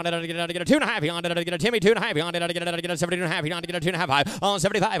 75 on it, get a 2.5 on it, get a Timmy 2.5 on it, get a 72.5 on it, get a 2.5 on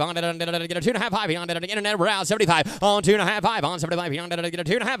 75 on it, get a 2.5 on it, internet we're out 75 on 2.5 5 on 75 on it, get a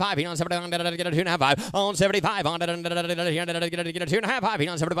 2.5 5 on 75 on it, get a 2.5 5 on 75 on it, get a 2.5 5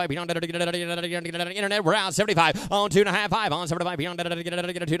 on 75 on it, get internet we're out 75 on 2.5 5 on 75 on it, get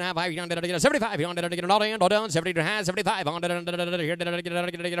a 2.5 5 on it, get a 75 on it, get an all in all done 72.5 75 on it,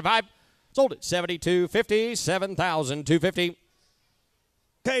 get a 5. Sold it $72.50, $7,250.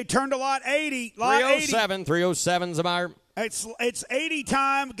 Okay, turn to lot 80. Lot 307, 307's a buyer. It's 80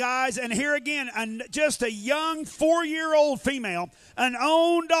 time, guys, and here again, just a young 4-year-old female, an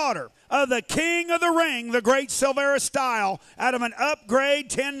own daughter of the king of the ring, the great Silvera Style, out of an upgrade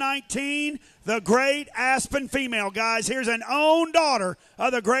 1019, the great Aspen female, guys. Here's an own daughter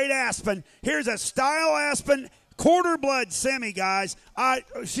of the great Aspen. Here's a Style Aspen quarter blood semi, guys.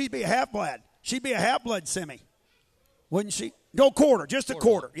 She'd be a half blood. She'd be a half blood semi, wouldn't she? Go quarter, just a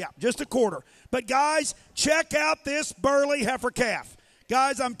quarter. Yeah, just a quarter. But, guys, check out this burly heifer calf.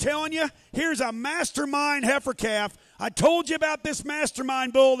 Guys, I'm telling you, here's a mastermind heifer calf. I told you about this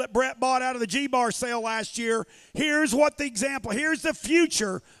mastermind bull that Brett bought out of the G-Bar sale last year. Here's what the example, here's the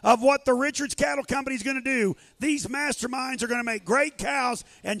future of what the Richards Cattle Company is going to do. These masterminds are going to make great cows,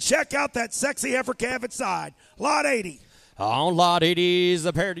 and check out that sexy heifer calf inside. Lot 80. On lot 80 is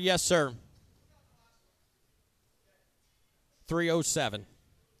the pair, yes, sir. 307. Is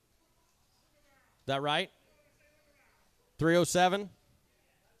that right? 307?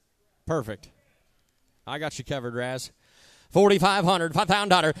 Perfect. I got you covered, Raz. 4,500,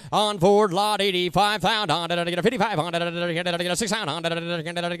 $5,000 on board lot 80, 5,000 on it, get a 55 on it, get a 6,000 on it, get a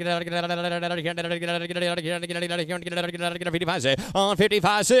 55 on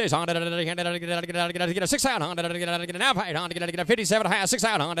 55 6 on it, get a 6,000 on it, get a now paid on get a 57 half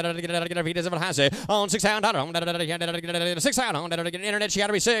 6,000 on it, get a 57 half on 6,000 on it, get a 6,000 on it, get internet she got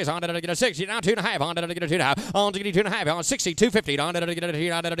to be 6 on it, get a 6, now 2.5 on it, get a 2.5 on 2.5 on 60 250 on it, get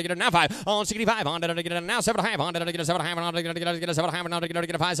a now 5 on 65 on it, get a now 7.5 on it, get a 7.5 on it. Get a 7.5 on it,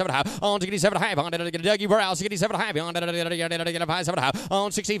 get a 5.7 on 67.5 on it, get a Dougie Brow 67.5 on it, get a 5.7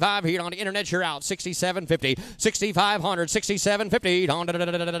 on 65 here on the internet you're out 67.50 6,500 67.50 on it, get a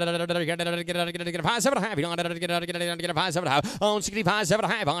 5.7 on it, get a 5.7 on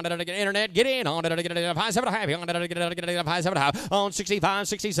 65.7 on it, get internet get in on it, get a 5.7 on it, get a 5.7 on 65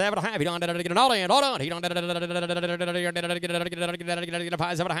 67.5 on it, get an all in all done he don't get a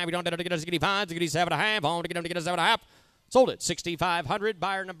 5.7 on it, get a 65 67.5 on it, get a 7.5. Sold it, 6,500.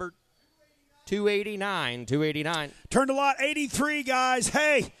 Buyer number 289, 289. Turn to lot 83, guys.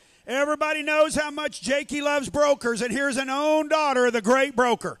 Hey, everybody knows how much Jakey loves brokers, and here's an own daughter of the great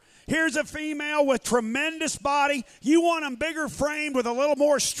broker. Here's a female with tremendous body. You want them bigger framed with a little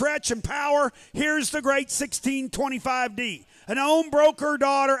more stretch and power. Here's the great 1625D. An own broker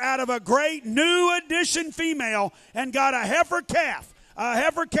daughter out of a great new edition female, and got a heifer calf. A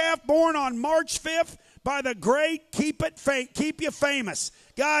heifer calf born on March 5th. By the great Keep You Famous.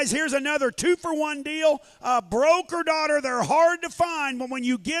 Guys, here's another 2-for-1 deal. A broker daughter, they're hard to find, but when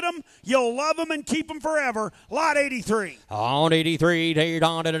you get them, you'll love them and keep them forever. Lot 83. On 83, they're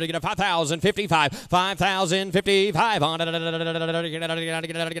on to get a 5,055. 5,055 on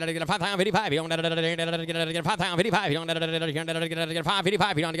 5,055. On 5,055. On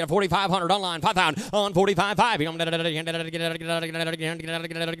 5,055. On 4,500 online. 5,000 on 45.5. On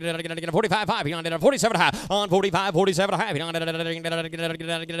 45.5. On 47 high. On 45, 47 high. On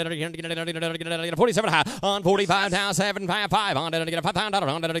 47 high. On 45 now 755. On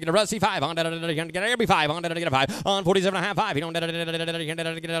 $5,000. On Rusty 5. On every 5. On 5. On 47 and a half 5. You don't get a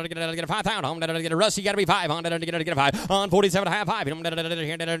 5,000. On Rusty got to be 5. On 5. On 47 and a half 5. You don't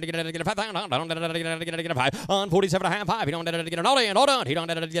get a 5,000. On 5. On 47 and a half 5. You don't get an all in, all done. You don't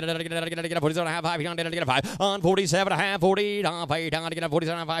get a 47 and a half 5. You don't get a 5. On 47 and a half 40. Don't pay down to get a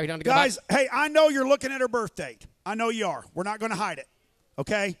 47 and a half 5. You don't get a 5. Guys, hey, I know you're looking at her birth date. I know you are. We're not going to hide it.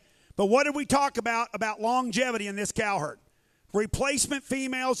 Okay? But what did we talk about longevity in this cow herd? Replacement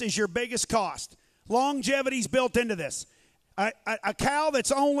females is your biggest cost. Longevity's built into this. A cow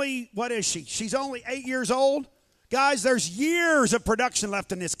that's only, what is she? She's only 8 years old. Guys, there's years of production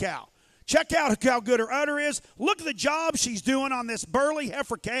left in this cow. Check out how good her udder is. Look at the job she's doing on this burly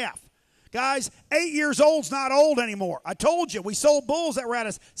heifer calf. Guys, 8 years old's not old anymore. I told you, we sold bulls that were at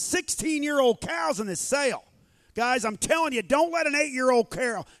us 16-year-old cows in this sale. Guys, I'm telling you, don't let an 8-year-old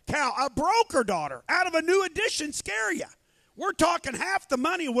cow, a broker daughter, out of a new edition scare you. We're talking half the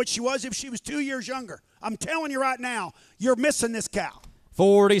money of what she was if she was 2 years younger. I'm telling you right now, you're missing this cow.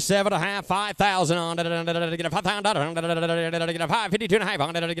 47 and a half, 5,000 on get a $5,000 get a 552 and a half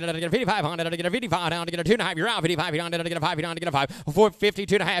on get a 55 on get a 55 down to get a 2 and a half. You're out 55 on get a 5 on get a 5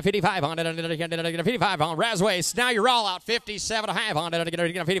 452 and a half 55 on get a 55 on Razways. Now you're all out 57 and a half on get a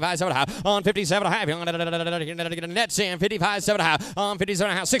 55 7 and a half on 57 and a half on get a net sin 55 7 and a half on 57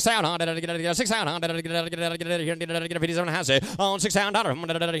 and a half 6 out on get a 6 out on get a 57 and a half on 6 out on get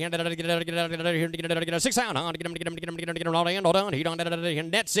a 6 out on get all in all done. He don't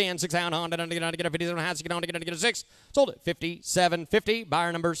net sin 6 out on get a 57 and a half. Get a 6. Sold it 57.50.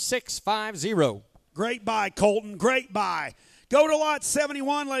 Buyer number 650. Great buy, Colton. Great buy. Go to lot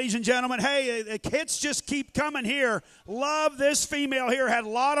 71, ladies and gentlemen. Hey, the hits just keep coming here. Love this female here. Had a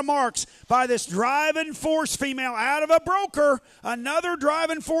lot of marks by this driving force female out of a broker. Another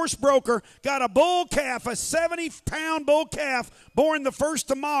driving force broker. Got a bull calf, a 70-pound bull calf, born the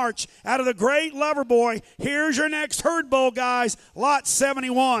 1st of March out of the great lover boy. Here's your next herd bull, guys. Lot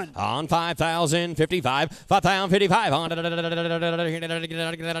 71. On 5,055. 5,055 on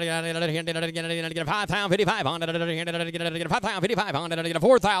 5,055 on 5,055 on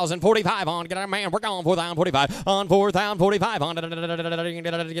 4,045 on get a man. We're going 4,045 on 4,045 on 45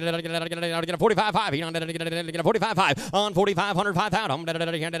 5 on 45 5 on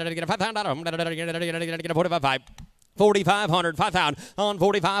 4,500 5,000 on 45 5. 4,500, 5,000 on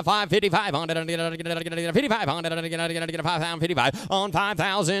 45, 555 on 55 on 5,055 on 5,055 on 2.5 on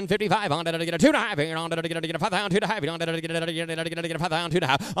 5,000 2.5 on 5,000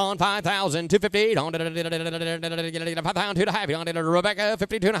 2.5 on 5,250 on 5,000 2.5 on Rebecca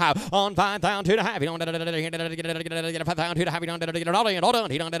 52.5 on 5,000 2.5 on 5,000 2.5 on all done.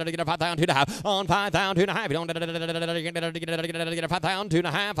 He don't 5,000 2.5 on 5,000 2.5 on 5,000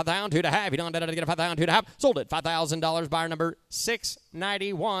 2.5 5,000 2.5 he don't 5,000 2.5 sold it $5,000. Buyer number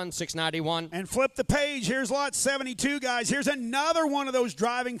 691. And flip the page. Here's lot 72, guys. Here's another one of those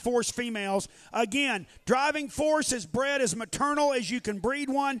driving force females. Again, driving force is bred as maternal as you can breed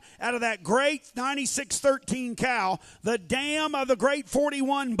one out of that great 9613 cow, the dam of the great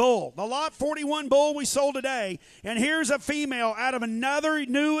 41 bull. The lot 41 bull we sold today. And here's a female out of another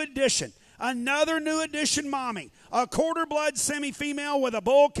new edition. Another new edition mommy. A quarter blood semi-female with a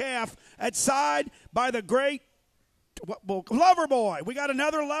bull calf at side by the great lover boy. We got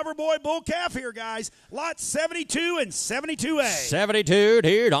another lover boy bull calf here, guys. Lot 72 and 72A. 72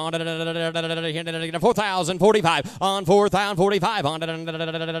 here on 4,045 on 4,045 on 45 on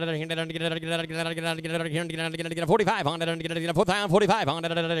 4,045 on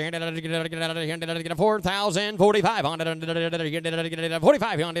 4,045 on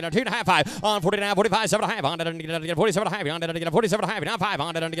 45 on 2.5 5 on 49 45 7.5 on 47.5 on 47.5 now 5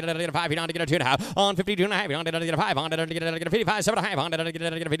 on 5 on 2.5 on 52.5 on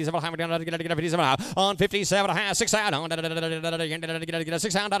on 57.5, 6 out on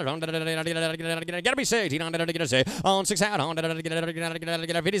 6 out gotta be 16 on 6 out on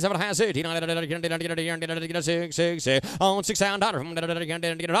 57.5, 16 on 6 out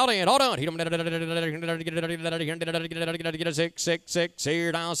all in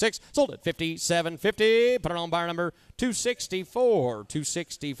here down 6 sold at 57.50. Put it on bar number 264.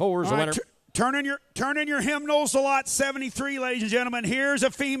 264 is the winner. Turn in your hymnals to lot 73, ladies and gentlemen. Here's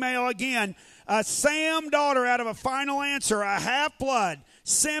a female again. A Sam daughter out of a final answer, a half-blood,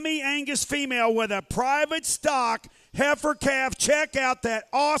 semi-Angus female with a private stock heifer calf. Check out that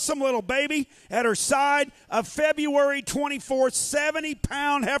awesome little baby at her side. A February 24th,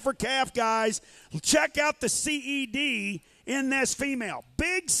 70-pound heifer calf, guys. Check out the CED in this female.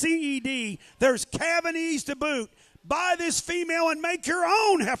 Big CED. There's cavities to boot. Buy this female and make your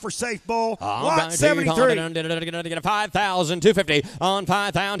own heifer safe bull. Lot 73. 5,250 on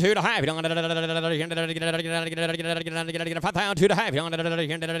 5,000 to the half. 5,000 to the half.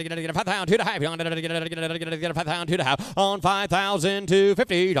 5,000 to the half. 5,000 to the half on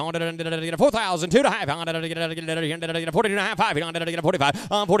 5,250. 4,000 to the half. 40 and a half. 5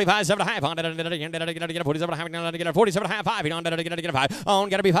 on 45 7 half. 47 half. 47 half. 5 on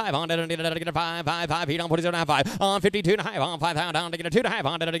gotta be 5 on 5 on 47 half. 5 on 52 and a half on 5,000 down to get a 2 and a half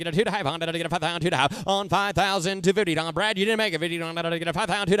on to get a 2 and a half on to get a 5,000 2 and a half on 5,250 on Brad. You didn't make a video on to get a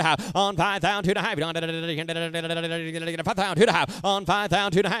 5,000 2 and a half on 5,000 2 and a half on to get a 5,000 2 and a half on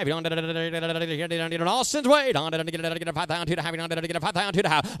 5,000 2 and a half on to get Austin's way on to get a 5,000 2 and a half on to get a 5,000 2 and a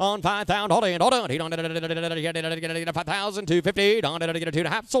half on 5,000 hold on he don't get a 5,250 on to get a 2 and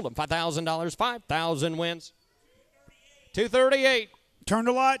a half sold him $5,000 5,000 wins 238. Turn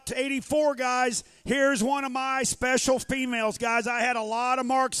to lot 84, guys. Here's one of my special females, guys. I had a lot of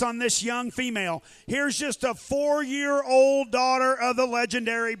marks on this young female. Here's just a 4-year-old daughter of the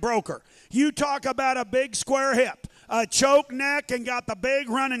legendary broker. You talk about a big square hip, a choke neck, and got the big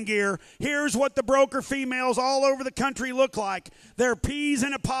running gear. Here's what the broker females all over the country look like. They're peas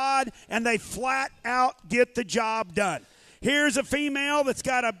in a pod, and they flat out get the job done. Here's a female that's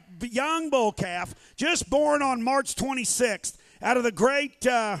got a young bull calf, just born on March 26th. Out of the great,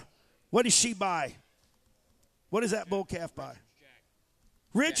 what does she buy? What does that bull calf buy?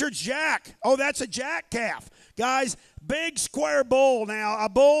 Richard's Jack. Oh, that's a Jack calf. Guys, big square bull now. A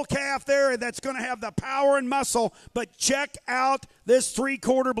bull calf there that's going to have the power and muscle. But check out this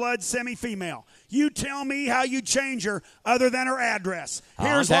 3/4 blood semi-female. You tell me how you change her other than her address.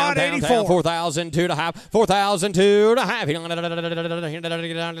 Here's lot 84. 4,002 to half. 4,002 to half.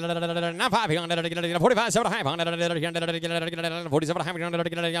 45, 7 half. 47 half. 45, 7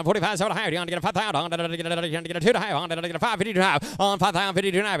 half. 5,000. 2 to half. 550 to half. On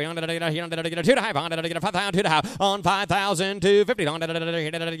 5,052 to half. 2 to half. 5,000 to half. On 5,250. 2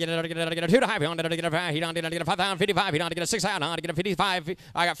 to half. 5,055. 6 out. 55.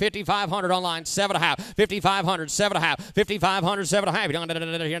 I got 5,500 online. 7 and a half, 5,500, 7 and a half, 5,500, 7 and a half.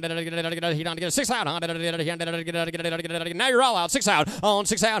 You don't get a 6 out. Now you're all out. 6 out on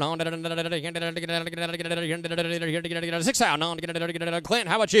 6 out on 6 out on Clint.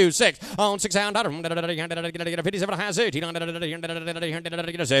 How about you? 6 on 6 out. 57 and a half.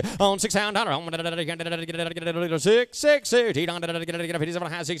 On 6 out.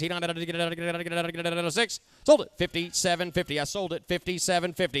 6 6 sold it 57.50. I sold it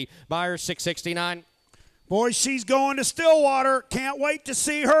 57.50. Buyer 669. Boy, she's going to Stillwater. Can't wait to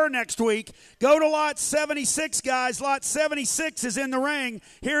see her next week. Go to lot 76, guys. Lot 76 is in the ring.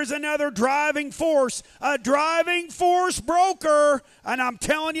 Here's another driving force. A driving force broker. And I'm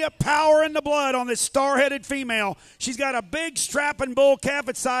telling you, power in the blood on this star-headed female. She's got a big strapping bull calf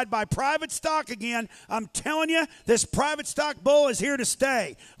at side by private stock again. I'm telling you, this private stock bull is here to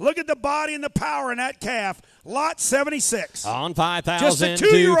stay. Look at the body and the power in that calf. Lot 76. On 5,000. Just a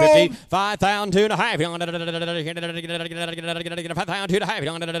 2-year-old. 5,000 2 and a half. 5,000 2 and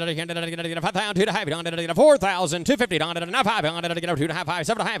a half. 5,000 2 and a half. 4,250. Now 5. 2 and a half. 5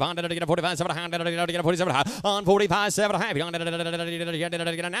 7 and a half. 45 7 and a half. 47 and a half. On 45 7 and a half. Now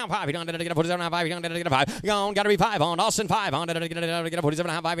 5. 47 and a half. 5. Gone. Got to be 5 on Austin. 5 on 47 and a half. 5,000 on 47 and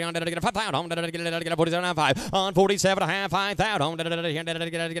a half. 5 on 47 and a half. 5,000 on 5,000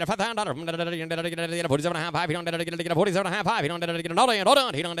 47 and a half. 5 on 47 and a half. 5 on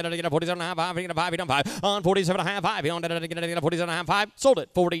 47 and a half. 5 on 47 and a half. 5 on 47 and a half. 5 sold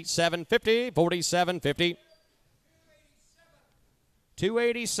it 47.50. 47.50.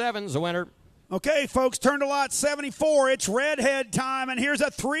 287's the winner. Okay, folks, turn to lot 74. It's redhead time, and here's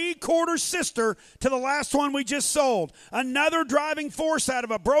a 3/4 sister to the last one we just sold. Another driving force out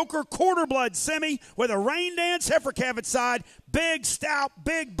of a broker quarter blood semi with a rain dance heifer calf at side. Big, stout,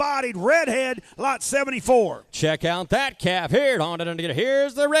 big-bodied redhead, lot 74. Check out that calf here.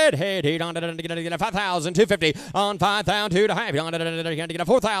 Here's the redhead. 5,250 on 5,002 to half.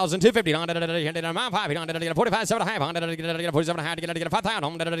 4,250 on 45, 7 half. 47 half.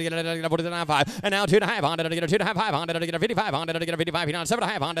 5,000 5. And now 2.5 on 2.5 5 55 on 55 7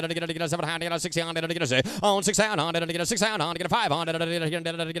 half on 7 half 60 on 6 out on 6 out on 5 on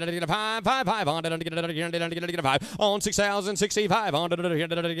 5 5 on 5 on 6,000 65 on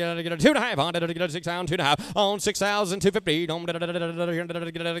 2.5 on 6 out 2.5 on 6,250 on 2.5 on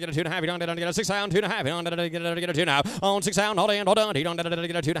 6 out 2.5 on 2.5 on 6 out hold on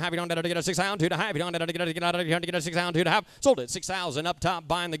 2.5 on 6 out 2.5 on 6 out 2.5 sold it 6,000 up top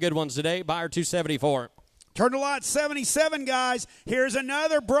buying the good ones today buyer 274. Turn to lot 77, guys. Here's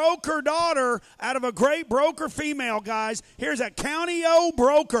another broker daughter out of a great broker female, guys. Here's a County O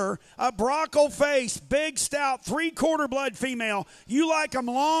broker, a brockle face, big, stout, 3/4 blood female. You like them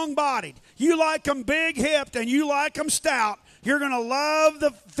long-bodied. You like them big-hipped, and you like them stout. You're going to love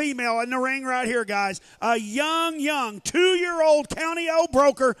the female in the ring right here, guys. A young, 2-year-old County O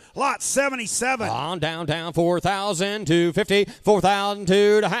broker, lot 77. On down, 4,250,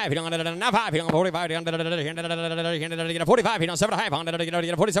 4,002 to half. Now 5, 45, 45, 7 half,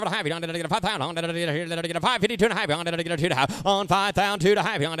 47 half, 5,000, 552 and a half, on 5,002 to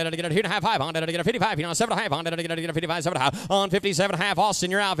half, 2.5, 5, 55, 7 half, 55, 7 half, on 57 half, Austin,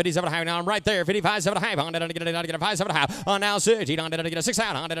 you're out, 57 half, now I'm right there, 55, 7 half, 5, 7 half, on now 6, 6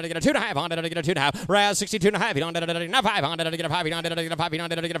 out, 2.5, 2.5, Raz 62 and a half, 5, 5, on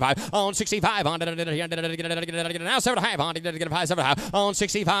 65, now 7 half, 7 half, on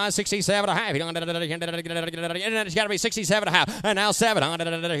 65, 67 and a half, and it's got to be 67 and a half, and now 7,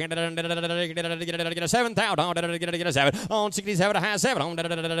 7,000, on 67 and a half, 7, on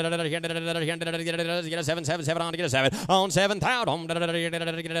 7, 7, on 7, on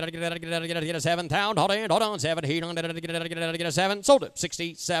 7,000, 7,000, hold on, 7, heat on 7, sold it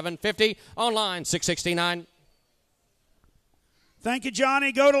 67.50 online 669. Thank you,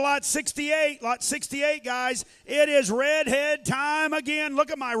 Johnny. Go to lot 68. Lot 68, guys. It is redhead time again. Look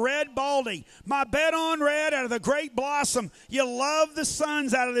at my red baldy. My bet on red out of the Great Blossom. You love the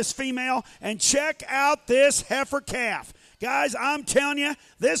sons out of this female. And check out this heifer calf. Guys, I'm telling you,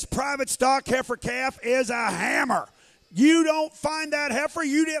 this private stock heifer calf is a hammer. You don't find that heifer,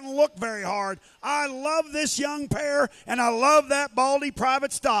 you didn't look very hard. I love this young pair, and I love that baldy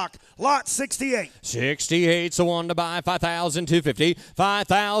private stock. Lot 68. 68's the one to buy. 5,250.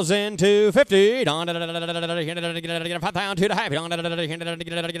 5,250. 5,002 to half.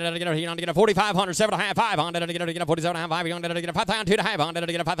 4,500. 7.5. 5. 47.5. 5. 5,002 to half.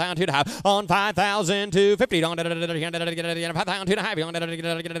 5,002 to half. On 5,250. 5,002 to half.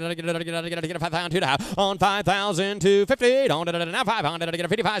 5,002 to half. On 5,250. Now 500.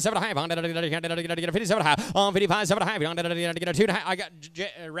 55. 7.5. 57 half on 55 7 half on 2 half. I got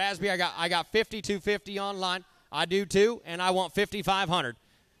Raspberry. I got 5250 online. I do too, and I want 5,500.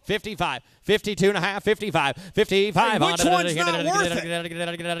 55, 52 and a half, 55, 55 hey, which one's not worth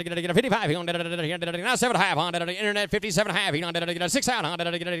it? 55, now 7 half on internet, 57 half, 6 out on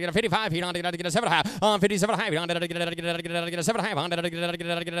 55, 7 half on 57 half, 7 half on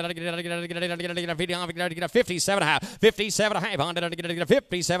 57 half, 57 half on 57 half,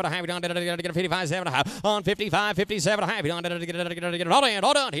 55, 7 half on 55, 57 half,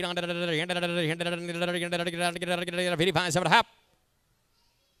 hold on, 55, 7 half.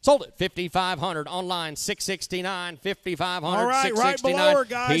 Sold it 5,500 online 669 5,500 all right, 669. Right below her,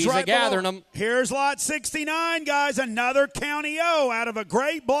 guys. He's right gathering them. Here's lot 69, guys. Another County O out of a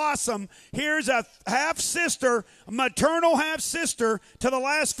Great Blossom. Here's a half sister, maternal half sister to the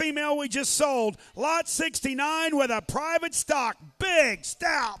last female we just sold. Lot 69 with a private stock, big,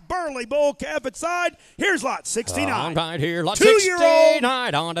 stout, burly bull calf at side. Here's lot 69. Right here, lot 2-year-old.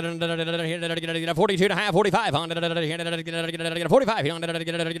 69 on 42 and a half, 45 on 45 on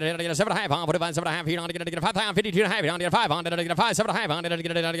 7 half on 45 7 half. 5 52 and a half on 5 on 5 7 half on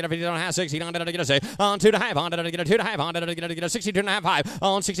 50 on 6 on 2 and a half on 2 and a half on 62 and a half 5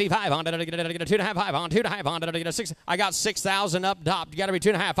 on 65 on 2 and a half 5 on 2 and a half on 6. I got 6,000 up top. You got to be 2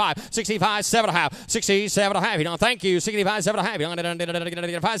 and a half 5 65 7 and a half 67 and a half. Thank you 65 7 and a half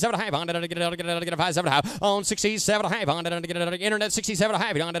 5 7 half, 5 7 half, on 67 half, internet 67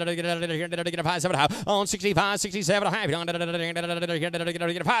 half, 5 7 half, on 65, 67 half, 5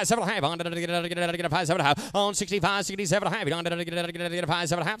 7 half, 5 7 half, on 65, 67 half, 5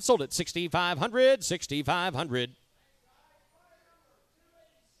 7 half, sold it 6,500, 6,500.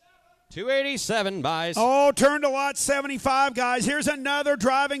 287 buys. Oh, turn to lot 75, guys. Here's another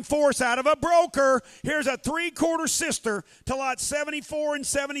driving force out of a broker. Here's a 3/4 sister to lot 74 and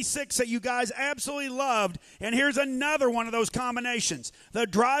 76 that you guys absolutely loved. And here's another one of those combinations. The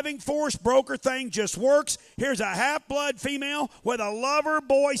driving force broker thing just works. Here's a half-blood female with a lover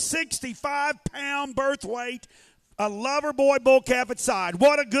boy 65-pound birth weight. A lover boy bull calf at side.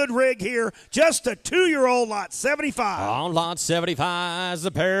 What a good rig here. Just a 2-year-old lot 75. On lot 75 is the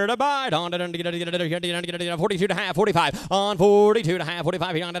pair to bite. On 42 and a half, 45. On 42 and a half,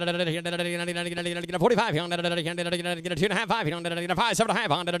 45. 45. 2 and a half, 5. 5, 7 and a half.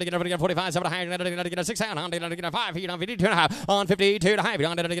 On 45, 7 and a half. 6 out. On 5 feet. On 52 and a half. On 52 and a half.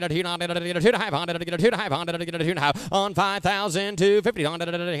 On 2 and a half. On 2 and a half. On 2 and a half. On 5,000 to 50. On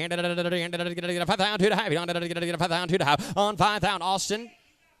 5,000 to half. On 5,000 to half. On 5,000. Austin.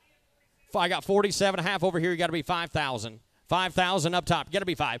 I got 47 and a half over here. You got to be 5,000. 5,000 up top. Got to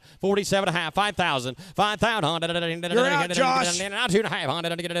be 5. 47 and a half. 5,000. 5,000. You're out, Josh. 2 and a half. 2 and a half.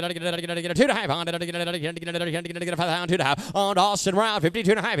 5,000. 2 and a half. On Austin Round.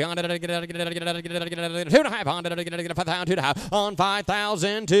 52 and a half. 2 and a half. 5,000. 2 and a half. On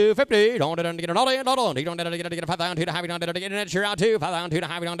 5,000 to 50. 5,000. 2 and a half. Internet, you're out too. 5,000. 2 and a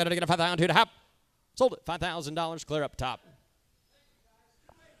half. 5,000. 2 and a half. Sold it. $5,000 clear up top.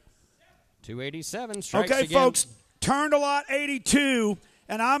 287 strikes okay, again. folks, turn to lot 82,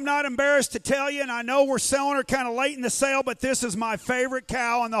 and I'm not embarrassed to tell you, and I know we're selling her kind of late in the sale, but this is my favorite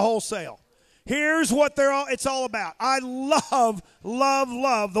cow in the whole sale. Here's what it's all about. I love, love,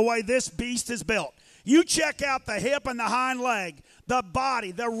 love the way this beast is built. You check out the hip and the hind leg, the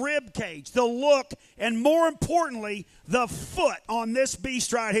body, the rib cage, the look, and more importantly, the foot on this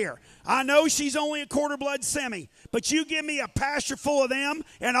beast right here. I know she's only a quarter blood semi, but you give me a pasture full of them,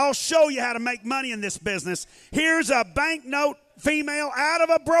 and I'll show you how to make money in this business. Here's a banknote female out of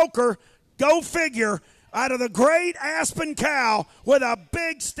a broker, go figure, out of the great Aspen cow with a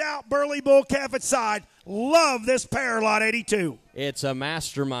big, stout, burly bull calf at side. Love this pair, lot 82. It's a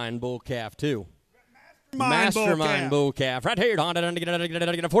mastermind bull calf, too. Mastermind bull calf. Right here. On 42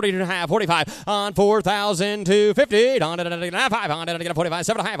 and a half, 45. On 4,000 to 50. On 5. On 45,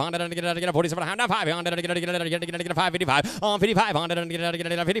 7 and a half. On 47 and a half. 5. On 555. On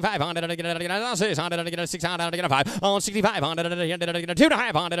 55. On 55. On 6. On 6 out. On 5. On 65. On 2 and a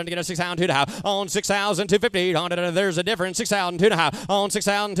half. On 6 out. 2 and a half. On 6,000 to 50. On there's a difference. 6,000 2 and a half. On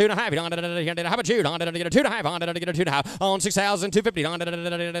 6,000 2 and a half. On how about you? On 2 and a half. On 2 and a half. On 6,000 to 50. On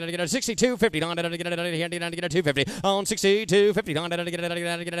 62 50. On 250 on 60 250 on and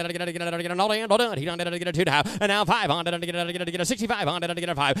now 5 on 65 on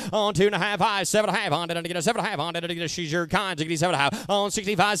 5 on 2 and a half 5 7 and a half on 7 and a half on she's your kind 7 and a half on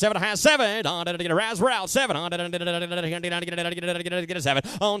 65 7 and a half 7 on Raspberry 7 on 7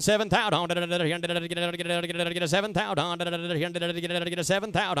 on 7,000 on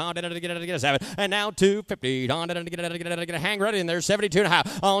 7,000 and now 250 on hang right in there 72 and a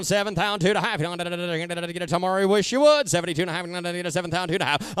half on 7,000 2 and a half on tomorrow, wish you would. 72 and a half, 7,000, 2 and a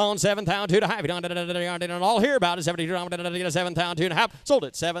half. On 7,000, 2 and a half. And all hear about it. 72, 7,000, 2 and a half. Sold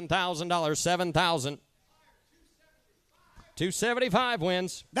it. $7,000, 7,000. 275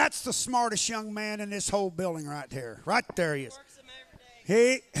 wins. That's the smartest young man in this whole building right there. Right there he is.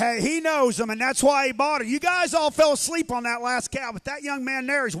 He knows them, and that's why he bought it. You guys all fell asleep on that last cow, but that young man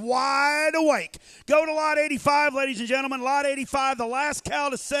there is wide awake. Go to lot 85, ladies and gentlemen. Lot 85, the last cow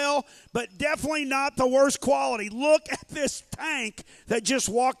to sell, but definitely not the worst quality. Look at this tank that just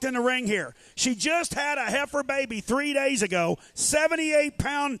walked in the ring here. She just had a heifer baby 3 days ago,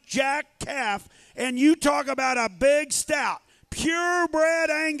 78-pound jack calf, and you talk about a big stout. Purebred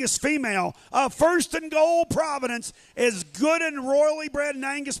Angus female, a first and gold Providence, as good and royally bred in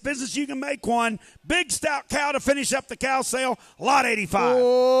Angus business you can make one. Big stout cow to finish up the cow sale, lot 85.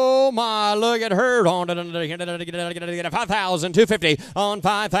 Oh my, look at her on 5,000 250 on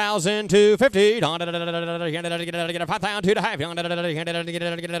 5,000 250 on 5,000 2 to half on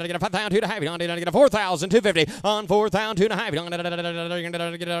 5,000 2 to half on 4,000 250 on 4,000 2 to half on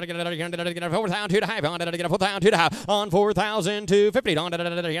 4,000 2 to half on 4,000 2 to half on 4,000 4,250. On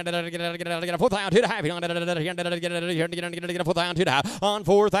 4,250. On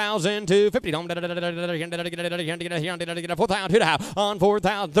 4,250. On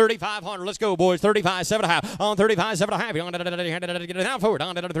 4,000. 3,500. Let's go, boys. 35,750. On 35,750. Now forward.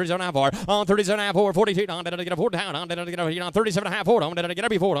 On 37,500. On 37,500. 42. On 4,000. On 37,500. Forward. On get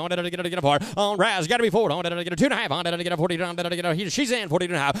be forward. On on Raz. Got to be forward. On 2.5. On 40. She's in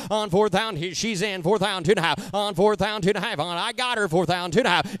 42.5. On 4,000. She's in 4,000. 2.5. On 4,000. 2.5. On I got her 4,000.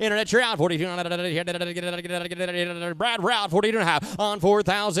 2.5. Internet. You're out 42. Brad Route 42.5. On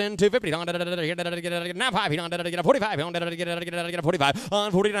 4,000. 250. On now 5. On 45. On 45.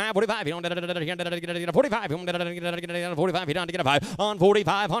 On 49. 45. On 45. 45. On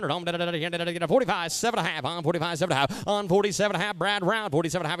 4,500. On 45. 7.5. On 45. 7.5. On 47.5. Brad Round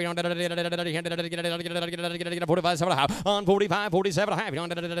 47.5. On 45. 7.5. On 45. 47.5. On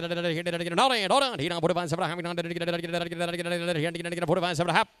not in. Hold on. 45. 7.5. 45.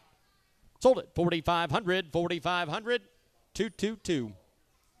 7.5. Sold it. 4,500. 4,500. 222.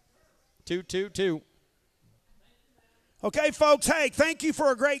 222. Okay, folks, hey, thank you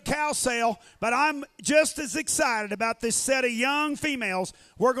for a great cow sale, but I'm just as excited about this set of young females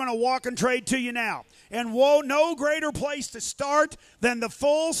we're going to walk and trade to you now. And no greater place to start than the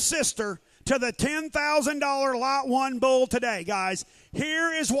full sister to the $10,000 Lot 1 bull today, guys.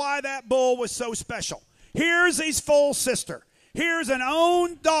 Here is why that bull was so special. Here's his full sister. Here's an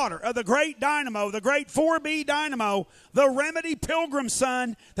own daughter of the great Dynamo, the great 4B Dynamo, the Remedy Pilgrim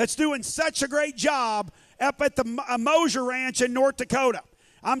son that's doing such a great job up at the Mosier Ranch in North Dakota.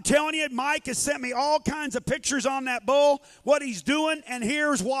 I'm telling you, Mike has sent me all kinds of pictures on that bull, what he's doing, and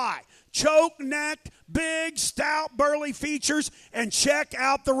here's why. Choke-necked, big, stout, burly features, and check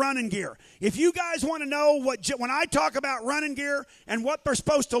out the running gear. If you guys want to know when I talk about running gear and what they're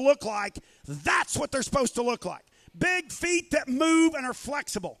supposed to look like, that's what they're supposed to look like. Big feet that move and are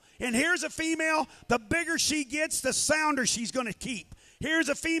flexible. And here's a female, the bigger she gets, the sounder she's going to keep. Here's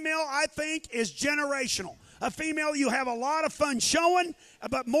a female I think is generational. A female you have a lot of fun showing,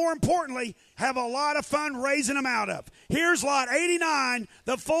 but more importantly, have a lot of fun raising them out of. Here's Lot 89,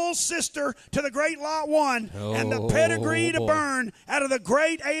 the full sister to the great Lot 1, and the pedigree to burn out of the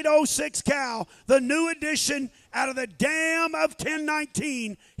great 806 cow, the new addition out of the dam of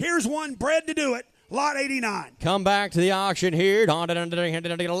 1019. Here's one bred to do it. Lot 89. Come back to the auction here.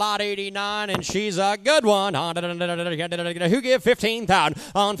 Lot 89, and she's a good one. Who give 15,000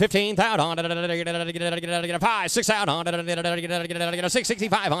 on 15,000 on 5, 6,000 on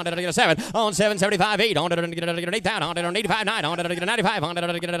 665 on 7 on 775 8 on 8,000 on 85 9 on 95 on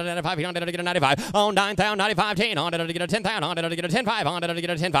 95 on 9,000 95 10 on 10,000 on 10 5 on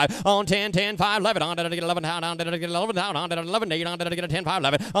 10 5 on 10 10 5 11 on 11,000 on 11,000 on 11 8 on 10 5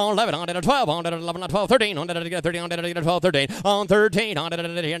 11 on 11 on 12 on 11 12 13 on 30 on 12 13 on 13 on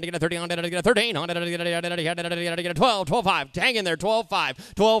 30 on 13 on 12 12 5 hang in there 12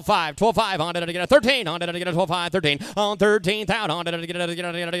 5 12 5 12 5 on 13 on 12 5 13 on 13,000 on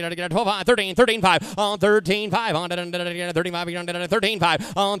 12 5 13 13 5 on 13 5 on 35 on 13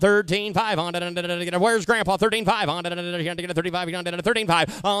 5 on 13 5 on where's Grandpa 13 5 on 35 on 13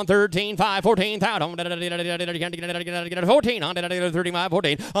 5 on 13 5 14,000 on 14 on 35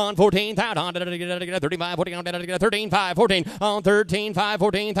 14 on 14,000 on 35 14 on 13 5 14 on 13 5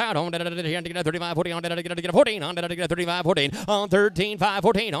 14,000 on 35 14 on 14 on 35 14 on 13 5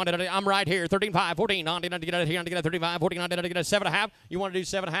 14 on I'm right here 13 5 14 on 35 14 on 7.5. You want to do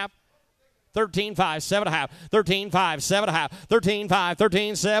 7.5? 13 5 7.5 13 5 7.5 13 5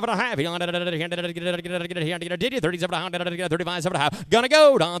 13 7.5 did you 37 35 7.5 gonna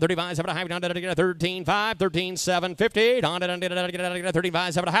go on 35 7.5 13 5 13 7 50 on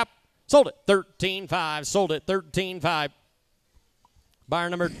 35 7.5 sold it 13 5 sold it 13 5 buyer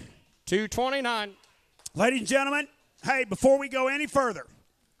number 229. Ladies and gentlemen, hey, before we go any further,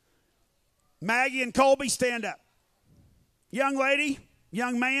 Maggie and Colby, stand up. Young lady,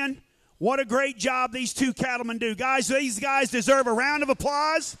 young man, what a great job these two cattlemen do. Guys, these guys deserve a round of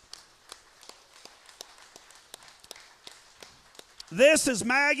applause. This is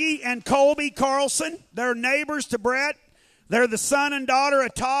Maggie and Colby Carlson. They're neighbors to Brett. They're the son and daughter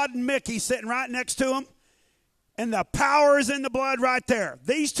of Todd and Mickey sitting right next to them. And the power is in the blood right there.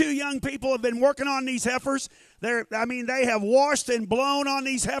 These two young people have been working on these heifers. They have washed and blown on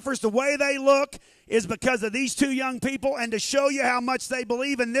these heifers. The way they look is because of these two young people. And to show you how much they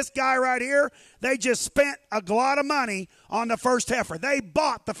believe in this guy right here, they just spent a lot of money on the first heifer. They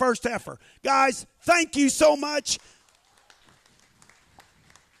bought the first heifer. Guys, thank you so much.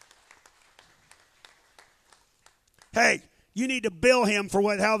 Hey, you need to bill him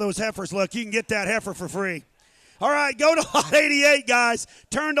for how those heifers look. You can get that heifer for free. All right, go to lot 88, guys.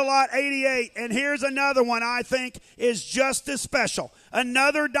 Turn to lot 88, and here's another one I think is just as special.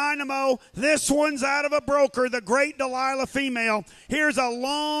 Another dynamo. This one's out of a broker, the Great Delilah female. Here's a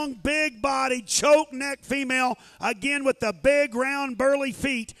long, big-bodied, choke neck female, again with the big, round, burly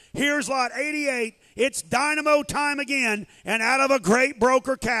feet. Here's lot 88. It's dynamo time again, and out of a great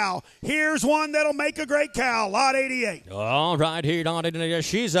broker cow. Here's one that'll make a great cow, lot 88. All right, here,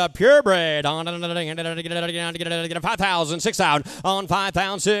 she's a purebred. On 5,000, 6,000, on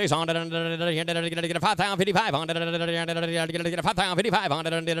 5,006, on 5,055, on 5,055, on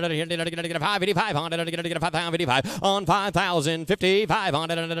 5,055, on 5,055, on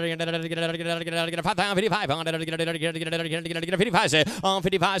 5,055, on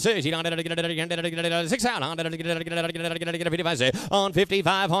 55, 6 out on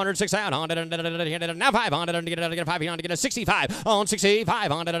 5,500, 6 out on now 500, 65 on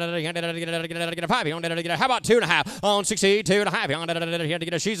 65 on 5, how about 2.5 on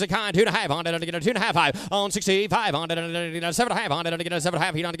 62.5 she's the kind 2.5 on 2.5 5 on 65 on 7.5 on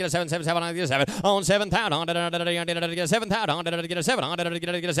 7.5 he don't get a 7 on 7 on 7,000 on 7,000 on 7 on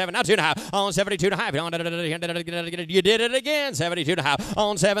 7 now 2.5 on 72.5 you did it again 72.5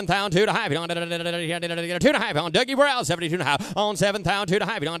 on 7,000 2.5 on 2.5 on Dougie Brown 72.5 on 7,000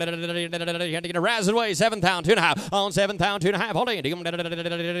 2.5 on Raz away 7,000 2.5 on 7,000 2.5 hold on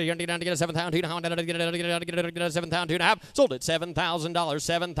 7,000 2.5 sold it $7,000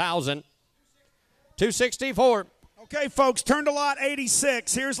 7,264. Okay, folks, turn to lot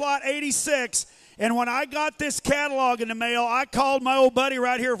 86. Here's lot 86. And when I got this catalog in the mail, I called my old buddy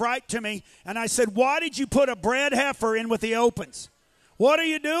right here right to me, and I said, why did you put a bred heifer in with the opens? What are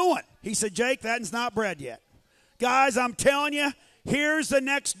you doing? He said, Jake, that's not bred yet. Guys, I'm telling you, here's the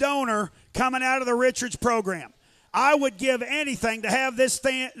next donor coming out of the Richards program. I would give anything to have this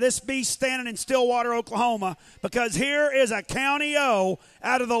beast standing in Stillwater, Oklahoma, because here is a County O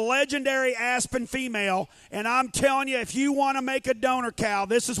out of the legendary Aspen female, and I'm telling you, if you want to make a donor cow,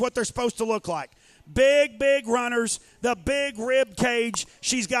 this is what they're supposed to look like. Big, big runners, the big rib cage.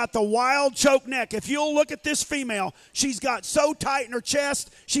 She's got the wild choke neck. If you'll look at this female, she's got so tight in her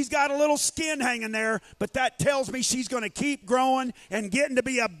chest, she's got a little skin hanging there, but that tells me she's going to keep growing and getting to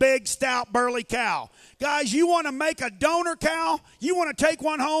be a big, stout, burly cow. Guys, you want to make a donor cow? You want to take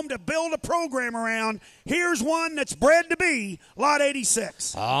one home to build a program around? Here's one that's bred to be lot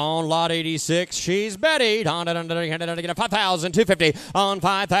 86. On lot 86, she's Betty. On 5,250. On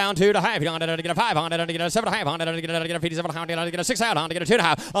 5,000 to half. On 5 on 7.5. On 57 6 out. On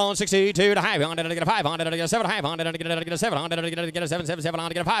 2.5. On 62 to half. On 5 on 7.5. On 7 on 7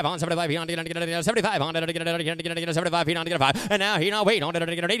 on 5 on 75. On 75 on 75 feet on 5. And now he now wait on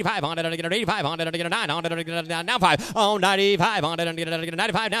 85 on 85 on 9 on now 5 on 95 on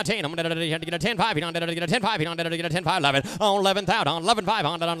 95 now 10 on 10 5 on 10 5 on 10 5 11 on 11,000 on 11 5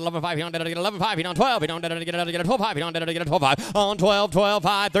 on 11 5 on 11 5 on 12 on 12 5 on 12 5 on 12 12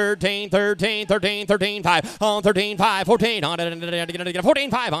 5 13 13 13 13 5 on 13 5 14 on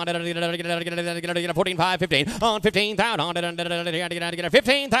 14 5 on 14 5 15 on 15,000 on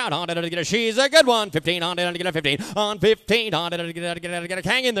 15,000 on she's a good one 15 on 15 on 15 on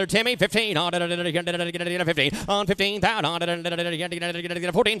hang in there Timmy 15 on 15 on 15,000 on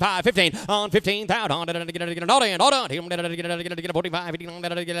 14 5 15 on 15,000 on hold on 45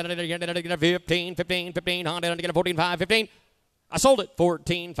 15 15 15 on 14 5 15 I sold it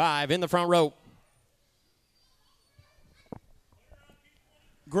 14 5 in the front row.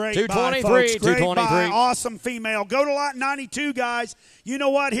 Great 223, buy, folks. Great 223. Buy. Awesome female. Go to lot 92, guys. You know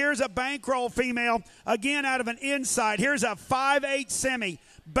what? Here's a bankroll female, again out of an Insight. Here's a 5'8" semi.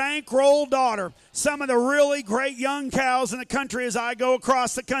 Bankroll daughter. Some of the really great young cows in the country as I go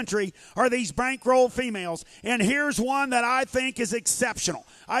across the country are these bankroll females. And here's one that I think is exceptional.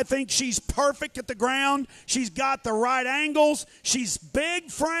 I think she's perfect at the ground. She's got the right angles. She's big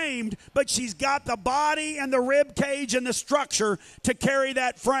framed, but she's got the body and the rib cage and the structure to carry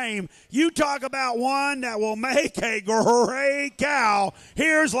that frame. You talk about one that will make a great cow.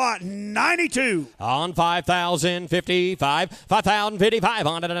 Here's lot 92. On 5,055, 5,055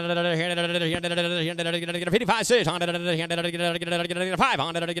 on 55 6 on 5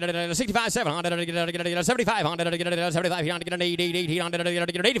 on 65 7 on 75 on 75 on 80 on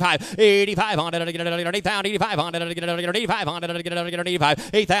 85, 85 on it, 8,000, 85 on it, 85 on it, 85,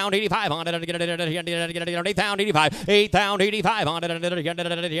 8,000, 85 on it, 8,000, 85, 8,000, 85 on it,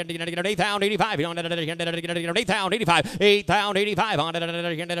 8,000, 85 on it, 8,000, 85, 8,000, 85 on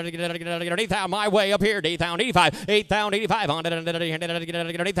it, 8,000, my way up here, 8,000, 85, 8,000, 85 on it,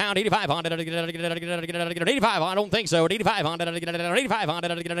 8,000, 85 on it, 85, I don't think so, 85 on it, 85 on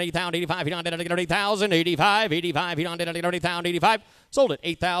it, 8,000, 85 on it, 8,000, 85, 85 on it, 8,000, 85, sold it,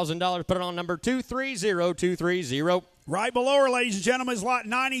 $8,000, put it on number 230230. Right below her, ladies and gentlemen, is lot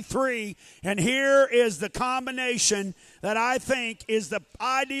 93, and here is the combination that I think is the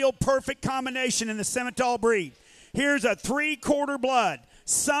ideal, perfect combination in the Simmental breed. Here's a 3/4 blood.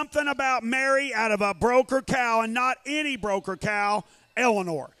 Something about Mary out of a broker cow, and not any broker cow,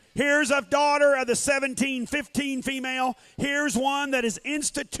 Eleanor. Here's a daughter of the 1715 female. Here's one that is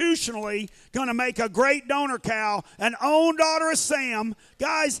institutionally going to make a great donor cow, an own daughter of Sam.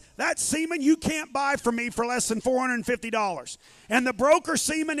 Guys, that semen you can't buy from me for less than $450. And the broker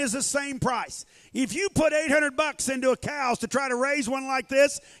semen is the same price. If you put $800 into a cow to try to raise one like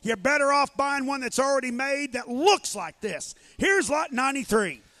this, you're better off buying one that's already made that looks like this. Here's lot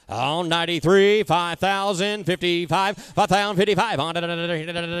 93. On 93, 5,000, 55, 5,000, 55 on it,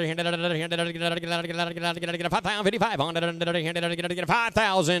 5,000, 55 on it,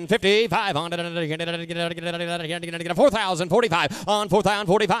 5,000, 55 on it, 4,000, 45 on 4,000,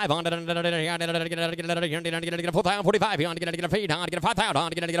 45 on it, 4,000, 45 on 5,000,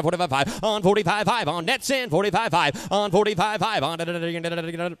 45 on 45, 5 on net sin, 45, 5 on 45, 5 on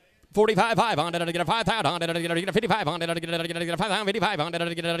it. 45, 5 on it, 5,000 on it, 55 on it, 5,000, 55 on it,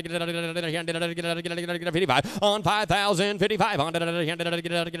 55 on 5,000, 55 on it,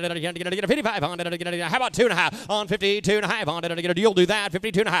 55 on it. How about 2.5 on 52.5 on it? You'll do that.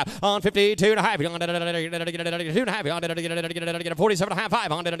 52.5 on 52.5 on it, 2.5 on it, 47.5,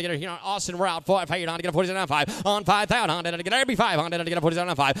 5 on it. Austin, we're out 5 on it, 47.5 on 5,000 on it, every 5 on it,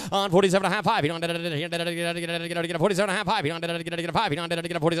 47.5 on 47.5, 5 on it, 47.5, 5 on it, 5 on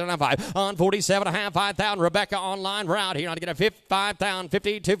it, 47.5. On 47.5, 5,000. Rebecca online. We're out here on to get a 5,000,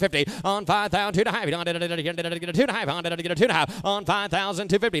 50, 250 on 5,000, 2.5 on it, 2.5 on it, 2.5 on 5,000,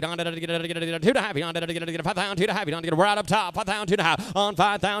 250 on it, 2.5 on it, 5,000, 2.5 on it. We're out up top. 5,000, 2.5 on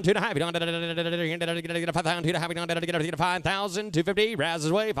 5,000, 2.5 on it, 5,000, 2.5 on it, 5,000, 250.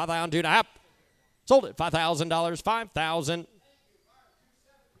 Raz's way. 5,000, 2.5. Sold it. $5,000. 5,000.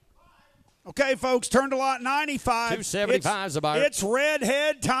 Okay, folks, turn to lot 95. 275 is about it. It's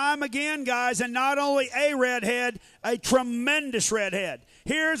redhead time again, guys, and not only a redhead, a tremendous redhead.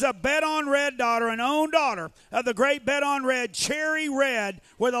 Here's a bet-on red daughter, an own daughter of the great bet-on red, Cherry Red,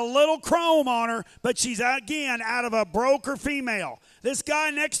 with a little chrome on her, but she's, again, out of a broker female. This guy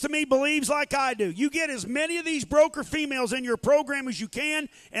next to me believes like I do. You get as many of these broker females in your program as you can,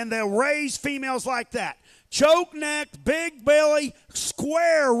 and they'll raise females like that. Choke neck, big belly,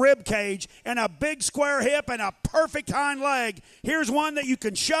 square rib cage, and a big square hip and a perfect hind leg. Here's one that you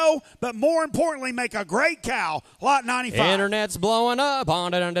can show, but more importantly, make a great cow. Lot 95. Internet's blowing up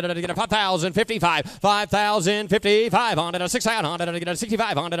on it. 5,000, 55, 5,000, 55 on it. 6,000 on it.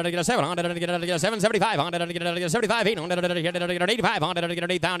 65 on it. 7 on it. 775 on it. 75, 8 on it. 85 on it.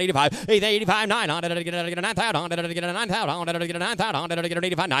 8,000, 85, 85, 9 on it. 9,000 on it. 9,000 on it. 9,000 on it.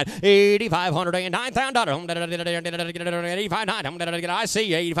 85, 9, 8,500 and 9,000. 85, 9. I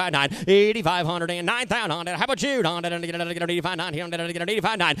see 85, 9, 8,500 and 9,000 on it. How about you on it? 85, 9,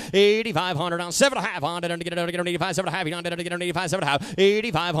 85, 9, 8,500 on 7.5 on it. 85, 7.5 on it. 85, 7.5,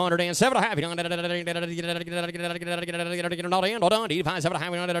 8,500 and 7.5 on it. Not in, not done. 85,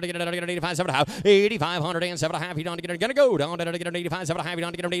 7.5 on it. 85, 7.5, 8,500 and 7.5 on it. Gonna go down to 85, 7.5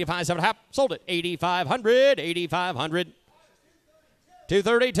 on it. 85, 7.5. Sold it. 8,500, 8,500.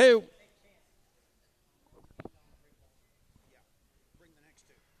 232.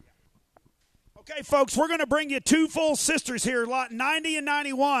 Okay, folks, we're going to bring you two full sisters here, lot 90 and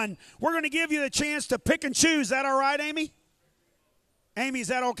 91. We're going to give you the chance to pick and choose. Is that all right, Amy? Amy, is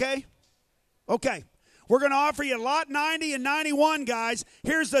that okay? Okay. We're going to offer you lot 90 and 91, guys.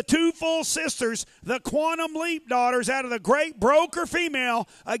 Here's the two full sisters, the Quantum Leap daughters out of the great broker female.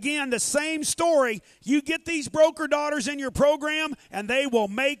 Again, the same story. You get these broker daughters in your program, and they will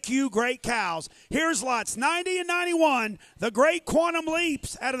make you great cows. Here's lots 90 and 91, the great Quantum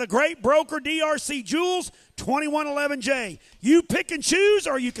Leaps out of the great broker DRC Jewels, 2111J. You pick and choose,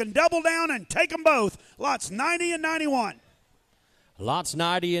 or you can double down and take them both. Lots 90 and 91. Lots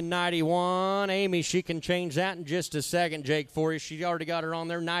 90 and 91. Amy, she can change that in just a second, Jake, for you. She already got her on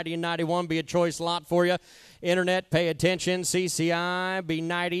there. 90 and 91 be a choice lot for you. Internet, pay attention. CCI, be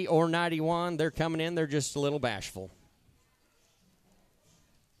 90 or 91. They're coming in. They're just a little bashful.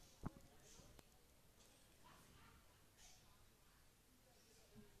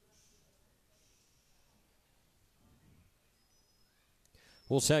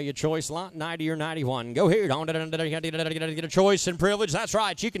 We'll sell you a choice lot, 90 or 91. Go here. Get a choice and privilege. That's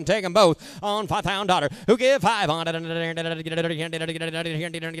right. You can take them both on $5,000. Who give 5 on it?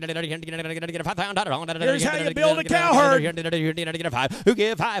 Here's how you build a cow herd. Who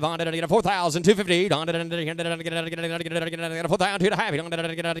give 5 on it? 4,250 on it.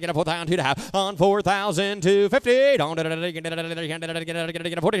 4,250 on 4,250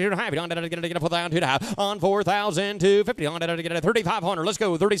 on 4,250 on 3,500. Let's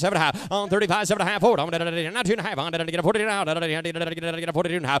go. 37.5 on 35.5 forward on 2.5 on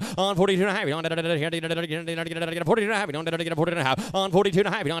 42 on 42.5 on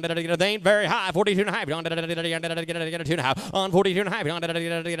 42.5 they ain't very high. 42.5 on 2.5 on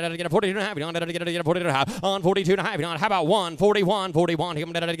 42.5 on 42.5 on how about 41 41 41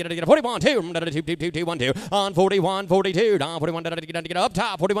 2 on 41 42 down 41 up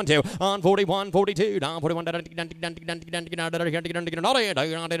top 41 2 on 41 42 down 41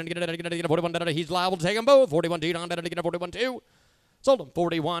 he's liable to take them both 41 2 down 41 2 sold them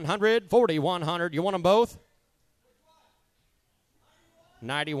 4,100 you want them both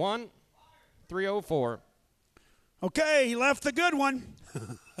 91 304 Okay, he left the good one.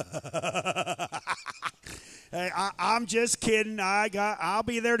 Hey, I'm just kidding. I'll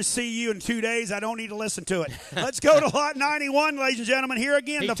be there to see you in 2 days. I don't need to listen to it. Let's go to lot 91, ladies and gentlemen. Here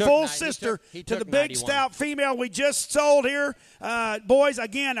again, the full sister to the big 91. stout female we just sold here. Boys,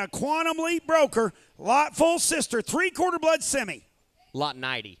 again, a Quantum Leap broker, lot full sister, 3/4 blood semi. Lot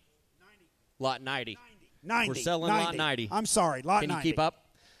 90. Lot 90. 90. We're selling lot 90. I'm sorry, lot 90. Can you keep up?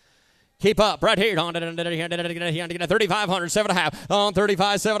 Keep up right here on 3,500 7.5 on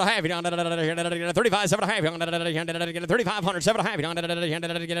 35 7.5 on 35 7.5 on 3,500 7.5 on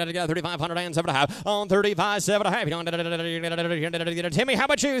 3,500 and 7.5 on 35 7.5 on Timmy. How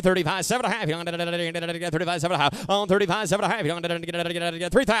about you? 35 7.5 on 35 7.5 on 35 7.5 on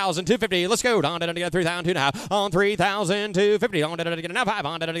 3,250. Let's go on 3,250 on 3,250 on now 5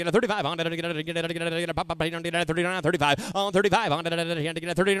 on 35 on 35 on 35 on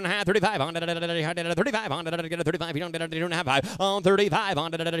 35 on 35 on 35 on 35 you don't get a 2.5 on 35 on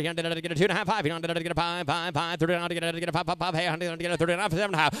 2.5 you don't get a 5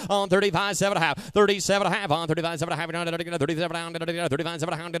 on 35 7.5 37.5 on 35 7.5 on 37 on 35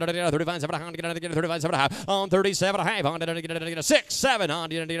 7.5 on 37.5 on 6 7 on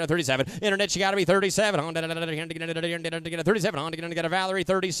 37 internet you got to be 37 on 37 on get a Valerie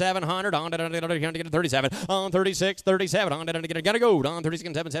 3,700 on 37 on 36 37 on gotta go on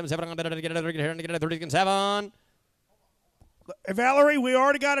 36 7 7 7 on 37. Hey, Valerie, we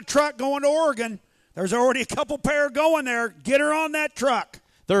already got a truck going to Oregon. There's already a couple pair going there. Get her on that truck.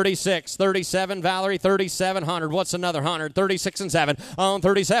 36, 37, Valerie, 3,700. What's another 100? 36 and 7 on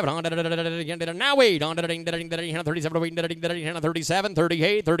 37. On now wait on 37, 37,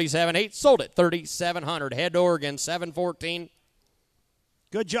 38, 37, 8. Sold it. 3,700. Head to Oregon, 714.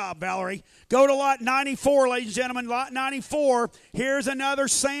 Good job, Valerie. Go to lot 94, ladies and gentlemen. Lot 94. Here's another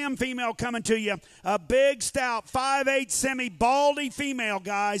Sam female coming to you. A big, stout, 5'8" semi, baldy female,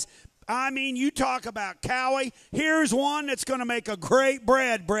 guys. I mean, you talk about cowie. Here's one that's going to make a great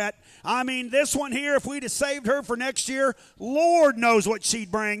bread, Brett. I mean, this one here, if we'd have saved her for next year, Lord knows what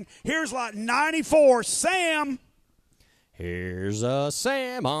she'd bring. Here's lot 94, Sam. Here's a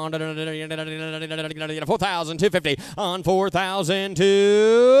Sam on 4,250 on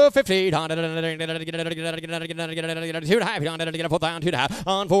 4,250 on 2.5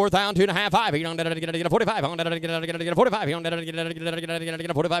 on 4,2.5 5 on 45 on 45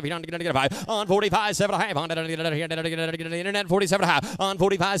 on 45 7.5 on internet 47.5 on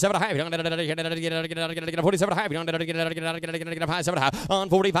 45 7.5 on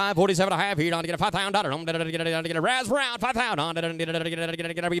 45 47.5 here on $5,000 Raz Brown 5 on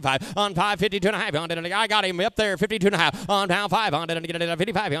 552.5 on I got him up there 52.5 on down 5 on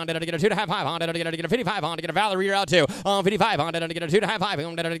 55 on 2.5 on 55 on Valerie you're out too on 55 on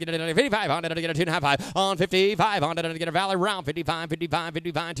 2.5 on 55 on 2.5 on 55 on Valerie round 55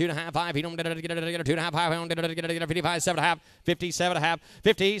 2.5 5 you don't 2.5 on 55 7.5 57.5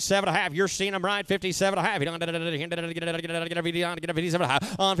 57.5 you're seeing them right 57.5 you don't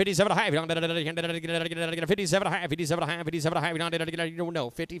on 57.5 on 57.5 you don't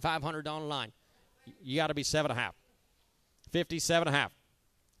know $5,500 online you got to be 7.5 57.5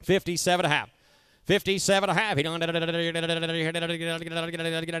 57.5 57.5 you don't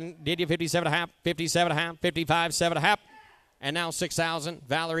did you 57.5 57.5 55 7.5 and now 6,000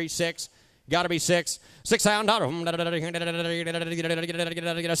 Valerie 6 got to be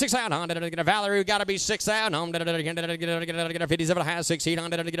 $6,000 6,000 Valerie got to be 6,000 57.5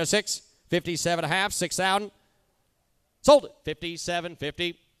 16 6 57.5 6,000 Sold it.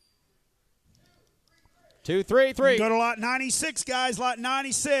 57.50. 233. Go to lot 96, guys. Lot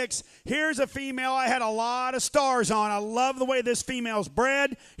 96. Here's a female I had a lot of stars on. I love the way this female's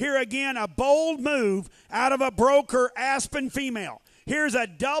bred. Here again, a bold move out of a broker Aspen female. Here's a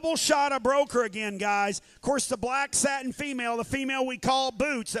double shot of broker again, guys. Of course, the black satin female, the female we call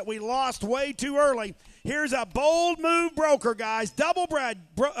Boots that we lost way too early. Here's a bold move broker, guys. Double bred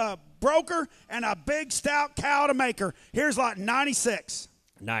broker and a big stout cow to make her. Here's lot 96.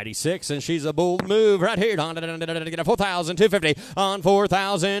 96, and she's a bold move right here. 4,250 on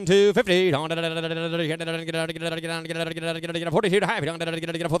 4,250. 42 to half.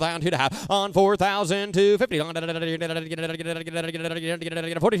 4,250 on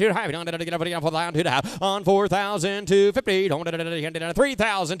 4,250. 42 to half. 4,250 on 4,250.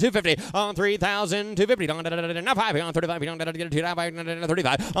 3,250 on 3,250. Now 5 on 35. 35 on 2 to half. 5 on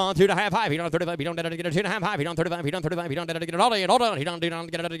 35. 2 to half. 5 on 35. 35 all day. All done. He don't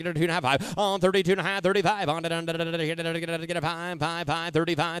 2.5 on 32 and a half, 35 on 5,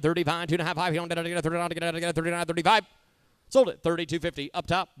 35, 35, 2.5, 5, 39, 35. Sold it. 32.50 up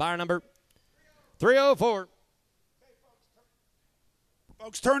top. Buyer number 304.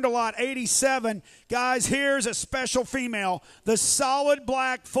 Folks, turn to lot 87. Guys, here's a special female, the solid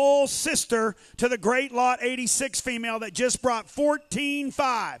black full sister to the great lot 86 female that just brought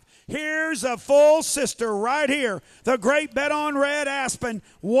 14.5. Here's a full sister right here, the great bet on red Aspen.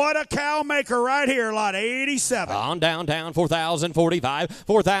 What a cow maker right here, lot 87. On downtown, 4,045,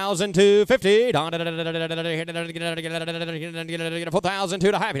 4,250.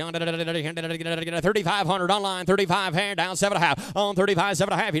 4,002 to half. 3,500 online, 35 hand down, 7.5 on 35,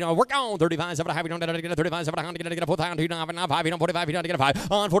 7.5. You know, work on 35, 7.5. You don't get 35, 7.5. You don't get 4,005, you don't 45, you don't get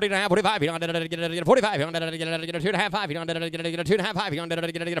 5 on 40.5, 45. You don't get 45, you don't get 2.5, 5. You don't get 2.5, 5. You don't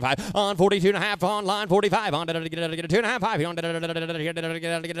get 5 on 42 and a half online, 45 on 2.5, 5. You don't get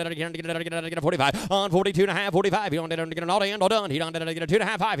 45 on 42 and a half, 45. You don't get an all in, all done. You don't get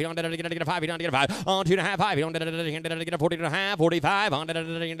 2.5, 5. You don't get 5. You don't get 5 on 2.5, 5. You don't get 42 and a half, 45 on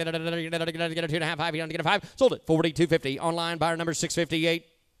 2.5, 5. You don't get 5. Sold it. 42.50 online. Buyer number 658.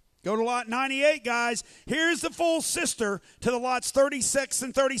 Go to lot 98, guys. Here's the full sister to the lots 36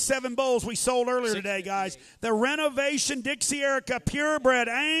 and 37 bulls we sold earlier today, guys. The Renovation Dixie Erica purebred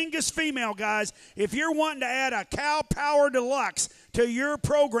Angus female, guys. If you're wanting to add a Cow Power Deluxe to your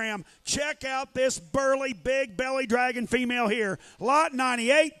program, check out this burly, big belly dragon female here. Lot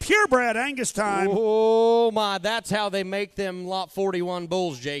 98, purebred Angus time. Oh, my. That's how they make them lot 41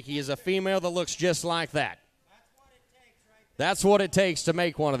 bulls, Jakey, is a female that looks just like that. That's what it takes to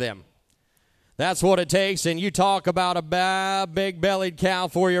make one of them. That's what it takes, and you talk about a big-bellied cow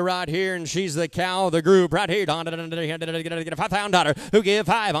for you right here, and she's the cow of the group right here. $5,000 who give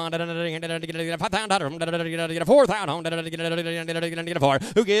 5 on $5,000 4,000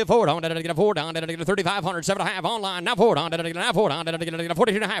 who give 4 on 3,500 7.5 online now 4 on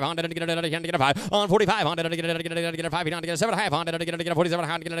 42.5 on 45 on 5 7.5 on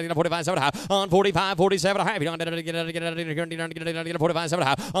 47 45 7.5 on 45 47 45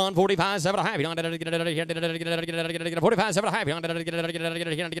 7.5 on 45 7.5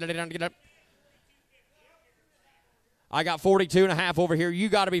 I got 42 and a half over here. You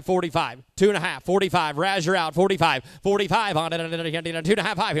got to be 45. 2.5, 45. Razor out, 45. 45 on it.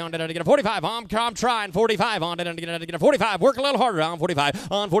 2.5, 5 on it. 45. I'm trying. 45 on it. 45. Work a little harder on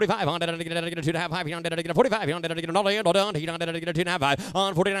 45. On 45 on it. 2.5, 5 on it. 45 on it. All in, all done. He on it. 2.5, 5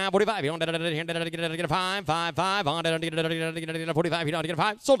 on 49, 45. On it. 5, 5, 5 on it. 45. He don't get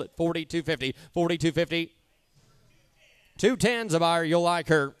 5. Sold it. 42.50. 42.50. 210's a buyer. You'll like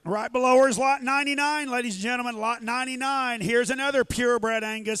her. Right below her is lot 99, ladies and gentlemen. Lot 99. Here's another purebred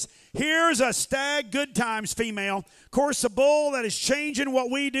Angus. Here's a Stag Good Times female. Of course, a bull that is changing what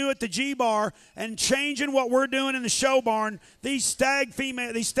we do at the G-Bar and changing what we're doing in the show barn. These Stag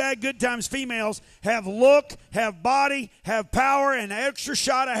Good Times females have look, have body, have power, and an extra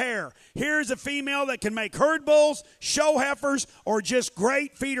shot of hair. Here's a female that can make herd bulls, show heifers, or just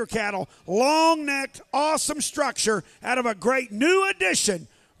great feeder cattle. Long-necked, awesome structure out of a great new addition.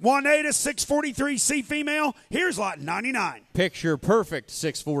 1A to 643C female. Here's lot 99. Picture perfect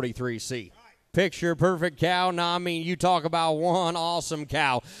 643C. Picture perfect cow. Now, I mean, you talk about one awesome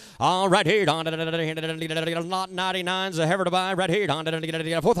cow. All right here, lot 99's a heifer to buy. Right here,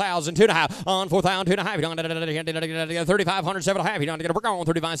 4,000, 2.5 on 4,000, 2.5. 3,500, 7.5. You don't get to work on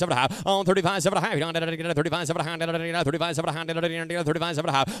 35, 7.5 on 35, 7.5. You don't get 35, 7.5. 35, 7.5. 35,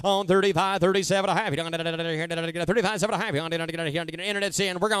 7.5 on 35, 37.5. You don't get 35, 7.5. You don't get internet's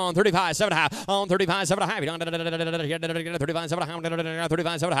in. We're going 35, 7.5 on 35, 7.5. You don't get 35, 7.5.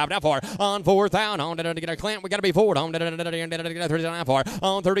 35, 7.5. Now 4 on 4. 4,000. On to get a Clint. We got to be forward. On to get a 37.5 for.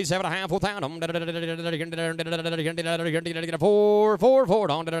 On 37.5, 4,000. On to get a 4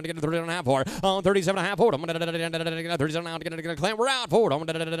 forward. On to get a 39.5 for. On 37.5 forward. On to get a 37.5. Get a Clint. We're out forward. On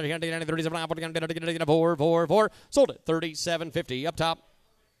to get a 37.5. 4. Sold it. 37.50 up top.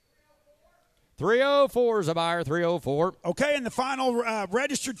 304 is a buyer, 304. Okay, and the final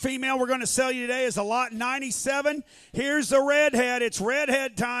registered female we're going to sell you today is a lot 97. Here's the redhead. It's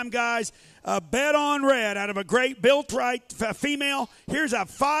redhead time, guys. A bet on red out of a great built-right female. Here's a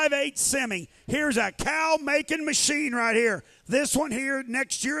 5'8" semi. Here's a cow-making machine right here. This one here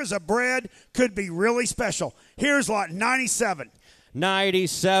next year as a bred could be really special. Here's lot 97.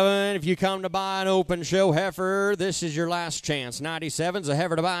 97, if you come to buy an open show heifer, this is your last chance. 97's a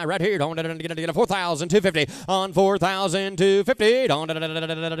heifer to buy right here. Don't get a 4,250 on 4,250. Don't get a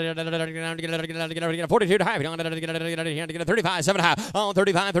 42 to half. Don't get a 35, 7 half on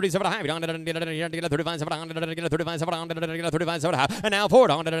 35, 37 half. Don't get a 35, 7 half. Get a 35, 7 half. Get a 35, 7 half. And now forward.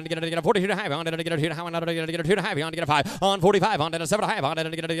 Don't get a 42 to half. Don't get a 2 to half. Don't get a 2 to half. Don't get a 5 on 45. On get a 7 half. On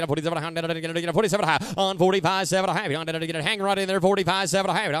get a 47 half. Get a 47 half on 45, 7 half. Don't get a hang right in there. 45,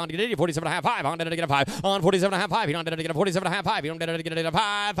 7 half. On get a 47 half. 5 on get a 5 on 47 half. 5. You don't get a 47 half. 5. You don't get a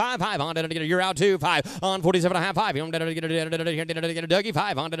 5, 5, 5 on get a you're out 2 5 on 47 half. 5. You don't get a Dougie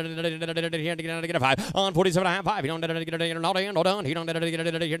 5 on get a 5 on 47 half. 5. You don't get a not in or done. He don't get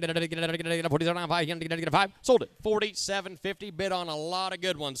a 47 half. 5. You don't get a 5. Sold it 47.50. Bid on a lot of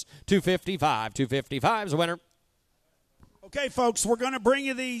good ones. 255. 255 is a winner. Okay, folks, we're going to bring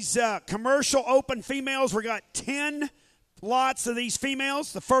you these commercial open females. We got 10 lots of these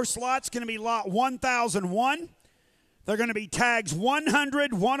females. The first lot's going to be lot 1001. They're going to be tags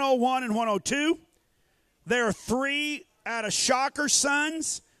 100, 101, and 102. There are 3 out of Shocker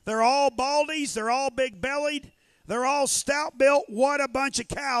Sons. They're all baldies. They're all big-bellied. They're all stout-built. What a bunch of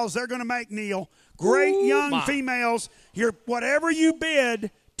cows they're going to make, Neil. Great young females. Whatever you bid,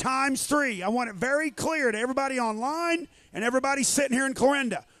 times 3. I want it very clear to everybody online and everybody sitting here in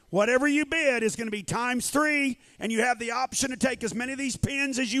Clarinda. Whatever you bid is going to be times 3, and you have the option to take as many of these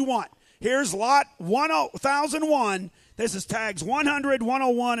pins as you want. Here's lot 1001. This is tags 100,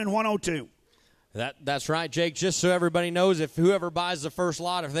 101, and 102. That's right, Jake. Just so everybody knows, if whoever buys the first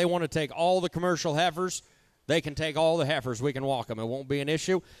lot, if they want to take all the commercial heifers, they can take all the heifers. We can walk them. It won't be an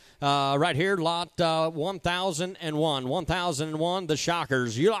issue. Right here, lot 1001. 1001, the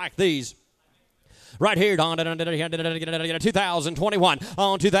Shockers. You like these. Right here, on 2021,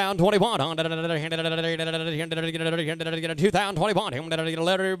 on 2021, on 2021,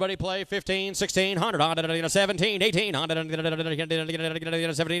 let everybody play 15, 1600, on 17, 18, on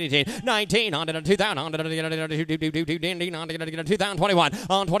 17, 18, 19, on 2000, on 2021,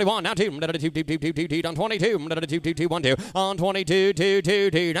 on 21, now 2, on 22, on 22,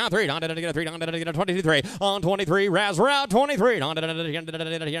 2, now 3, on 3, on 22, 3, on 23, Raz, we're out, 23, on 3,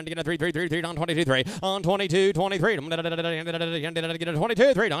 on 22, 3. On 22, 23, on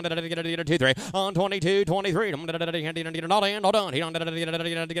 22, 3, on 22, 23, on 22, 23, on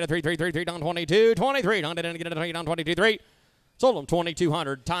 22, 3. Sold them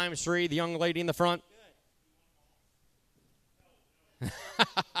 2,200 times 3. The young lady in the front.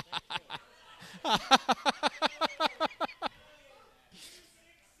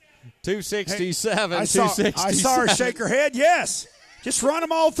 267. I saw her shake her head. Yes. Just run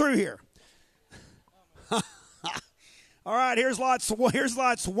them all through here. All right, here's lots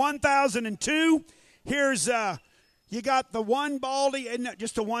 1002. Here's you got the one baldy, and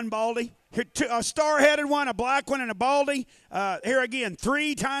just a one baldy. Here, a star-headed one, a black one, and a baldy. Here again,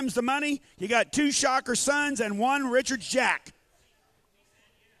 3 times the money. You got 2 Shocker Sons and 1 Richards Jack.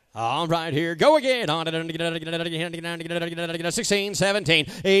 All right, here. Go again. On 16, 17,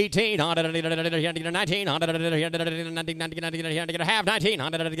 18, on 19, on half 19,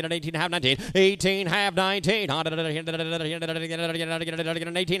 on 18, half 19, 18, half 19, on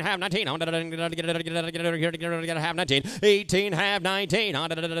 18, half 19, on half 19, 18, half 19,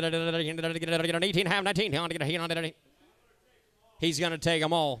 on 18, half 19, he's going to take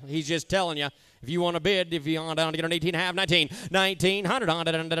them all. He's just telling you. If you want to bid, if you want down to get an 18 half, 19, 1900 on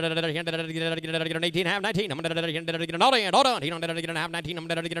 18 half, 19. I'm going to get an all in, all done. He don't get an half, 19. I'm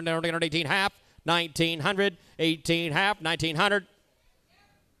going to get an 18 half, 1900, 18 half, 1900,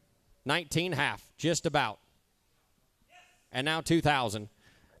 19 half, just about. And now 2000.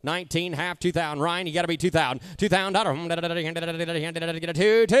 19 half, 2,000. Ryan, you got to be 2,000.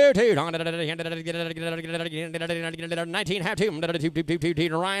 $2,000. 19 half, 2.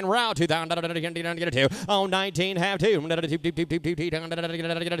 Ryan, we're out. 2,000. Oh, 19 half, 2.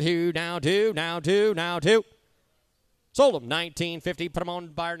 Now 2. Sold them. $19.50. Put them on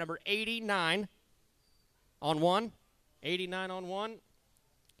buyer number 89 on one. 89 on one.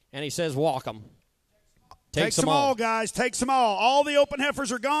 And he says walk them. Takes them all, guys. Takes them all. All the open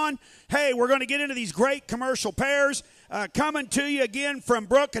heifers are gone. Hey, we're going to get into these great commercial pairs coming to you again from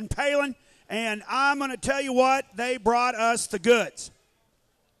Brooke and Palin. And I'm going to tell you what, they brought us the goods.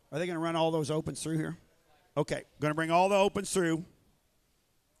 Are they going to run all those opens through here? Okay, going to bring all the opens through.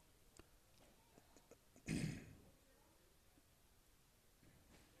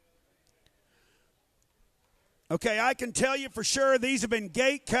 Okay, I can tell you for sure these have been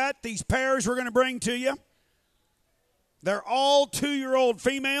gate cut, these pairs we're going to bring to you. They're all 2-year-old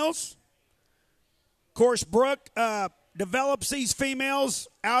females. Of course, Brooke develops these females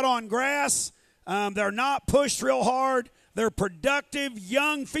out on grass. They're not pushed real hard. They're productive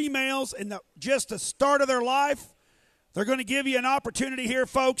young females in just the start of their life. They're going to give you an opportunity here,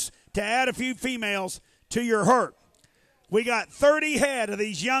 folks, to add a few females to your herd. We got 30 head of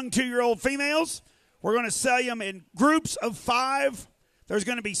these young 2-year-old females. We're going to sell them in groups of 5. There's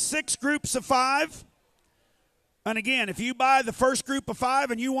going to be 6 groups of 5. And again, if you buy the first group of 5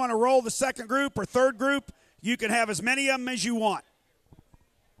 and you want to roll the second group or third group, you can have as many of them as you want.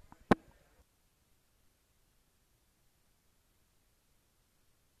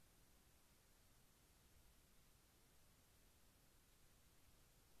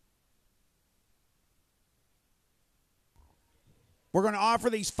 We're going to offer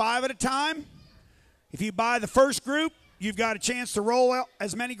these 5 at a time. If you buy the first group, you've got a chance to roll out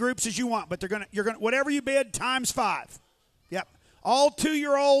as many groups as you want, but you're going to whatever you bid times 5. Yep, all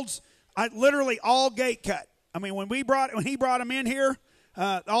 2-year-olds, literally all gate cut. I mean, when he brought them in here,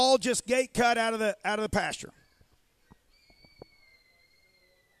 all just gate cut out of the pasture.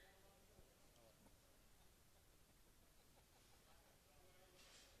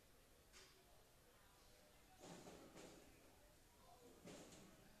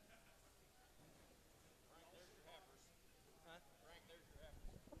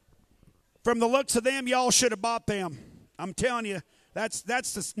 From the looks of them, y'all should have bought them. I'm telling you, that's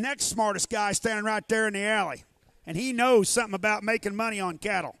the next smartest guy standing right there in the alley. And he knows something about making money on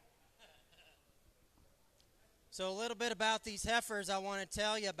cattle. So a little bit about these heifers I want to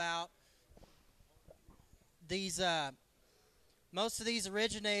tell you about. These, most of these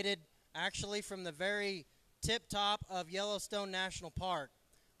originated actually from the very tip top of Yellowstone National Park.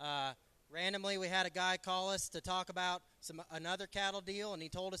 Randomly, we had a guy call us to talk about another cattle deal, and he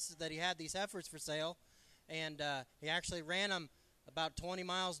told us that he had these heifers for sale, and he actually ran them about 20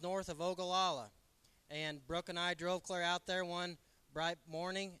 miles north of Ogallala. And Brooke and I drove clear out there one bright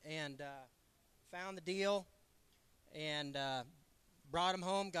morning and found the deal and brought them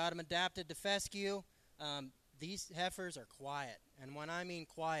home, got them adapted to fescue. These heifers are quiet, and when I mean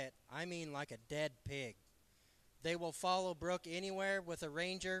quiet, I mean like a dead pig. They will follow Brooke anywhere with a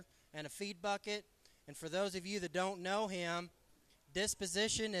ranger and a feed bucket. And for those of you that don't know him,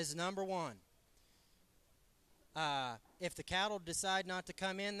 disposition is number 1. If the cattle decide not to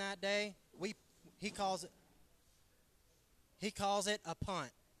come in that day, he calls it a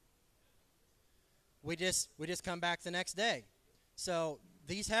punt. We just come back the next day. So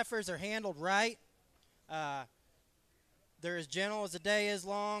these heifers are handled right. They're as gentle as the day is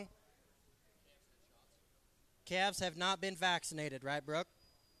long. Calves have not been vaccinated, right, Brooke?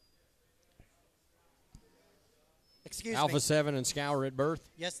 Excuse me. Alpha 7 and Scour at birth?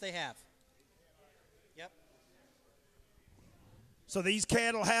 Yes, they have. Yep. So these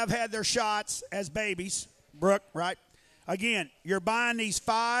cattle have had their shots as babies, Brooke, right? Again, you're buying these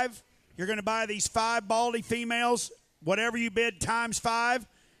 5. You're going to buy these 5 baldy females, whatever you bid times 5.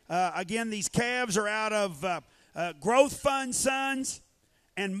 Again, these calves are out of Growth Fund sons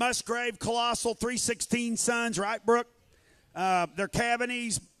and Musgrave Colossal 316 sons, right, Brooke? They're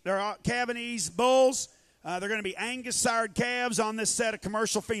Cavanese bulls. They're going to be Angus sired calves on this set of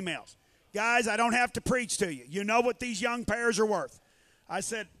commercial females. Guys, I don't have to preach to you. You know what these young pairs are worth. I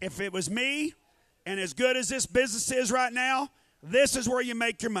said, if it was me, and as good as this business is right now, this is where you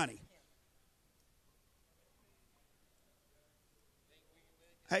make your money.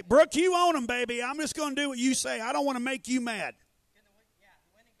 Hey, Brooke, you own them, baby. I'm just going to do what you say. I don't want to make you mad.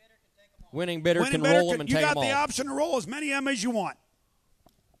 Winning bidder can roll them and take them all. You got the option to roll as many of them as you want.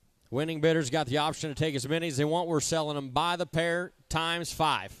 Winning bidders got the option to take as many as they want. We're selling them by the pair times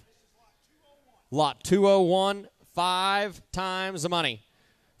 5. Lot 201, 5 times the money.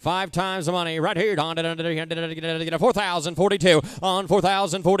 5 times the money right here on 4,042 on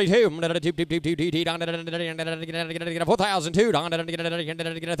 4,042 4,002 on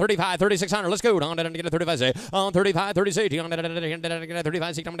 35 3,600. Let's go on 35 on 35 36 on 35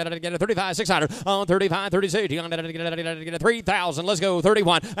 35 600 on 35 36 on 3,000. Let's go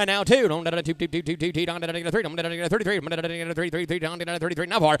 31 and now 2 on 33 on 33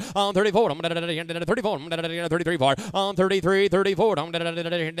 now 4 on 34 on 34 on 33 34 on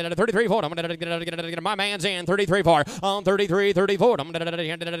 33 4 my man's in 33 4 on 33 34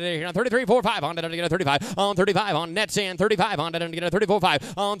 33 4 5 on 35 on 35 on nets in 35 on 34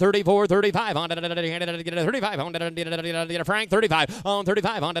 5 on 34 35 on 35 on Frank 35 on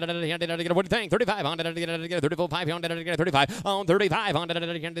 35 on what do you think 35 on 34 5 on 35 on 35 on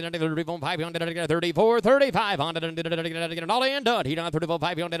 34 5 on 34 35 on all in done he on 34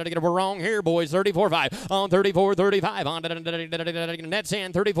 5 on we're wrong here boys 34 5 on 34 35 on nets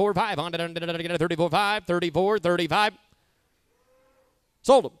in 34 5 on 34 5 34 35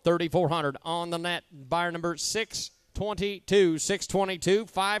 sold them 3,400 on the net. Buyer number 622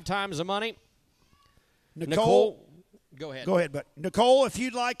 5 times the money. Nicole, go ahead. Go ahead, but Nicole, if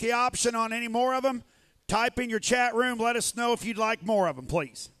you'd like the option on any more of them, type in your chat room. Let us know if you'd like more of them,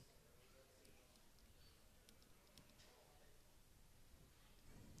 please.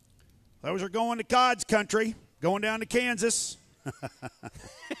 Those are going to God's country, going down to Kansas.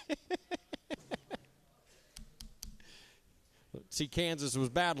 See, Kansas was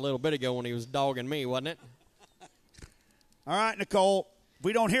bad a little bit ago when he was dogging me, wasn't it? All right, Nicole. If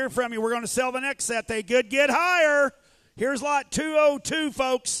we don't hear from you, we're going to sell the next set. They could get higher. Here's lot 202,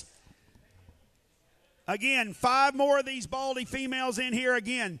 folks. Again, 5 more of these baldy females in here.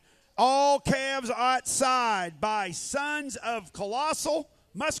 Again, all calves outside by Sons of Colossal,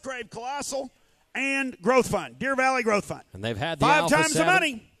 Musgrave Colossal, and Growth Fund, Deer Valley Growth Fund. And they've had the 5 Alpha times 7. the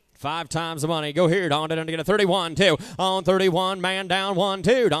money. 5 times the money. Go here. Don to get a 31 2 on 31. Man down 1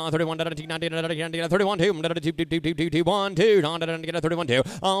 2. Don 31 31 2 2 1 2. Don to get a 31 2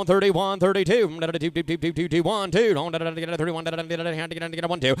 on 31 32 1 2. Don to get a 31 get a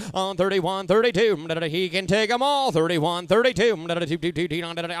 1 2 on 31 32. He can take them all. 31 32.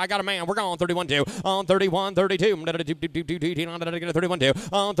 I got a man. We're going 31 2 on 31 32. On 31 2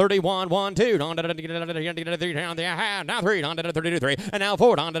 on 31 1 2. Don to get a 3 now 3 on 32 3 and now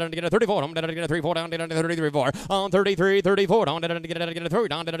 4 on get a 34, I'm going to get a 3 4 down to 33 4 on 33 34 on to get a 3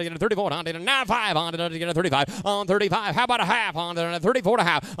 down to get a 34 on to now 5 on to get a 35 on 35. How about a half on to 34 and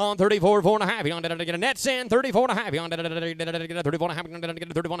a half on 34 4 and a half on to get a net sin 34 and a half on to get a 34 and a half on to get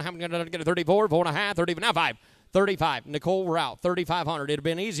a 31 and a half on to get a 34 4 and a half 30 now 5. 35. Nicole, we're out. 3,500. It'd have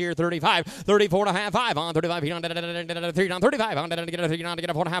been easier. 35. 34 and a half. 5 on 35. 3 on 35. On to get a 3 on to get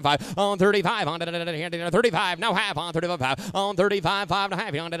a 4 and a half. 5 on 35. On to get a 35. Now half on 35. 5 on 35. 5 and a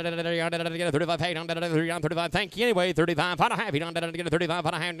half. On to get a 35. 8 on to get a 3 on 35. Thank you anyway. 35. 5 and a half. On to get a 35.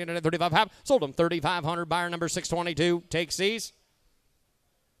 5 and a half. On to get a 35. Half. Sold them. 3,500. Buyer number 622. Takes these.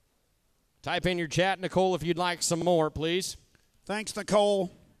 Type in your chat, Nicole, if you'd like some more, please. Thanks,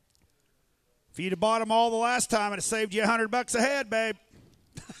 Nicole. If you'd have bought them all the last time, it'd have saved you $100 a head, babe.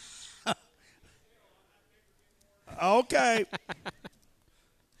 Okay.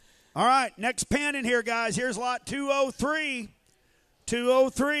 All right, next pen in here, guys. Here's lot 203.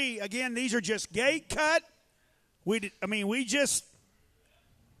 203. Again, these are just gate cut. The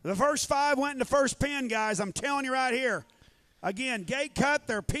first 5 went in the first pen, guys. I'm telling you right here. Again, gate cut.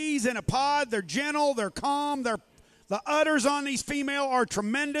 They're peas in a pod. They're gentle. They're calm. The udders on these female are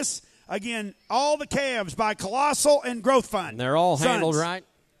tremendous. Again, all the calves by Colossal and Growth Fund. And they're all handled Sons. right.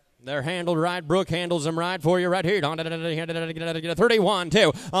 They're handled right. Brooke handles them right for you right here. 31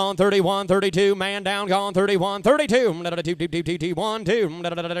 2 on 31 32. Man down gone 31 32. 1 2.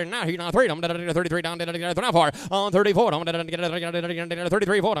 Now he's on 3. 33 down now 4 on 34.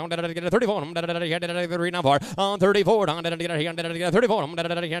 33 4 on 34. 3 now 4 on 34. 34 33 4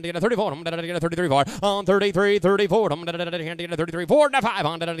 on 33 34. 33 4 now 5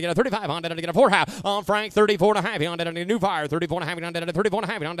 on 35 on 4 half on Frank 34 and a half on new fire 34 and a half on 34 and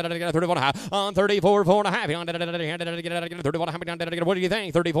a half on 34 and a half on 34 4 and a half on 31 and a half. What do you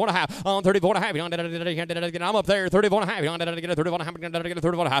think? 34 and a half on 34 and a half on I'm up there 34 and a half on 31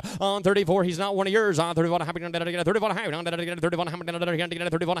 and a half on 34. He's not one of yours on 31 and a half on 31 and a half on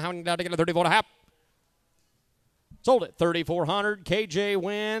 31 and a half. Sold it 3,400. KJ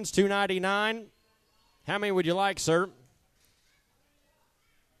wins 299. How many would you like, sir?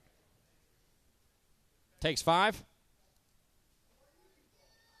 Takes 5.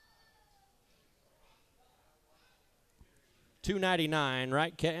 $299,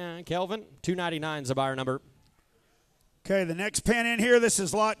 right, Kelvin? $299 is the buyer number. Okay, the next pen in here, this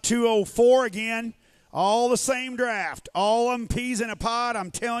is lot 204 again. All the same draft. All of them peas in a pod.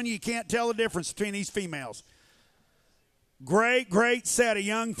 I'm telling you, you can't tell the difference between these females. Great, great set of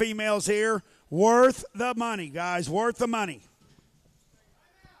young females here. Worth the money, guys. Worth the money.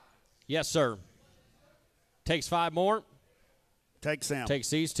 Yes, sir. Takes 5 more. Takes them. Takes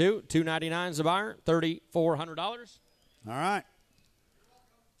these two. $299 a buyer. $3,400. All right.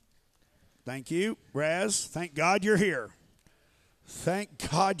 Thank you, Raz. Thank God you're here. Thank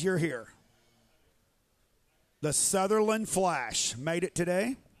God you're here. The Sutherland Flash made it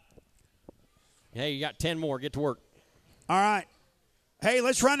today. Hey, you got 10 more. Get to work. All right. Hey,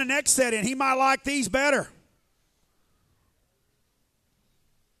 let's run the next set in. He might like these better.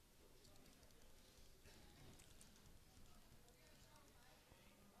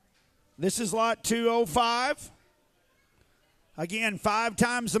 This is lot 205. Again, 5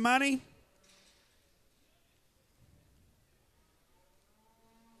 times the money.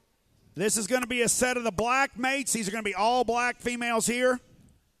 This is going to be a set of the black mates. These are going to be all black females here.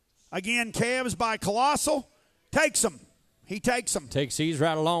 Again, calves by Colossal. Takes them. He takes them. Takes these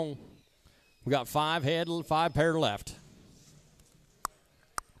right along. We got 5 head, 5 pair left.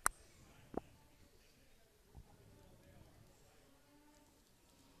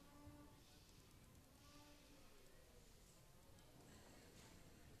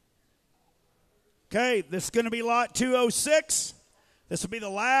 Okay, this is going to be lot 206. This will be the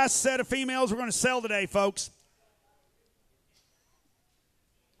last set of females we're going to sell today, folks.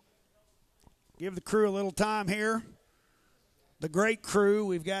 Give the crew a little time here. The great crew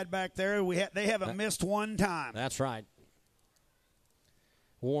we've got back there, they haven't missed one time. That's right.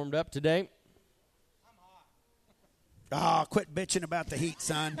 Warmed up today. Oh, quit bitching about the heat,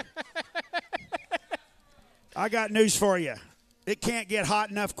 son. I got news for you. It can't get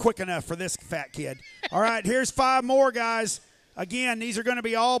hot enough quick enough for this fat kid. All right, here's 5 more, guys. Again, these are going to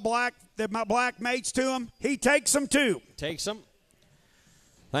be all black. My black mates to them. He takes them, too. Takes them.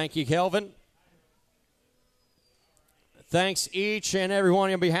 Thank you, Kelvin. Thanks each and every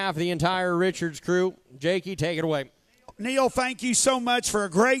one on behalf of the entire Richards crew. Jakey, take it away. Neil, thank you so much for a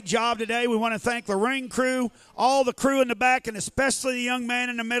great job today. We want to thank the ring crew, all the crew in the back, and especially the young man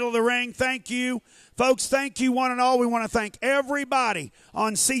in the middle of the ring. Thank you. Folks, thank you one and all. We want to thank everybody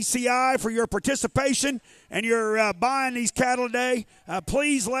on CCI for your participation and your buying these cattle today.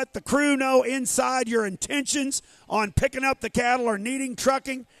 Please let the crew know inside your intentions on picking up the cattle or needing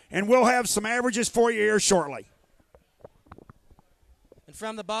trucking, and we'll have some averages for you here shortly. And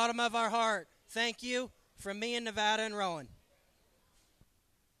from the bottom of our heart, thank you from me in Nevada and Rowan.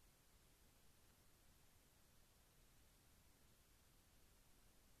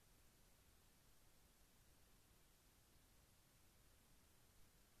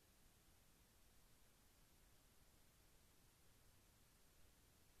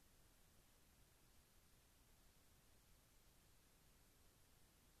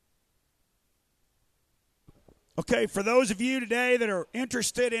 Okay, for those of you today that are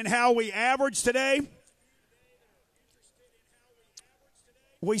interested in how we average today,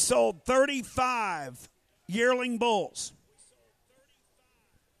 we sold 35 yearling bulls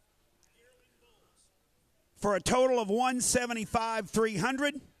for a total of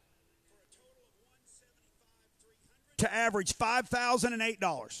 $175,300 to average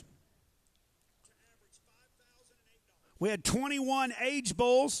 $5,008. We had 21 age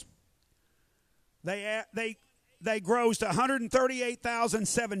bulls. They grossed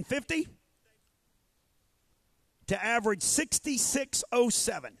 $138,750 to average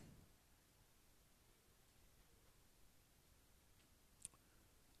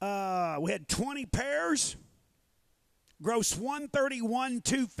 $66,07. We had 20 pairs, gross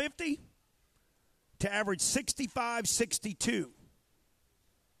 $131,250 to average $65,62.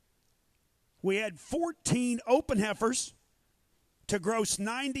 We had 14 open heifers to gross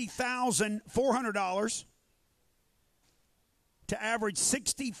 $90,400 to average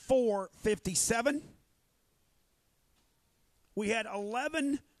 $64,57. We had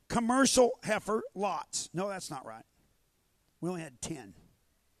 11 commercial heifer lots. No, that's not right. We only had 10.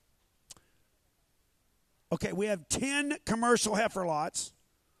 Okay, we have 10 commercial heifer lots.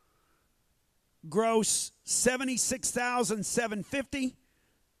 Gross $76,750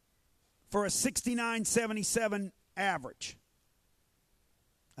 for a $69,77 average.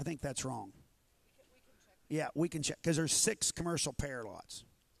 I think that's wrong. Yeah, we can check because there's 6 commercial pair lots.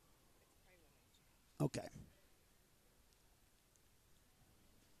 Okay.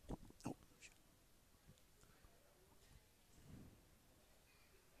 Oh.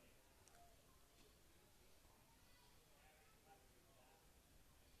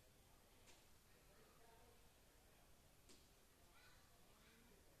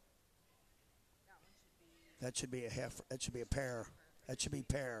 That should be a heifer. That should be a pair. That should be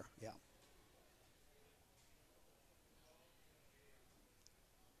pair. Yeah.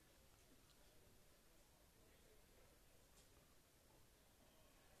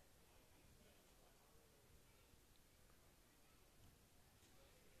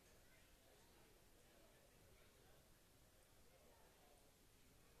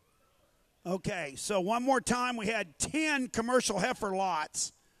 Okay, so one more time, we had 10 commercial heifer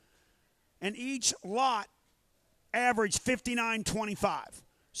lots, and each lot averaged $59.25.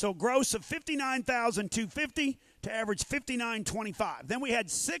 So gross of $59,250 to average $59.25. Then we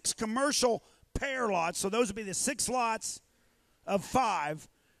had 6 commercial pair lots, so those would be the 6 lots of 5.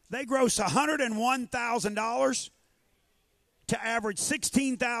 They gross $101,000 to average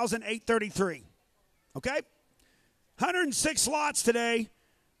 $16,833. Okay? 106 lots today.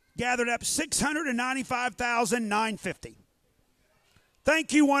 Gathered up $695,950.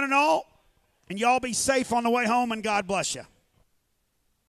 Thank you, one and all, and y'all be safe on the way home, and God bless you.